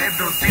वाले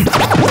दो तीन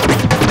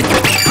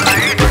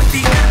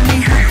पार्टी करनी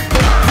है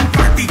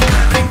पार्टी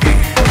करेंगे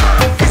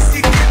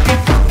किसी के भी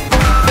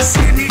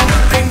से नहीं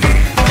डरेंगे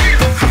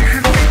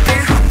हम देते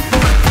हम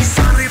बाकी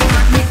सारे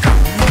पानी का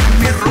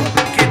में रोक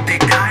के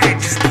देखा है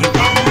जिसकी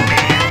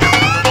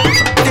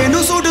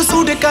तेनू सूट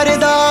सूट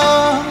करदा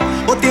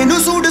ओ तेनू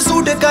सूट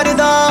सूट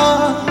करदा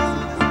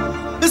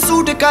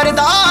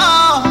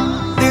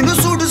तेनू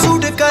सूट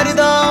सूट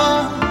करदा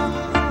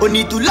ओ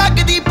नी तू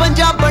लगदी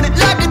पंजाबण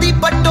लगदी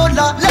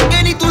पटोला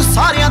लगे नी तू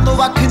सारियां तो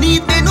वख नी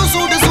तेनू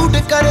सूट सूट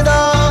करदा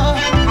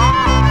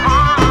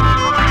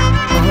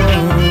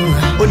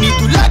ओ नी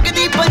तू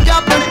लगदी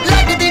पंजाबण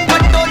लगदी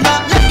पटोला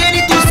लगे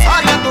नी तू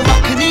सारियां तो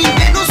वख नी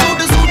तेनू सूट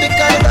सूट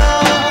करदा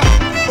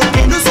ओ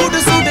तेनू सूट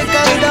सूट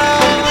करदा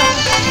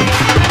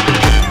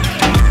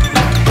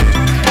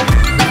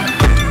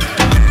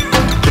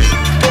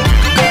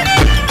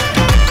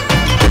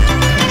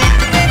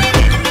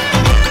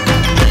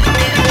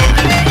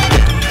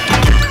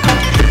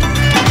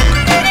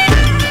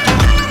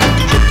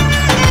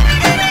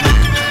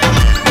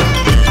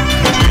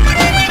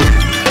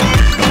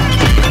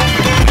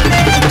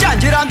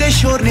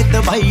शोर ने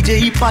तबाही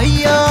जही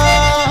पाईया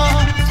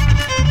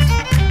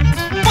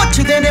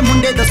पुछदे ने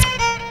मुंडे दस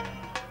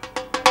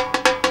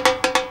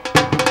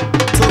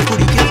सो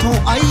कुड़ी किथों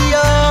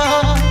आईया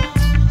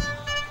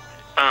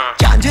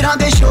झांझरां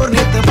दे शोर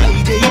ने तबाही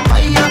जही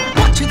पाईया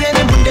पुछदे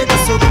ने मुंडे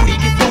दसो कुड़ी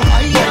किथों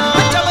आईया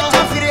बच्चा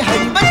बच्चा फिरे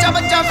हरी बच्चा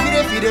बच्चा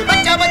फिरे फिरे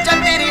बच्चा बच्चा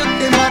तेरे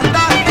उत्ते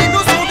मरदा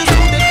तेनू सूट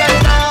सूट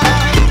करदा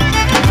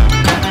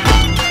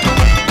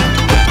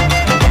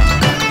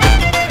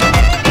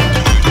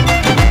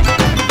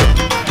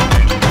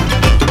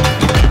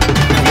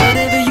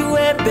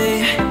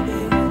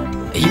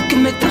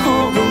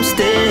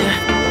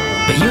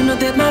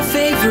that my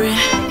favorite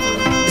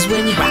is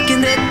when you're rocking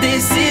that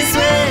this is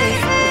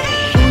way.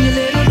 Ooh, your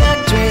little black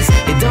dress,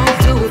 it don't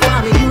do it for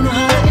me. You know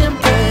how to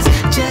impress.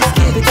 Just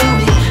give it to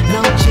me.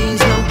 No jeans,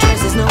 no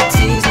dresses, no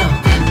tees, no.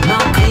 My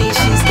queen,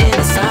 she's in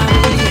a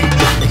sorry.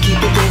 Now keep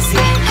it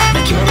busy,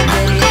 like you're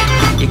ready.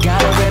 You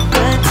gotta rep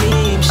the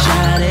team,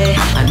 shawty.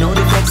 I know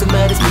the flex of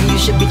matters, but you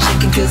should be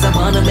checking 'cause I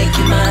wanna make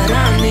you my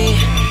Rani.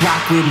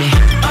 Rock with me.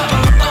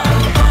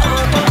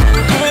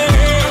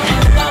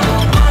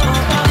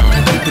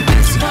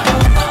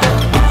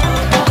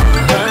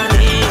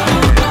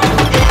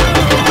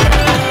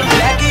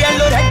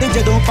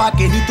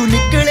 पाके नी तू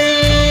निकले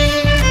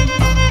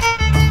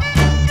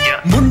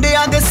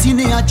मुंडिया दे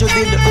सीनिया चो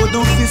दिल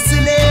उदों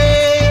फिसले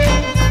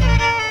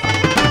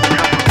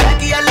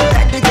yellow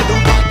red जदों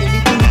पाके नी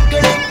तू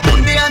निकले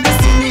मुंडिया दे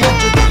सीनिया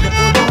चो दिल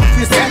उदों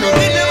फिसले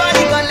दिल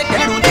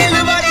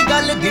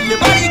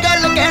वाली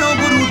गल कहणो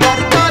गुरु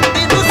डरदा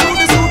तेनू सूट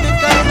सूट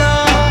करदा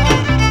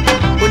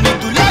ओ नी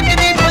तू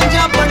लगदी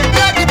पंजाबण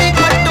लगदी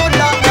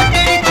खटोला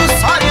तेरी तू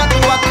सारियां तू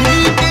वखरी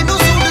तेनू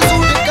सूट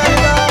सूट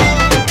करदा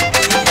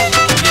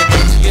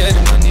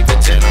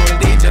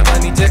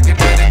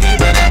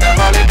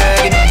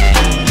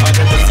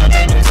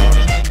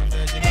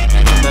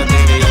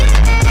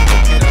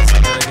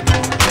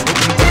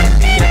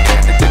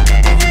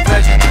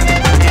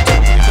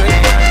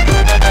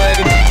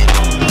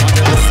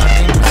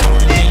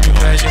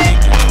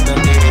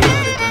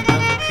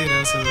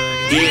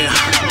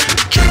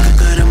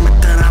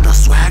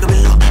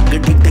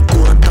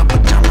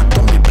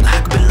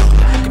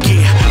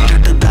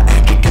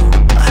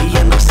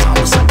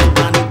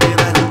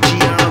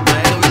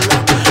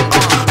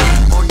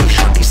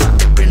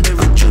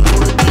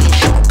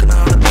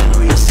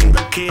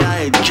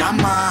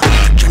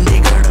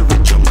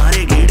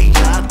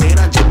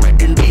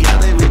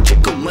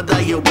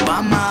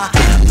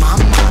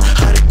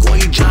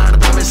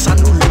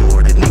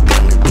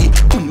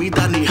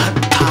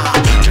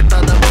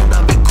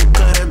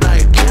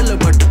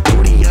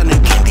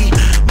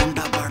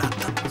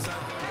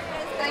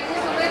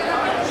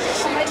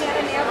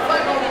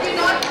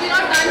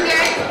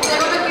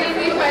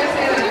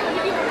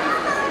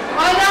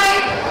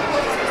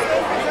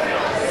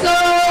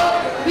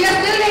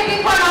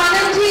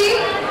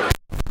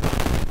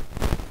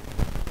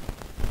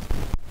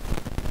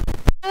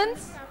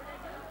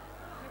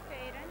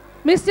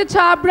Mr.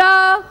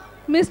 Chabra,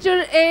 Mr.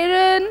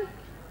 Aaron,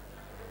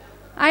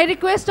 I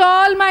request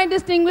all my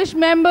distinguished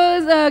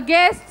members,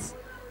 guests,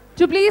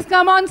 to please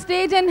come on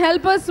stage and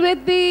help us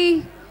with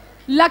the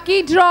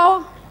lucky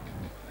draw.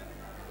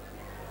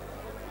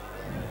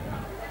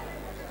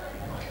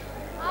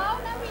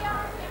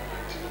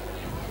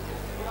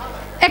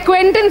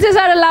 Acquaintances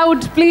are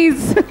allowed,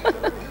 please.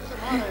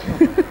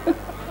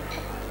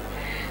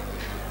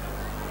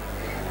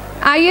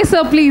 Yes,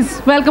 sir,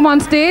 please. Welcome on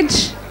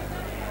stage.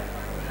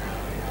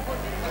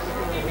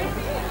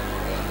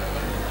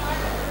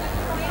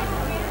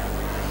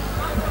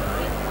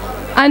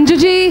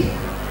 Anjuji,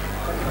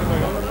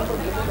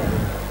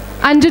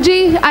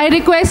 I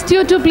request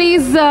you to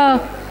please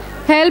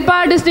help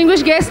our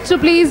distinguished guests to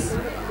please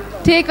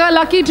take a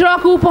lucky draw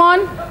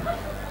coupon.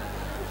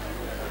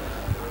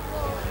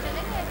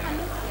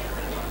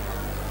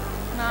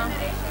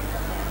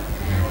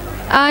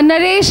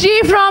 Naresh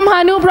ji from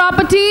Hanu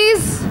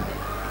Properties.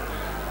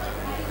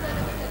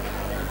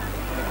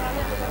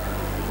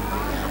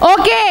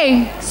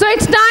 Okay, so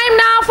it's time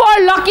now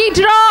for lucky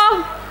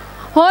draw.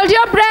 Hold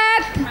your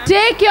breath,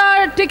 take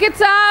your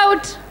tickets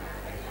out.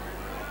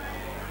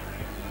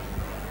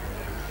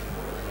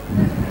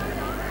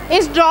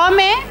 इस draw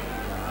में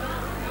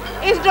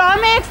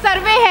एक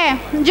सर्वे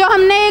है जो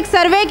हमने एक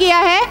सर्वे किया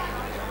है,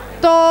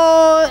 तो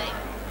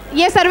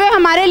ये सर्वे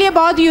हमारे लिए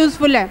बहुत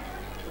यूज़फुल है।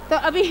 तो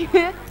अभी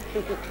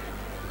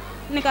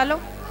निकालो,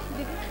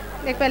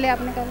 देख पहले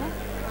आप निकालो।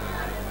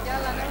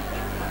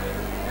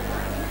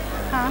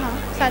 हाँ हाँ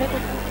सारे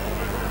कुछ।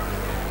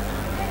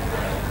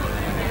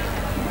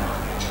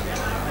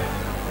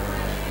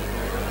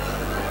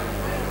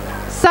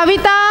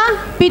 सविता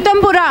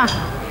पीतमपुरा,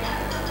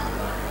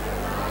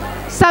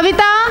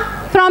 सविता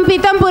फ्रॉम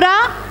पीतमपुरा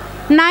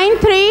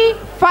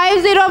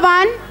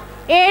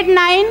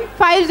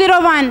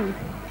 9350189501।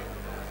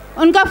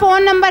 उनका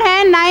फ़ोन नंबर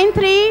है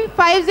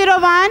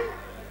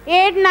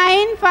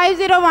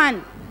 9350189501।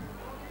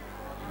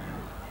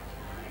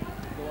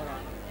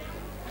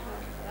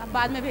 अब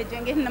बाद में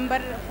भेजेंगे नंबर,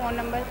 फ़ोन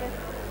नंबर पे।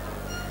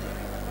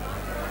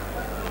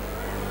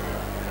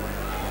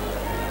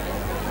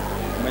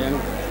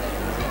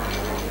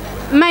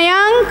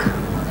 मयंक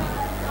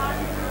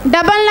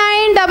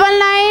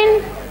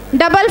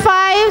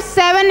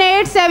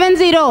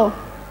 9999557870।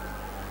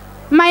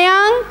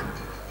 मयंक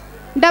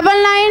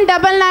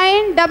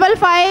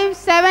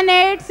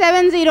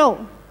 9999557870।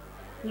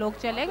 लोग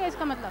चले गए,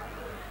 इसका मतलब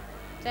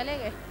चले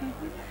गए।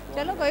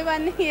 चलो कोई बात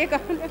नहीं, ये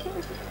काम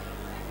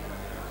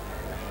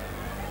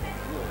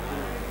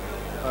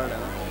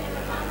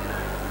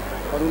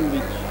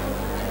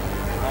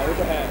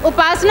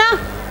उपासना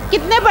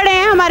कितने पड़े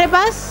हैं हमारे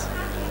पास?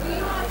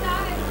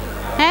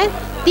 हैं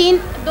 3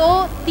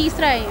 2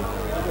 तीसरा है ये।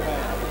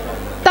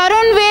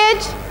 तरुण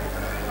वेज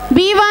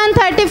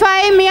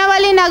B135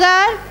 मियाँवाली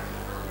नगर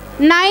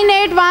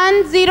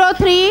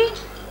 98103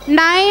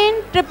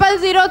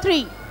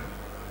 9003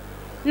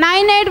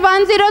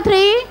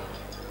 98103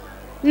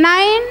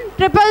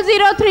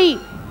 9003।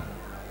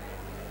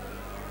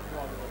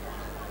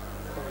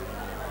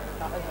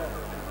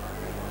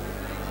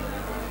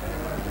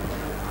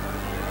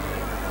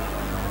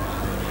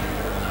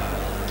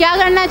 क्या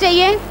करना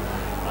चाहिए?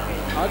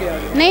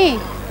 नहीं,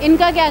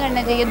 इनका क्या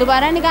करना चाहिए?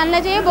 दोबारा निकालना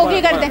चाहिए,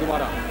 बोगी कर दें।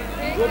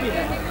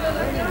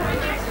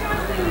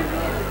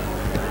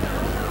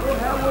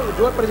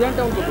 जो प्रेजेंट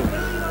है उनको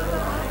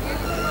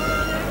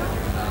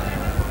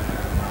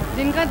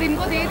जिनका दिन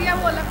को दे दिया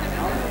वो अलग से।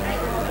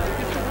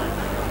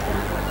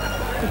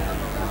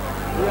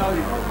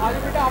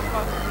 बेटा आपका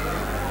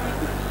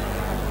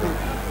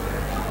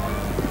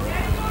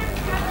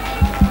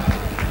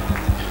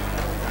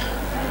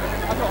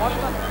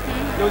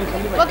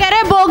वो कह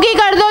रहे बोगी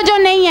कर दो जो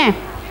नहीं है,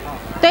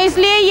 तो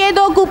इसलिए ये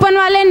 2 कूपन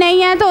वाले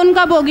नहीं हैं तो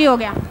उनका बोगी हो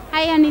गया।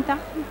 हाय अनीता।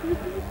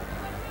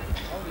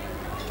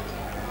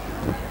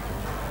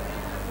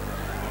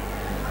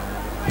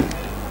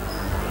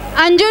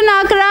 अंजू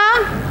नाकरा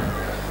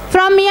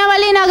फ्रॉम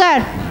मियाँवाली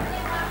नगर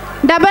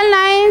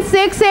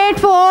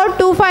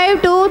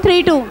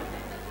 9968425232।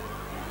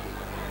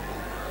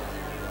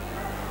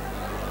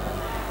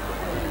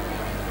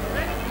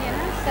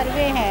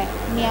 सर्वे है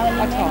मियाँवाली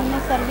में, हमने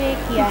सर्वे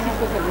किया है।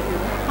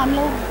 हम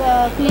लोग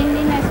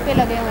क्लीनलीनेस पे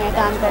लगे हुए हैं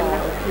काम करना।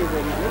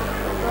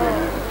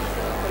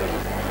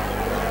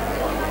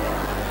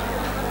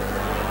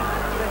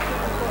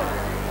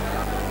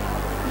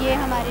 ये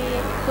हमारी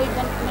कोई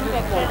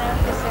मैन्युफैक्चरर है,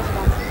 इससे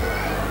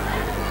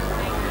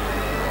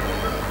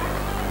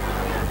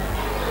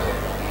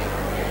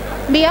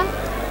भैया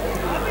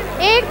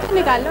एक तो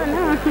निकालो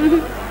ना।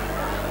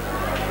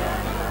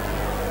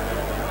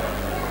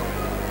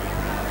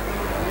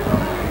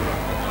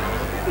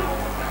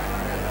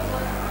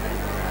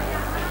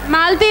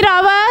 मालती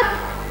रावत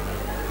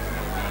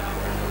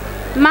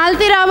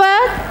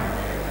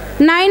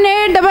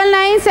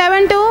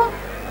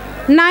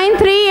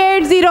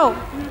 9899729380।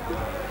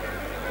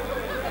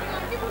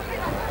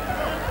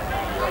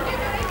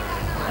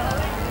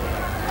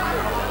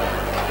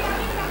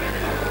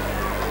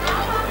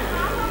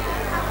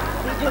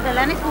 जो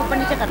डला ना इसको ऊपर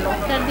नीचे कर लो,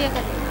 कर दिया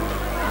कर।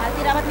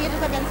 मालती रावत नहीं है तो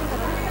कैंसिल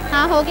करो।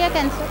 हाँ हो गया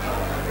कैंसिल।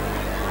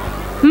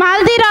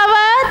 मालती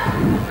रावत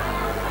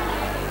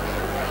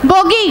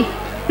बोगी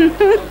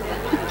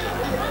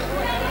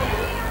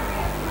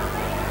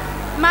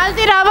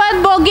मालती रावत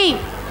बोगी।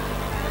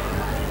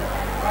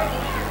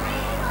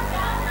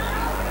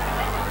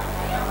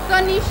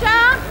 सोनिशा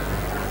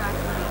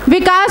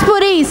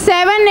विकासपुरी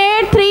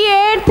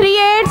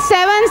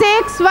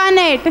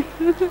 7838387618।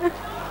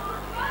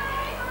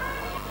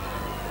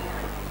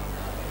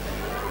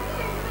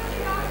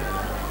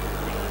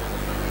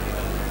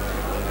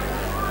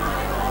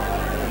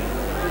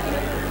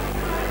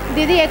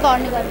 दीदी एक और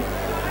निकालो।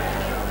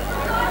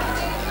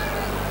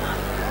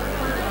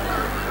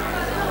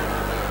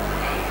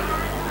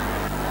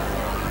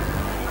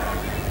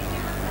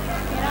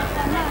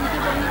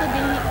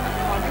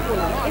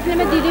 इसलिए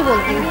मैं दीदी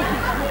बोलती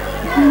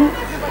हूँ,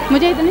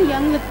 मुझे इतनी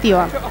यंग लगती हो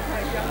आप।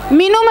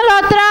 मीनू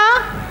मल्होत्रा,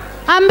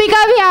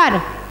 अंबिका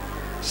विहार,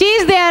 she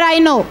is there, I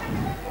know.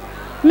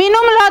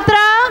 Meenu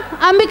Malhotra,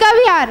 Ambika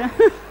विहार।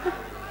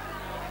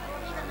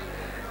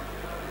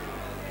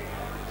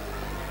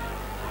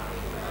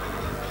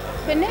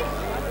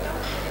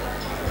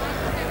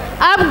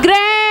 अब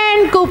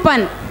grand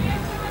coupon,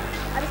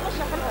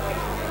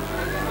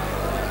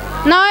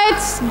 now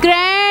it's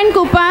grand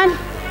coupon,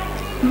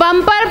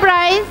 bumper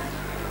prize,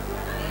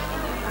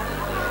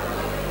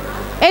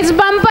 it's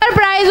bumper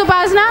prize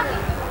Upasana.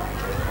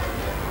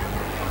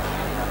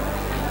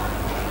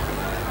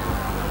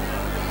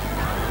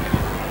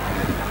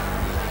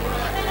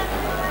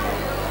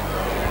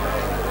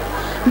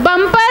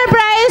 Bumper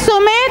prize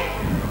Sumit,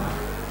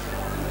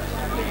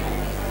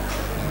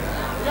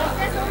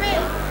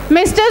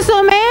 mister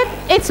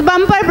Sumit, it's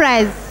bumper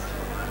prize.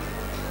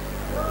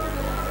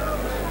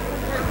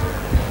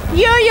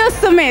 You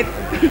Sumit.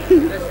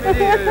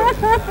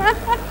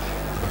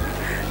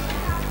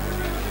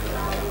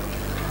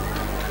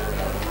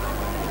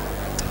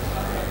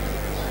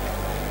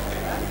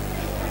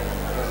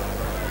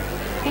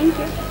 Thank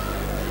you.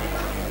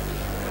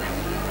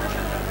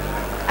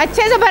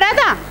 अच्छे से भरा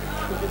था।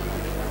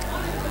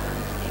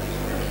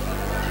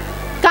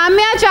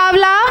 Kamya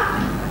Chawla,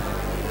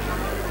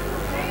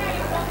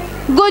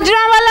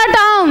 Gujranwala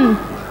town.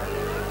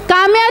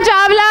 Kamya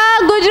Chawla,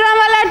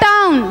 Gujranwala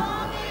town.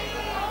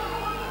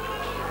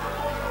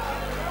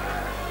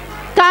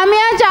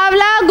 Kamya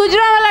Chawla,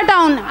 Gujranwala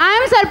town. I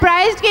am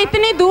surprised कि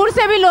इतनी दूर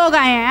से भी लोग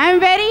आए हैं। I am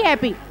very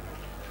happy.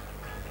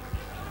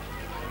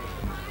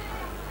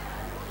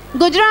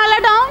 Gujranwala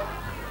town,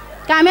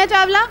 Kamya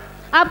Chawla,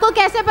 आपको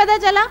कैसे पता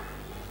चला?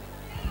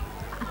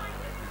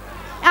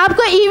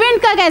 आपको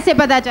इवेंट का कैसे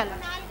पता चला?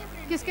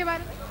 किसके बारे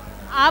में?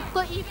 आपको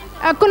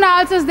event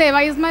Kunal Sachdeva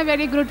is my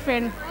very good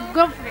friend,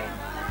 good friend.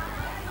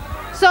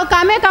 So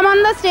Kamya, come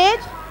on the stage.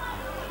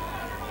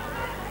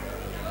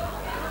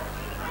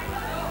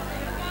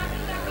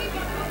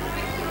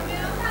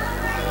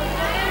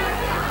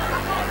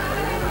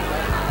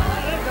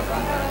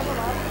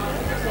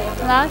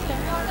 Last है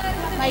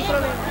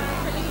माइक्रोवेव।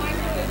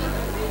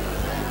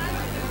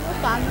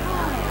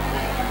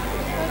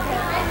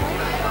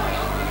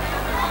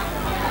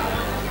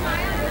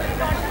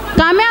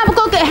 काम्या,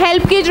 आपको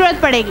हेल्प की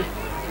जरूरत पड़ेगी।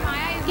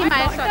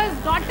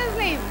 Daughter's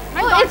name.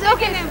 My Oh, it's daughter's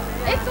okay. name.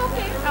 It's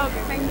okay.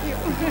 Okay, thank you.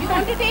 You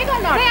want to take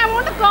or not? Hey, I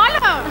want to call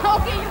her.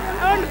 Okay,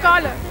 I want to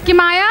call her.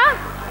 Kimaya?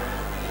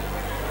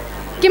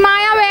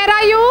 Kimaya, where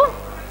are you?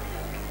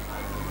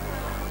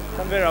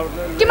 Somewhere out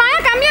there. Kimaya,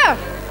 come here.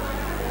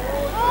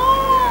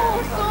 Oh,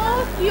 so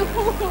cute.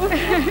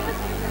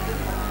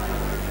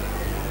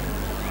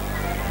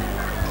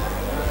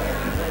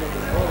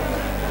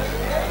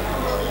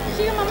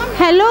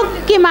 Hello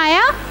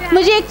Kimaya,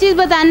 मुझे एक चीज़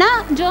बताना,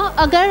 जो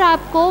अगर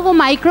आपको वो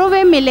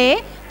microwave मिले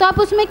तो आप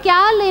उसमें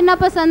क्या लेना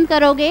पसंद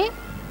करोगे?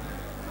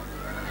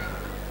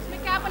 उसमें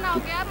क्या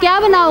बनाओगे आप? क्या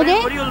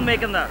बनाओगे? What you'll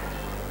make in that?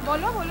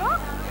 बोलो बोलो।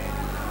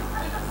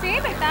 Say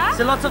बेटा।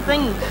 So lots of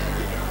things,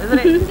 isn't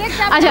it?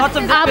 अच्छा, Lots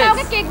of आप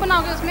bits. केक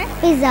बनाओगे उसमें?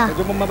 पिज़्ज़ा।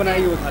 जो मम्मा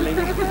बनाएगी वो खा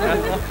लेंगे।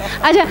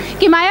 अच्छा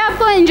किमाया,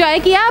 आपको एंजॉय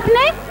किया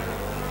आपने?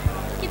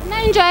 कितना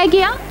एंजॉय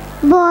किया?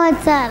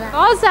 बहुत सारा।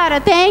 बहुत सारा।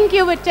 थैंक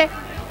यू बच्चे।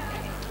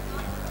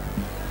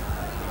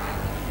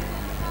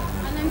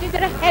 आनंद जी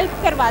जरा हेल्प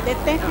करवा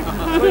देते हैं।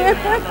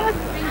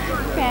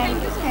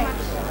 Thank you.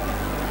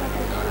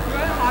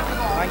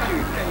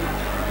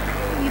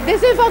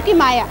 This is for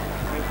Kimaya.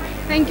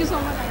 Thank you so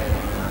much.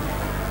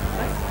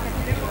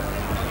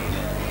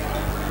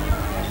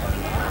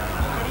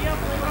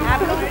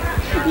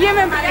 ये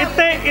मैं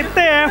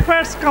इतने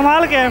एफर्ट्स,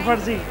 कमाल के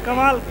एफर्ट्स जी,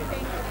 कमाल के।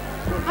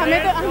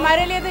 हमें तो,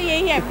 हमारे लिए तो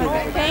यही है।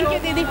 थैंक यू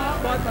दीदी।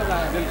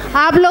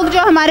 आप लोग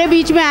जो हमारे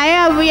बीच में आए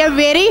हैं, we are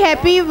very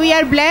happy, we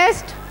are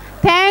blessed.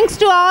 Thanks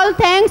to all.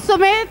 Thanks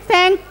Sumit,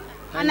 thank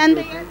Anand,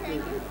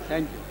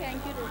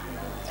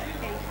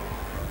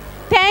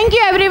 thank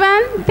you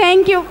everyone,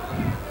 thank you.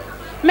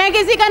 मैं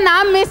किसी का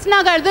नाम मिस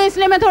ना कर दूं,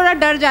 इसलिए मैं थोड़ा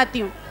डर जाती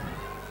हूँ।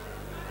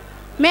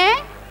 मैं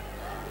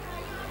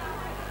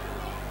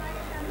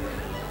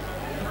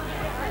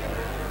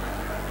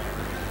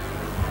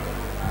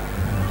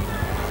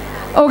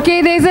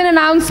Okay, there is an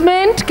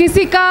announcement.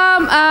 किसी का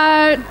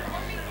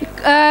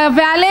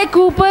वैले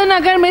कूपन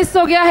अगर मिस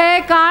हो गया है,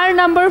 car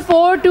number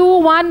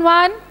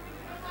 4211,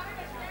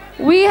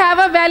 we have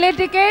a valet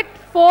ticket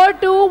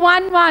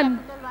 4211.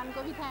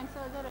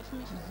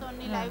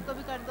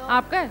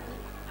 आपका?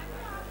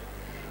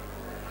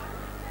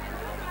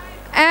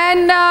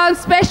 And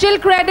special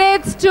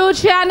credits to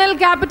Channel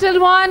Capital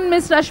One,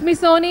 Miss Rashmi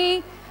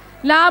Soni,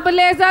 La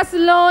Beleza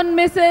Salon,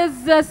 Mrs.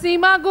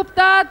 Seema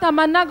Gupta,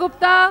 Tamanna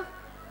Gupta.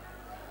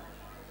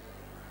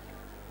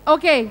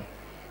 Okay,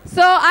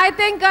 So I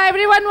think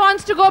everyone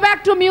wants to go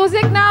back to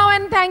music now,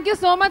 and thank you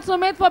so much,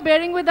 Sumit, for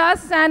bearing with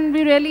us, and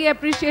we really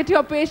appreciate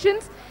your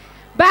patience.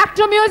 Back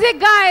to music,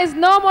 guys.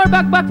 No more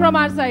buck from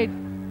our side.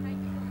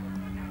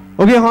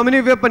 Okay, how many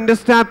of you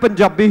understand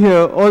Punjabi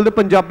here? All the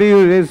Punjabi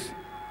who is.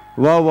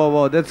 Wow, wow,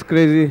 wow, that's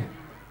crazy.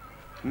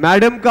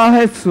 Madam ka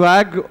hai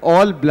swag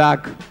all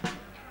black.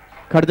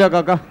 Kharja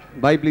kaka,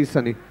 bye please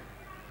Sunny.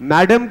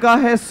 Madam ka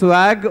hai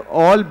swag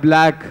all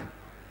black.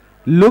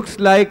 Looks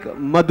like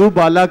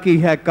Madhubala ki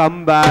hai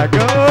comeback.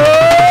 Oh!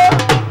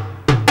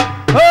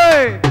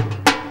 Hey!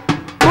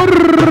 Hey!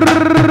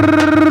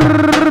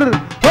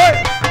 Hey!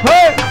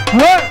 Hey!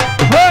 Hey!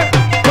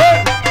 Hey!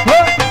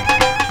 Hey!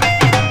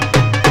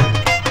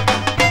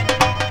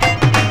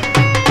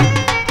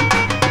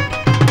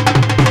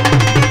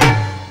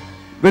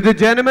 With the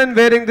gentleman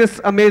wearing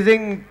this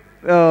amazing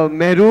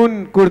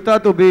maroon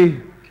kurta to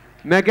be,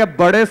 मैं क्या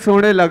बड़े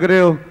सोने लग रहे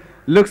हो.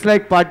 Looks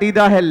like party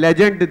da है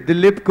legend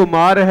Dilip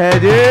Kumar है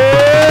जी.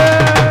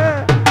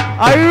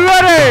 Are you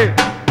ready?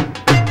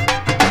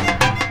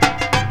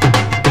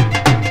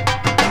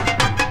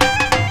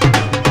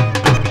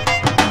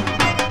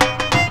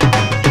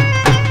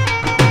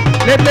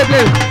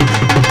 Play.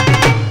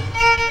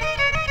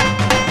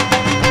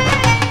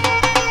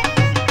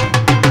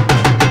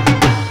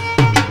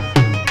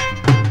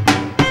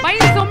 भाई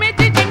सुमित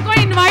जी जिनको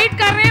इनवाइट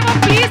कर रहे हैं वो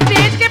प्लीज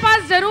स्टेज के पास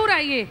जरूर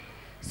आइए.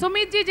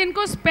 सुमित जी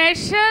जिनको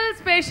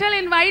स्पेशल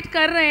इनवाइट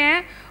कर रहे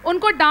हैं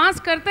उनको डांस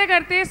करते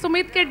करते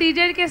सुमित के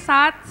डीजे के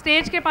साथ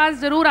स्टेज के पास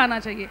जरूर आना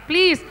चाहिए.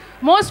 Please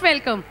most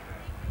welcome.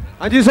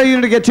 Anji sir, you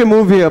need to get your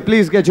move here.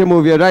 Please get your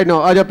move here right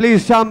now. Aja,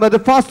 please, Sham, the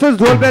fastest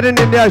dhol player in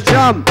India,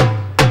 Sham.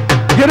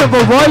 Get up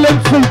a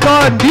violent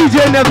Sultan,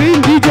 DJ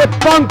Naveen, DJ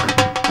Punk,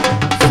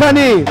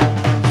 Sunny,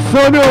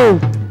 Sonu,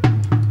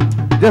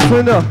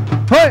 Jaswinder.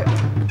 Hey,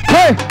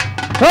 hey,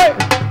 hey,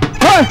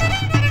 hey,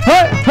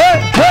 hey, hey,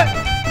 hey.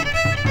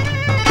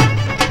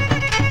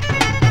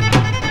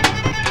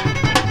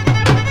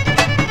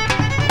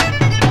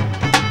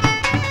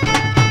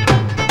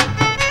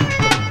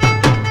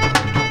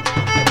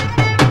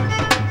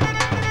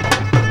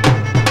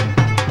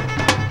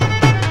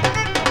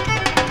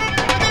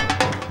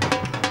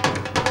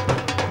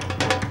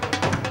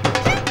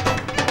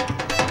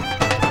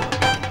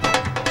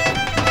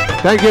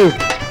 Thank you.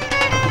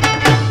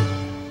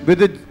 With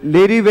the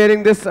lady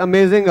wearing this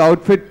amazing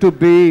outfit to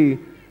be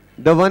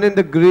the one in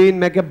the green,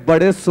 मैं क्या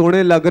बड़े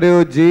सोने लग रहे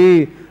हो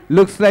जी.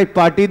 Looks like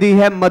party दी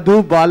है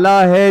मधुबाला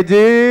है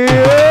जी.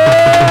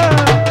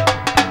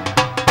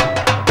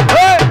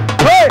 Hey,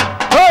 hey,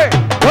 hey,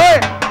 hey.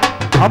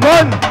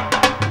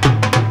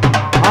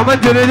 Aman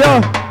Juneja.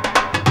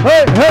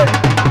 Hey, hey.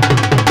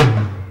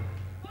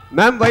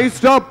 Ma'am, why you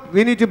stop?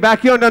 We need you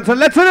back here on dancer.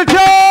 Let's finish it.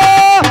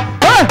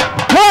 Hey,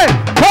 hey,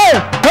 hey,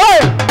 hey,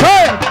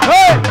 hey,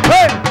 hey,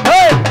 hey,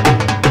 hey.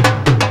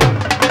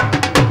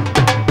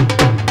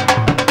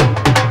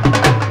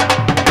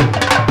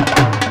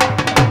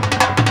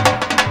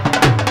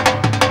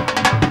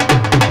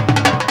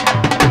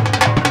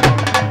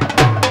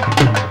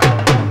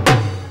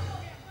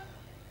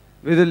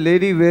 With a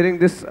lady wearing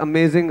this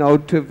amazing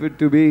outfit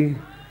to be,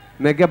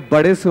 मैं क्या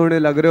बड़े सोने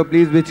लग रहे हो.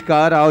 Please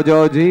विचकार आओ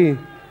जाओ जी.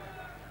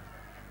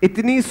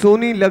 इतनी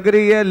सोनी लग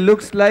रही है.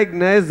 लुक्स लाइक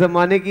नए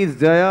जमाने की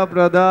जया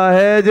प्रदा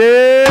है जी.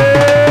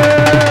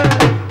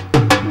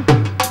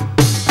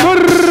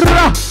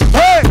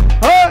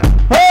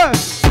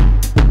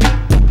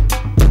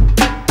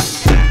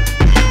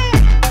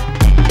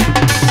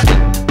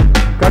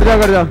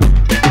 कर जा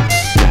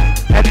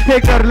ਇੱਥੇ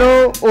कर लो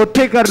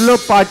ਉੱਥੇ कर लो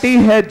पार्टी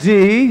है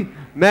जी.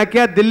 मैं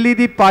क्या दिल्ली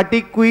दी पार्टी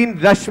क्वीन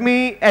रश्मि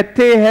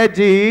ਇੱਥੇ है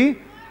जी.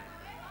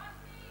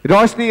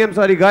 रोशनी, I'm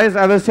sorry guys,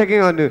 I was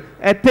checking on you.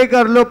 ਇੱਥੇ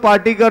कर लो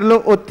पार्टी कर लो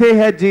ਉੱਥੇ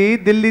है जी.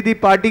 दिल्ली दी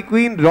पार्टी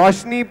क्वीन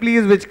रोशनी,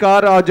 please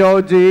विचकार आ जाओ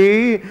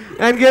जी.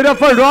 And give it up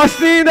for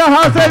Roshni in the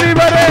house,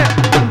 everybody.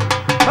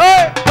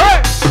 Hey, hey,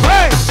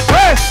 hey,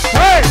 hey,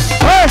 hey,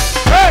 hey,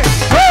 hey,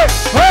 hey,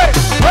 hey,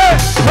 hey,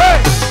 hey,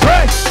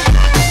 hey.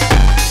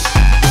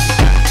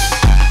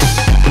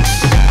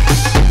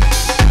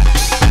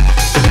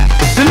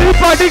 Delhi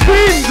party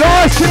queen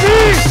Roshni.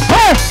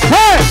 Hey,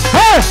 hey,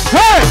 hey,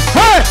 hey,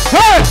 hey,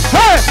 hey,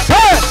 hey,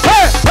 hey, hey,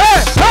 hey,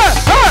 hey,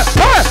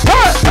 hey,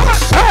 hey,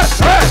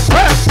 hey,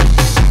 hey.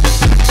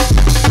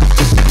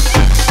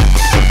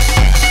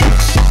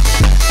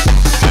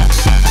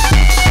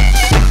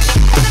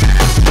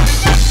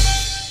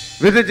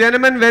 With a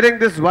gentleman wearing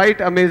this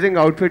white amazing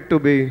outfit to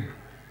be,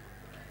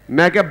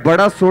 मैं क्या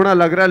बड़ा सोना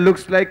लग रहा है.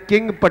 Looks like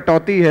King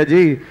Patauti है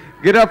जी.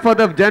 Get up for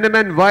the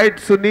gentleman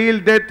white Sunil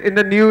Dutt in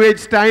the new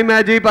age time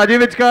है जी. पाजी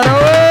विचकारो.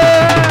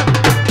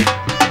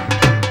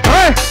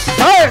 Hey,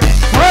 hey,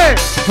 hey,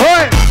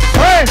 hey,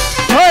 hey,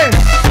 hey.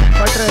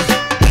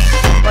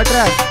 पट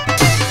रहा.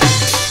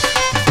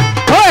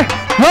 Hey,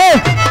 hey,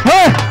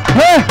 hey,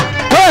 hey,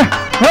 hey,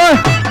 hey,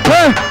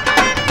 hey.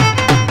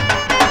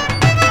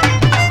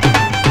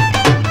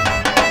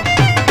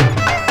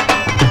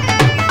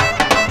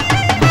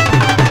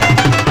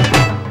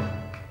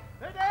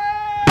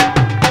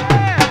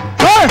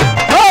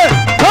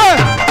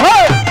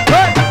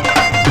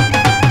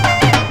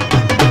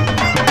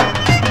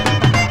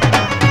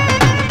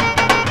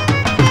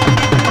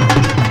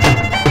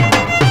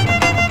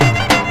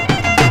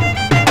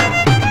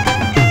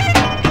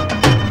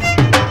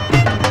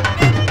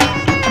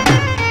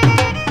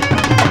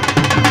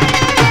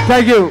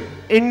 Thank you.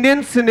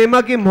 Indian cinema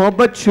की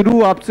मोहब्बत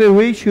शुरू आपसे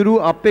हुई, शुरू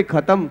आप पे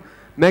खत्म।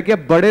 मैं क्या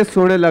बड़े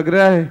सोने लग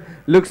रहा है,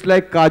 लुक्स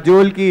लाइक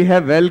काजोल की है।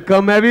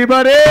 Welcome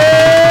everybody,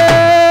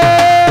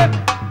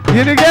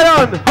 you get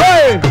on,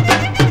 hey!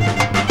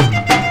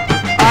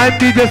 I'm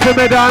DJ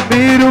Sumit, I'm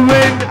here to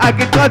win. I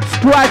can cut,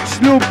 scratch,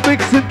 loop,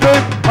 mix and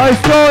trim. I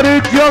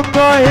started young,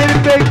 I hit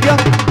it big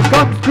young.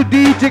 Comes to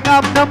DJing,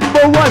 I'm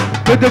number one.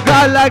 With a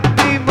guy like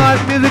me, my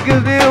music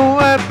is new,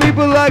 and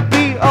people like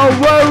me are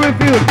very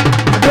few.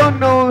 I don't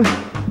know.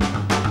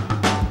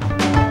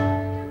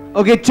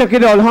 Okay, check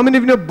it out. How many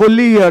of you know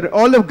Bully here?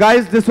 All of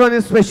guys, this one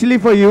is specially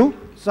for you.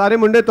 सारे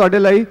मुंडे तोड़े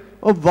लाई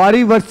और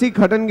वारी वर्सी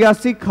खटन गया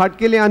सी खाट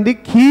के लिए आंधी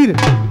खीर।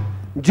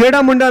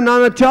 जेड़ा मुंडा ना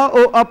नचा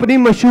ओ अपनी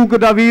मशूक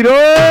दा वीरो।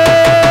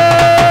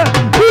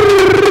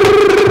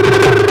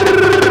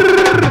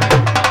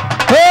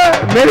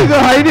 मेरी तो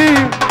हाई नहीं।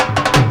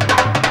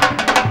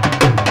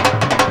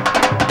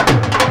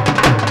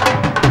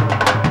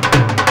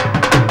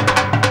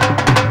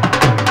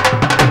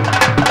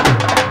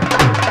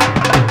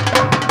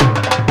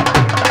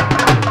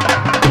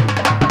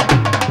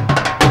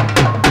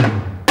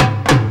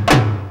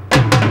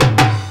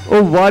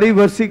 ओ वारी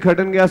वर्सी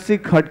खटन गया सी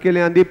खट के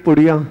ले आंदी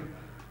पुड़िया।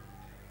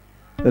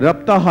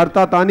 रबता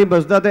हरता तानी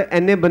बसदा ते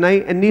एने बनाई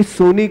एनी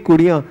सोनी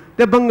कुड़ियां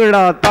ते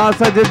भंगड़ा ता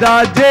सजदा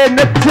जे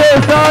नच्चे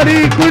सारी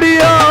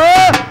कुड़ियां।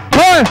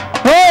 होए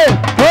होए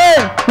होए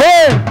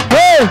होए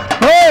होए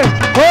होए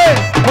होए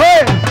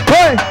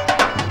होए।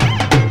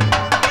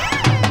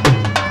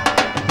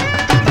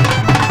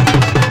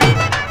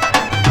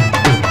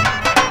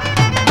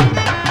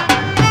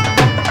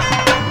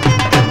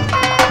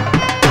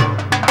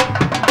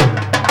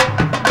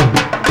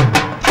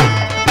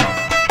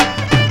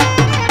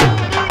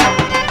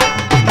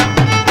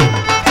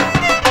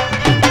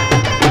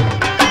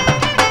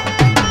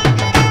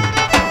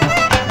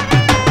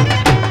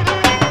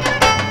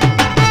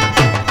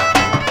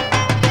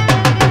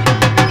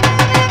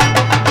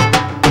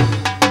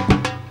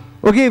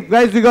 Okay,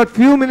 guys, we got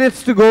few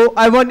minutes to go.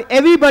 I want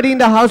everybody in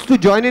the house to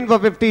join in for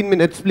 15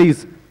 minutes,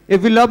 please.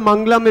 If you love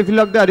Manglam, if you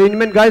love the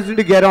arrangement, guys, need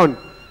to get on.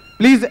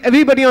 Please,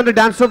 everybody on the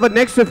dance floor for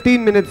next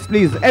 15 minutes,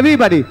 please.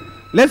 Everybody.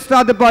 Let's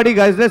start the party,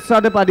 guys. Let's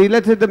start the party.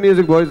 Let's hit the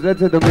music, boys.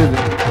 Let's hit the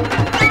music.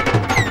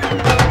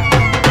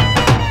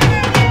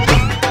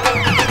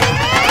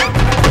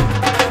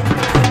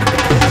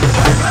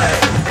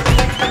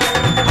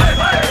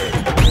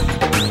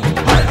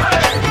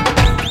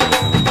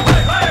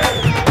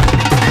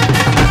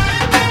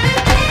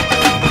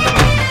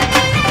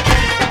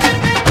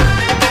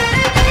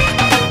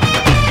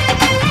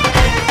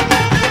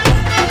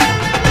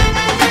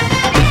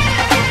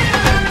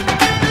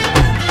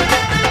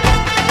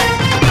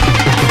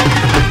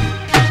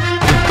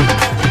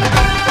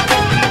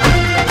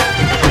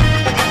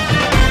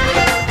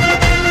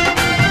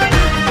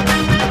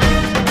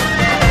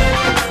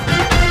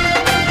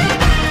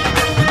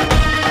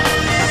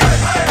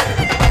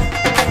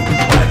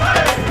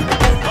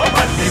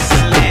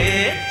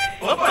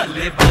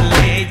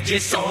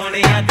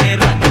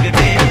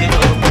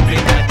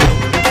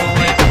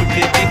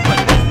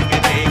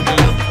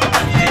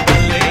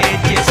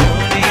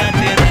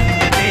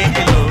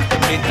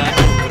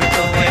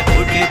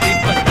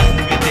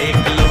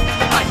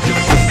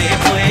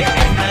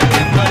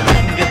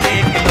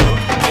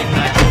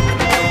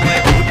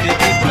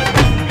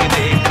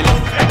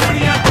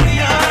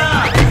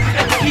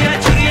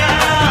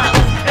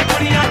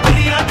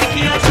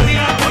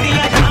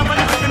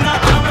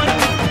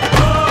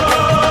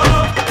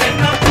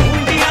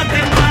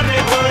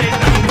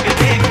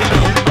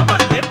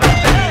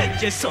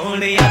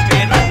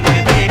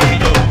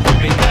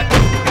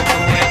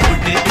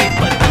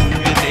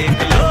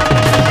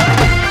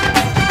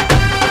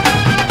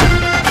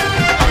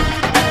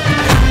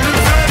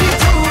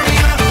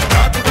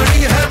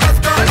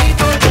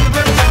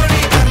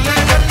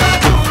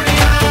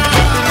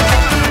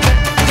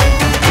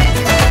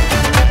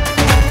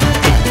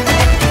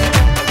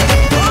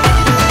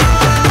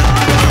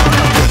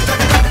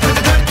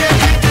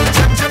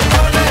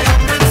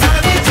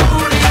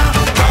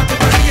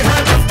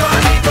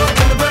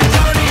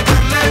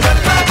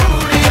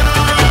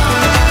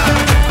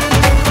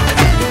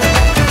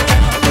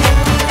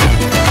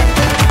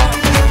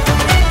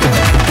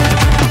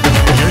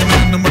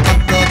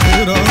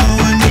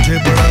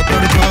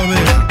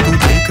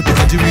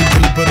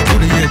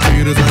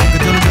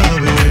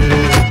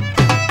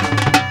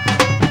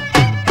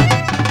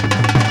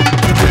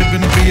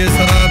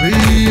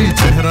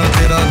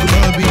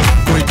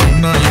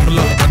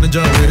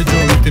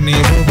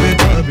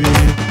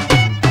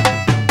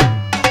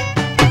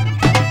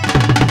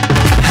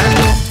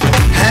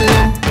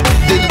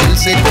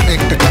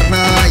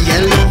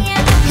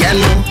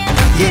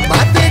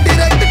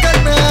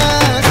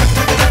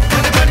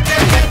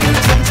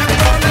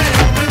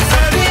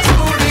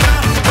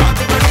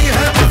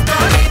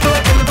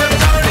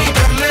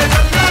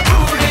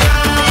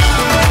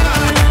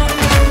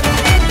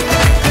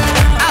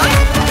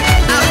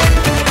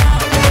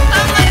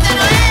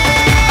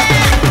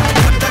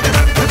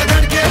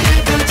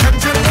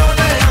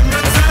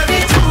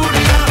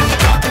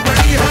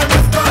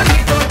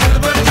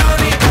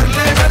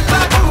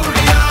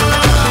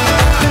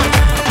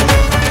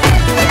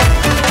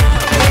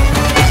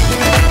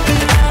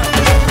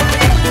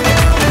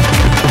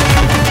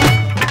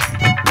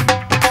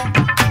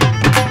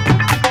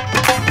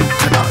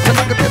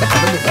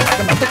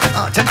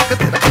 जनक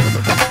तेरा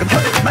कदम है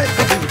मैं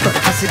कभी उतर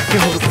हंसे के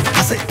हो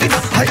हंसे इना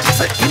है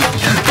हंसे इना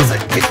हंसे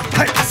इना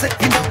है हंसे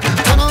इना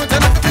जनो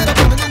जनक तेरा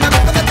बंधन में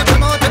रखना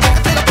जनो जनक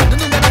तेरा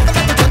बंधन में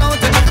रखना जनो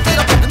जनक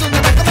तेरा बंधन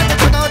में रखना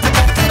जनो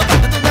जनक तेरा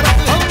बंधन में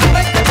रखना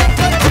मैं कभी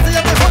उतर हंसे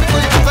या हो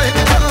कोई हंसे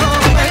इना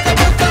मैं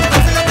कभी उतर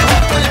हंसे या हो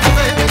कोई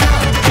हंसे इना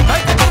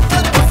मैं कभी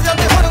उतर हंसे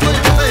या हो कोई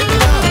हंसे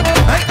इना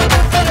मैं कभी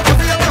उतर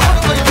हंसे या हो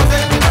कोई हंसे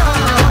इना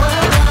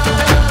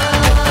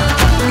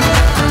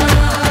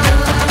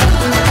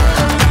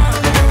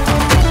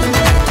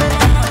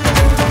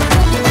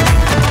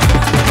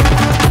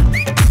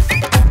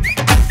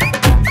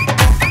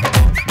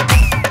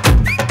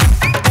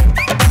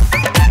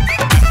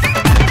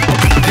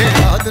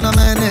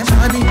मैंने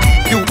जानी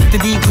क्यों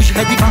इतनी खुश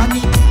है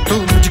दीवानी तू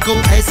मुझको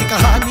ऐसी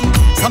कहानी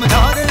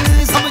समझा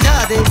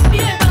दे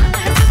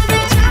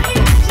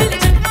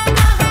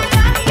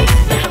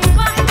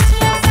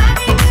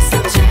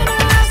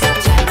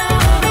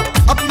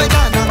अब मैं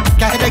जाना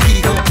कह रही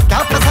हो क्या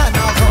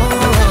फसाना हो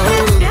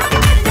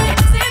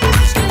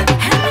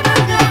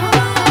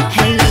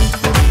हेलो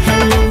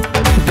हेलो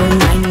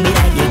डोंट माइंड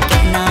मेरा ये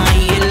कहना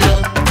ये लो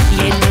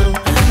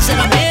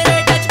जरा मेरे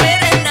टच में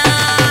रहना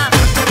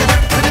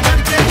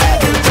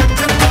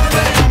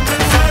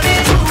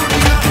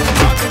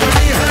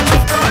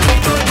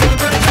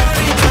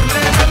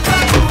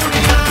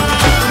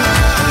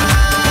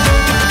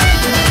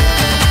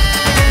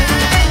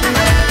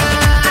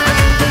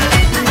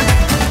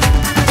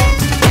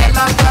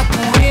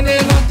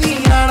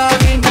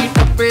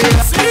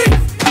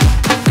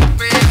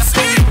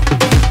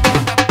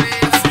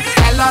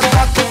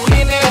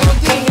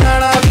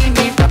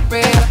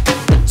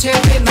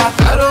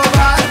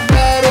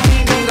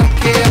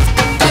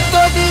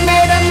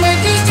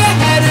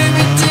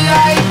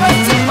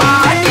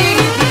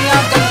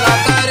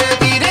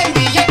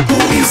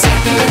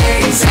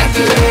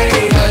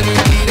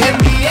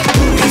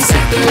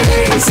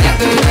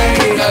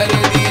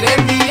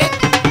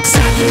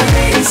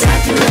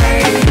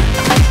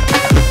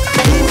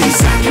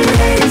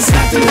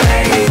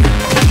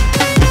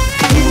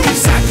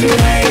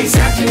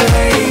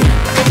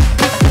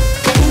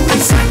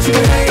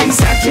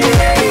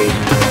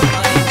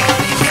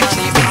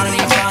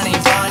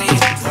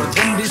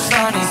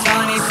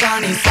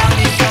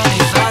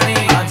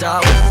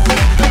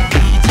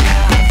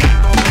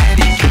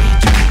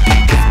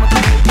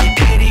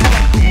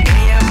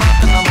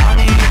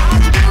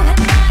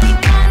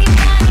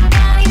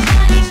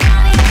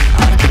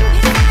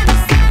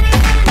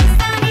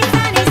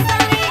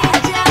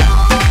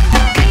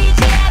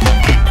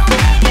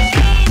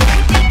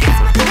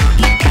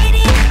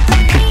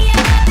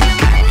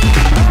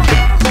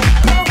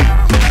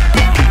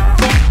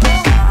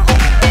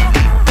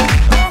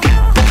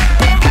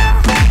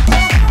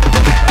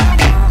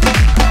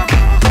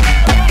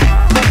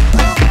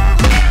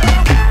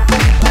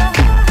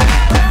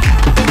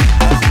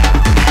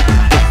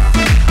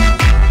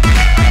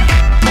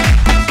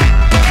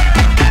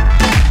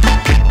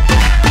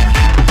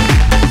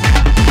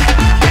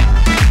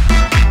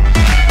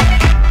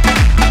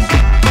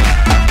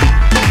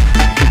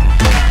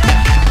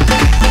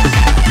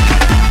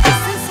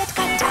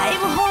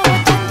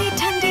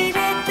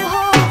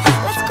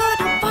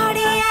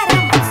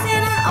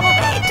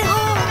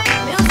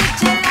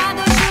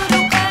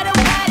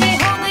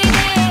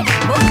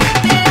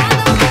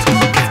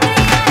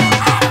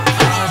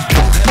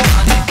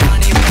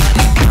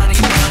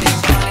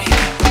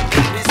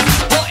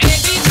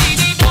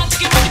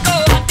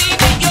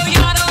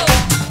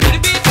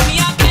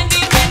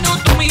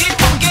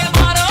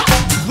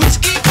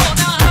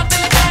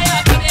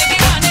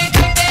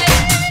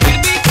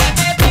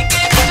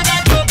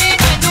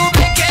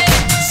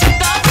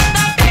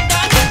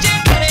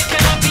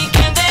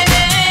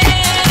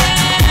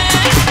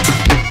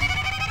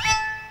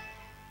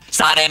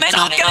सारे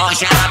मैनू क्यों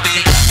शराबी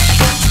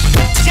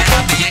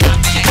शराबी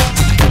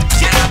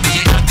शराबी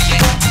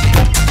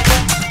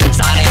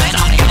सारे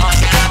मैनू क्यों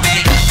शराबी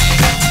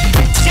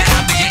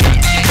शराबी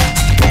शराबी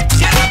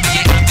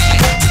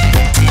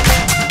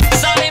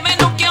सारे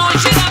मैनू क्यों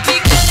शराबी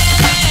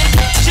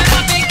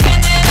शराबी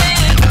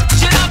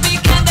शराबी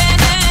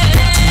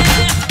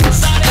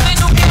सारे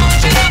मैनू क्यों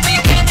शराबी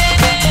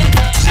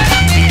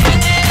शराबी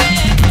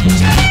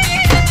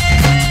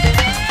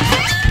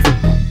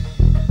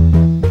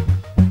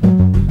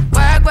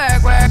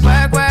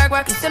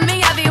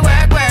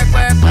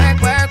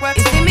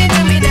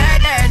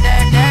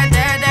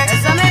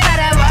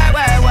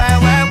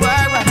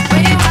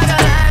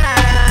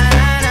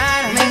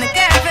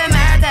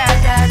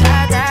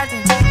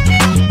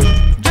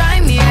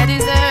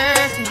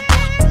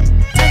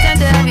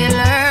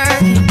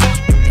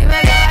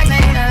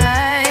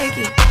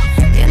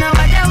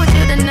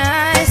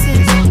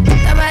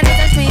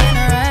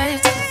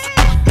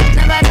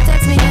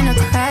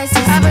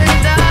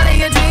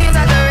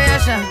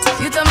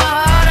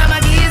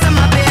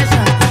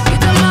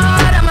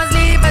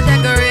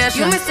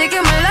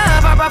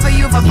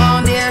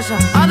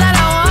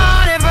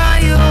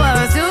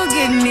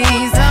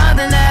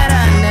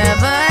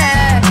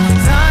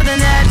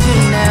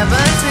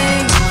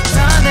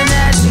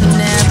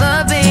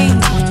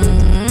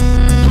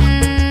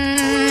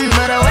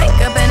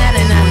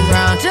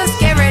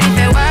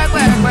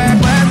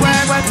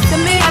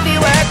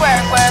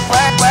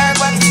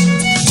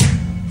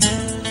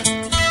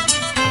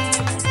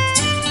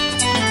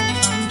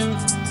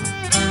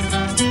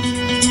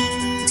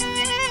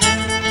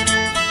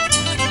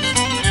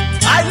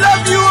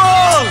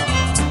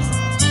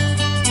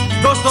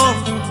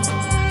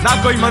ना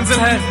कोई मंजिल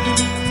है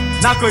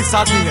ना कोई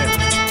साथी है,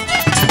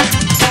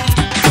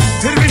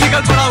 फिर भी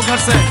निकल पड़ा हूं घर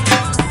से।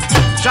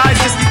 शायद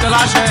जिसकी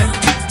तलाश है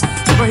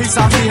वही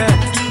साथी है,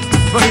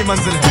 वही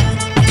मंजिल है।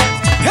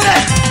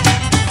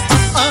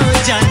 ओ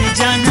जाने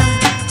जाना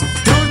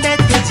ढूंढे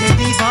तुझे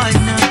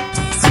दीवाना,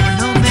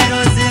 सपनों में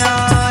रोज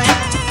आया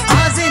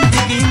आ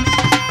जिंदगी में।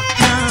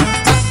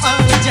 ओ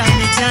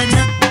जाने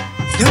जाना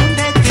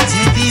ढूंढे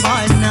तुझे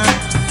दीवाना,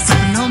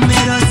 सपनों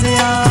में रोज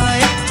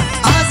आया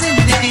आ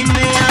जिंदगी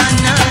में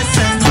आना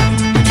सनम।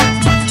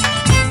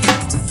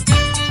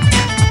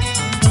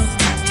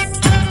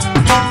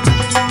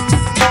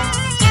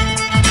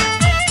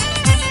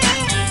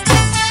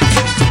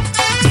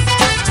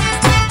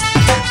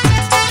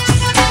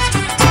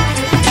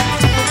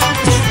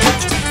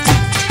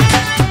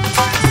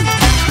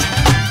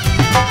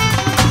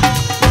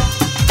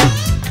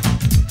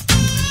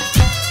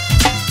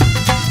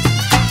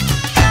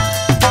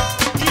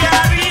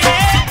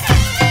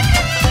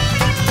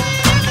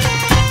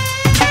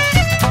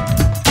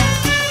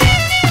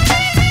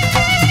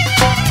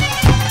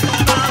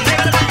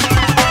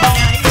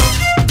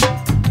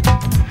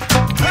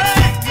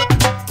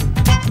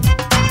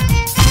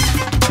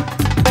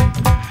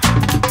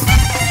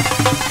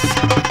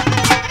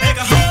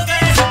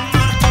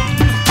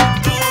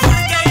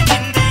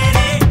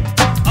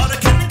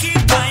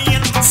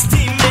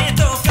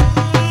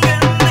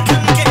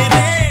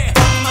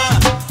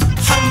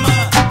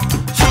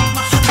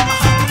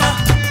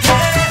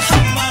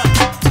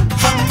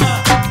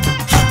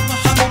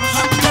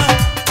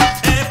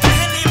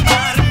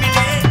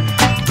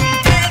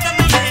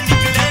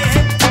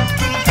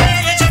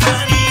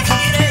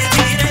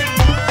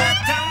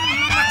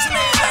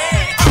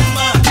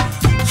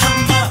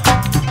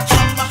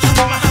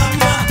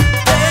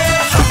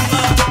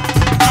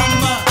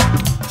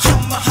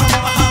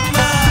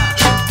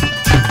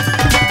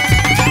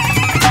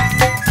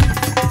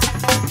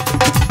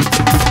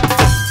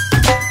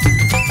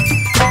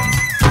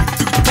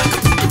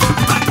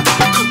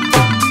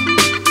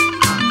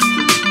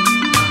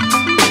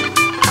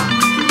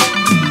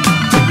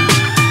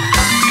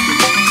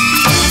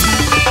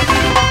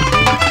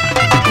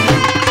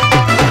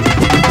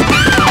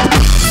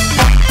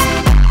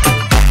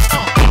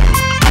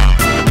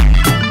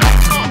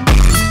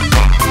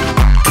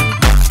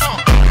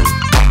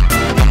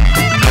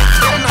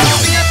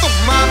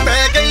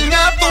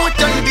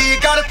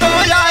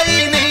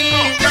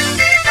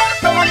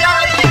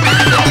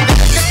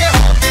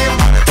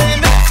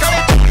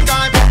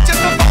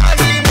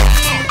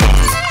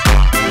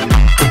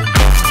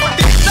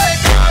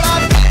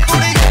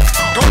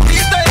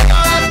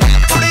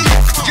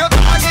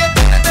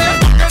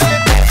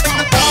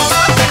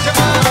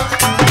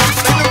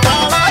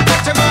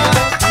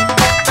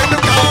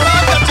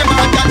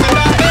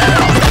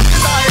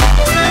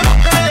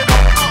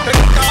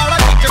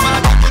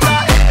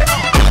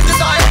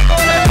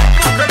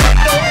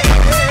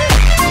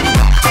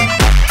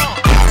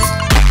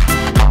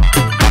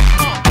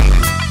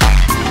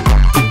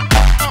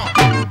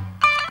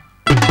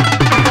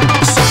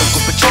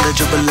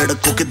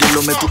 लड़कों के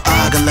दिलों में तू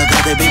आग लगा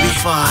दे बेबी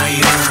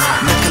फायर,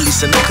 नकली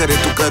से न करे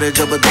तू करे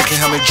जब देखे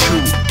हमें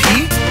झूठी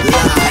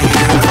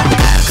लायर।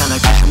 काला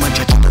चश्मा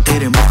जचता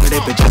तेरे मुखड़े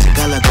पे जैसे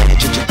काला तेरे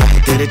जचता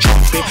है तेरे छुप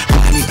पे,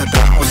 पानी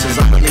अदाओं से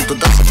ज्यादा नहीं तो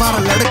 10-12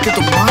 लड़के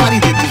तो मार ही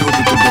देती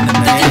होगी तू दिन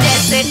में।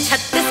 जैसे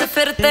 36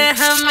 फिरते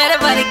हैं मेरे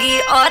वर्गी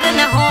और न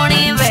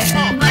होनी वे,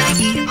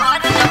 वर्गी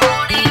और न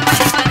होनी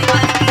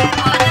वर्गी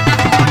और न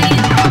होनी।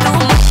 तू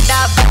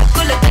मुंडा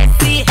बिल्कुल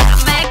कैसी है,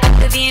 मैं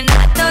कतरी ना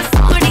तो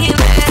सोनी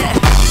वे।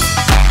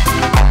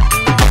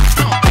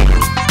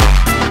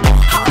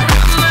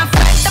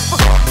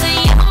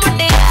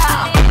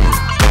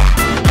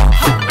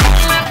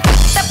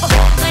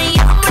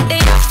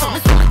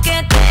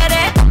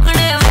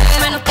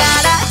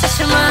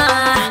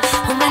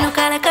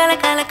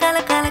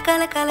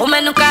 ओ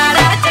मैनू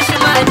काला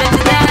चश्मा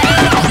जचदा है,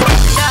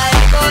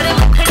 गोरे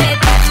मुखड़े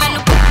ते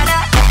मैनू काला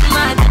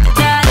चश्मा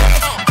जचदा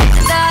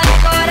है,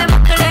 गोरे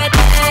मुखड़े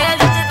ते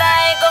जचदा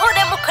है,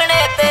 गोरे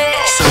मुखड़े ते।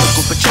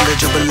 सड़कों पे चले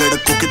जब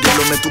लड़कों के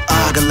दिलों में तू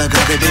आग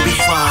लगा दे बेबी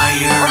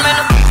फायर।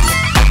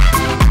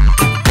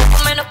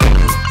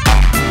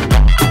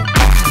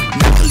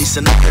 नकली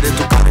से न करे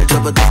तू करे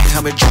जब देखे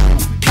हमें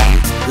झूठी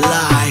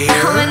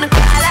लायर। ओ मैनू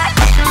काला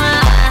चश्मा,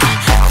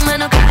 ओ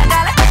मैनू काला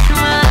काला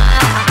चश्मा,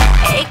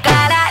 ए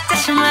काला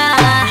चश्मा,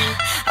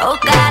 ओ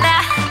काला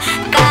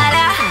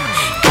काला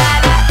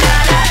काला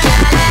काला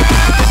काला।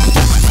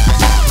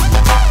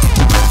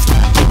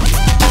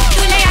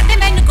 तू ले आते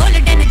मैनू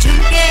गोल्डन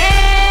झुमके,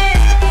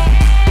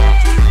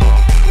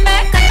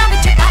 मैं कन्ना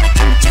विच काला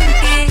चुम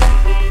चुमके।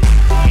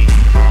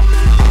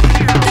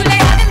 तू ले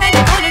आते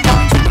मैनू गोल्डन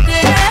झुमके,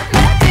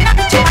 मैं कन्ना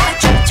विच काला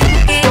चुम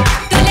चुमके।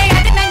 तू ले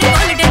आते मैनू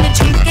गोल्डन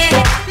झुमके,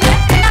 मैं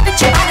कन्ना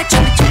विच काला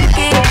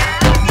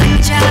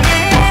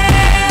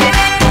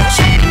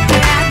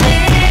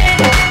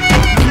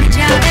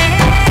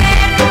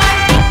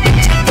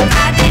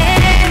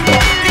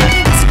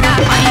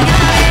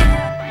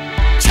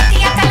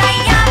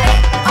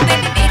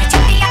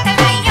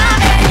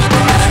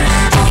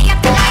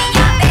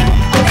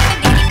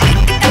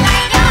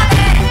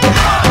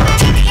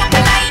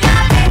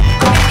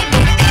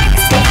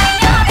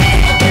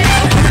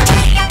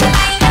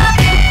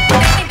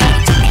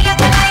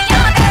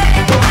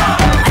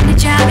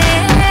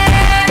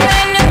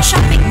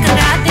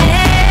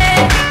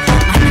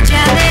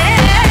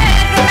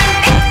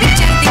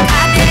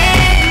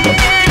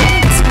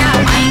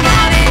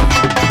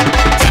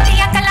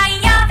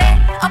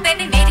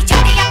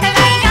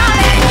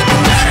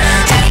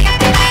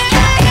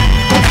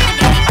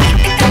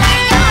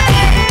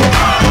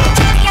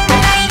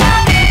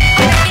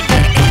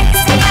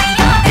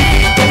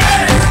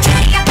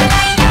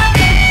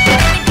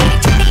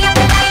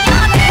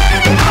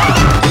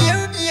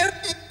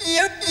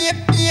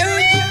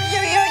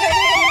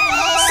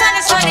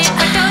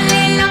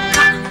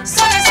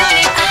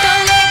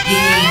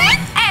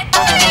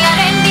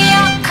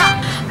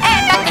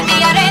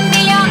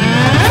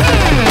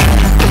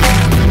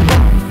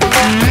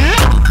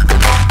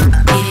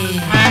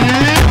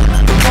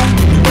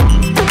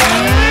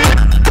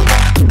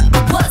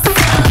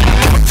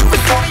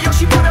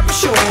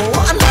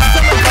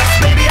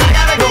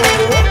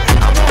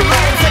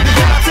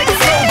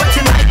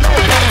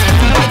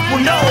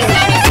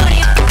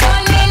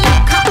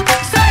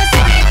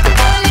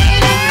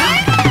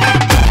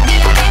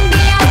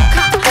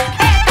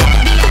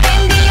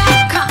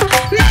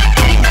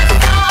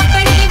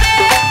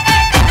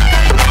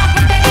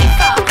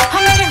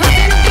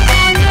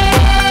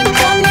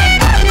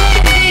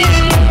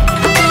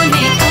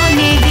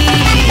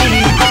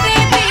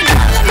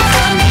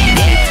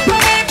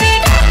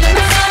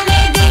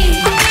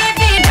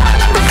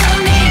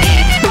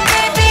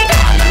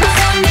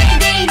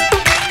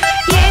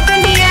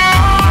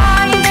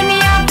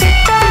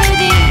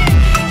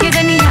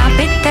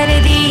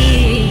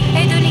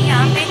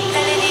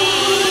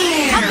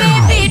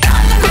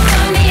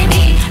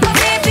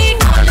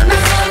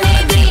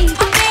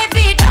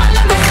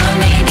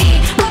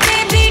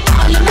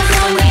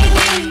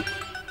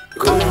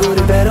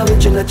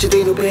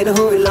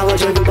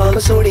आराम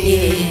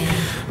सोनिए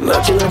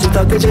नच नच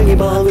तक जगी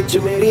बाह विच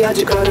मेरी अज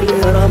कर ले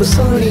आराम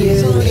सोनिए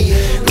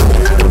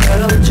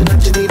पैरां विच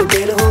नचदी ते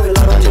दिल होवे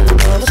लारा जग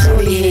नाम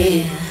सोनिए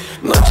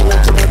नच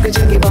नच तक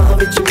जगी बाह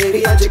विच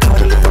मेरी अज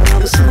कर ले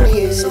आराम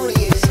सोनिए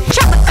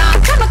चमका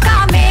चमका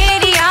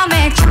मेरी आ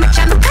मैं चम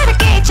चम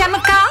करके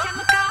चमका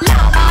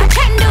लावा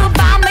झंडू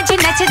बाम ज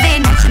नच दे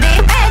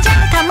पैजन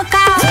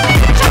थमका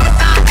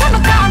चमका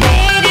चमका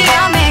मेरी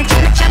आ मैं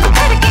चम चम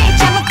करके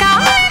चमका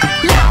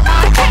लावा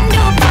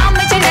झंडू बाम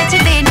ज नच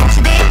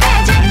दे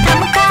पैजन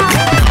थमका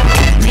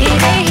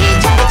मेरे ही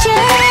चर्चे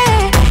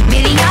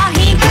मेरी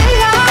आही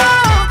गल्ला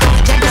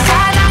जग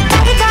सारा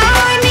करदा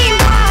नी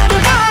मार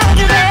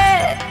मार वे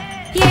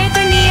ये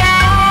दुनिया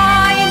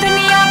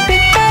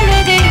पित्तल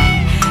दी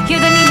ये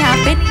दुनिया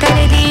पित्तल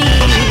दी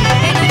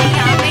ये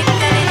दुनिया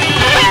पित्तल दी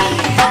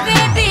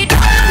बेबी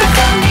डॉल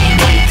मसाले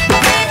दी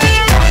बेबी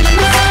डॉल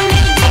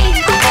मसाले दी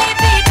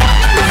बेबी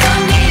डॉल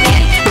मसाले दी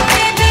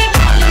बेबी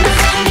डॉल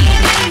मसाले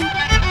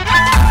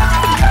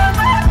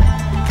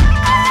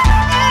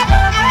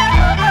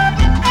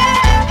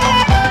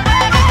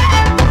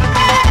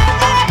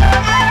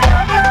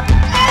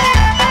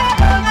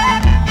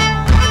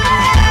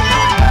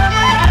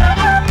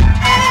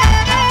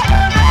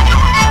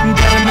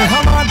गर्म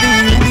हवा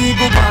दी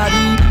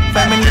गुबारी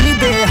फैमिली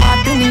दे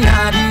हाथ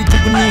नियारी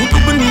चुगनी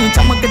चुगनी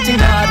चमक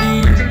चिंगारी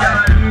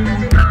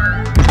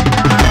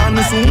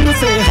मानसून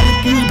से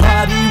हल्की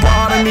भारी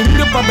वार्निंग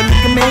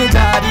पब्लिक में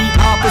जारी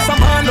आप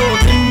संभालो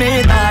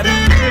जिम्मेदारी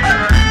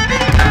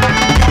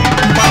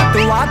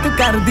बात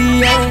कर दी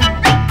है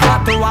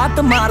हाथ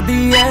मार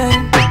दी है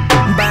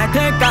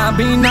बैठे का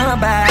भी ना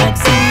बैक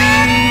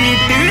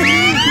सीट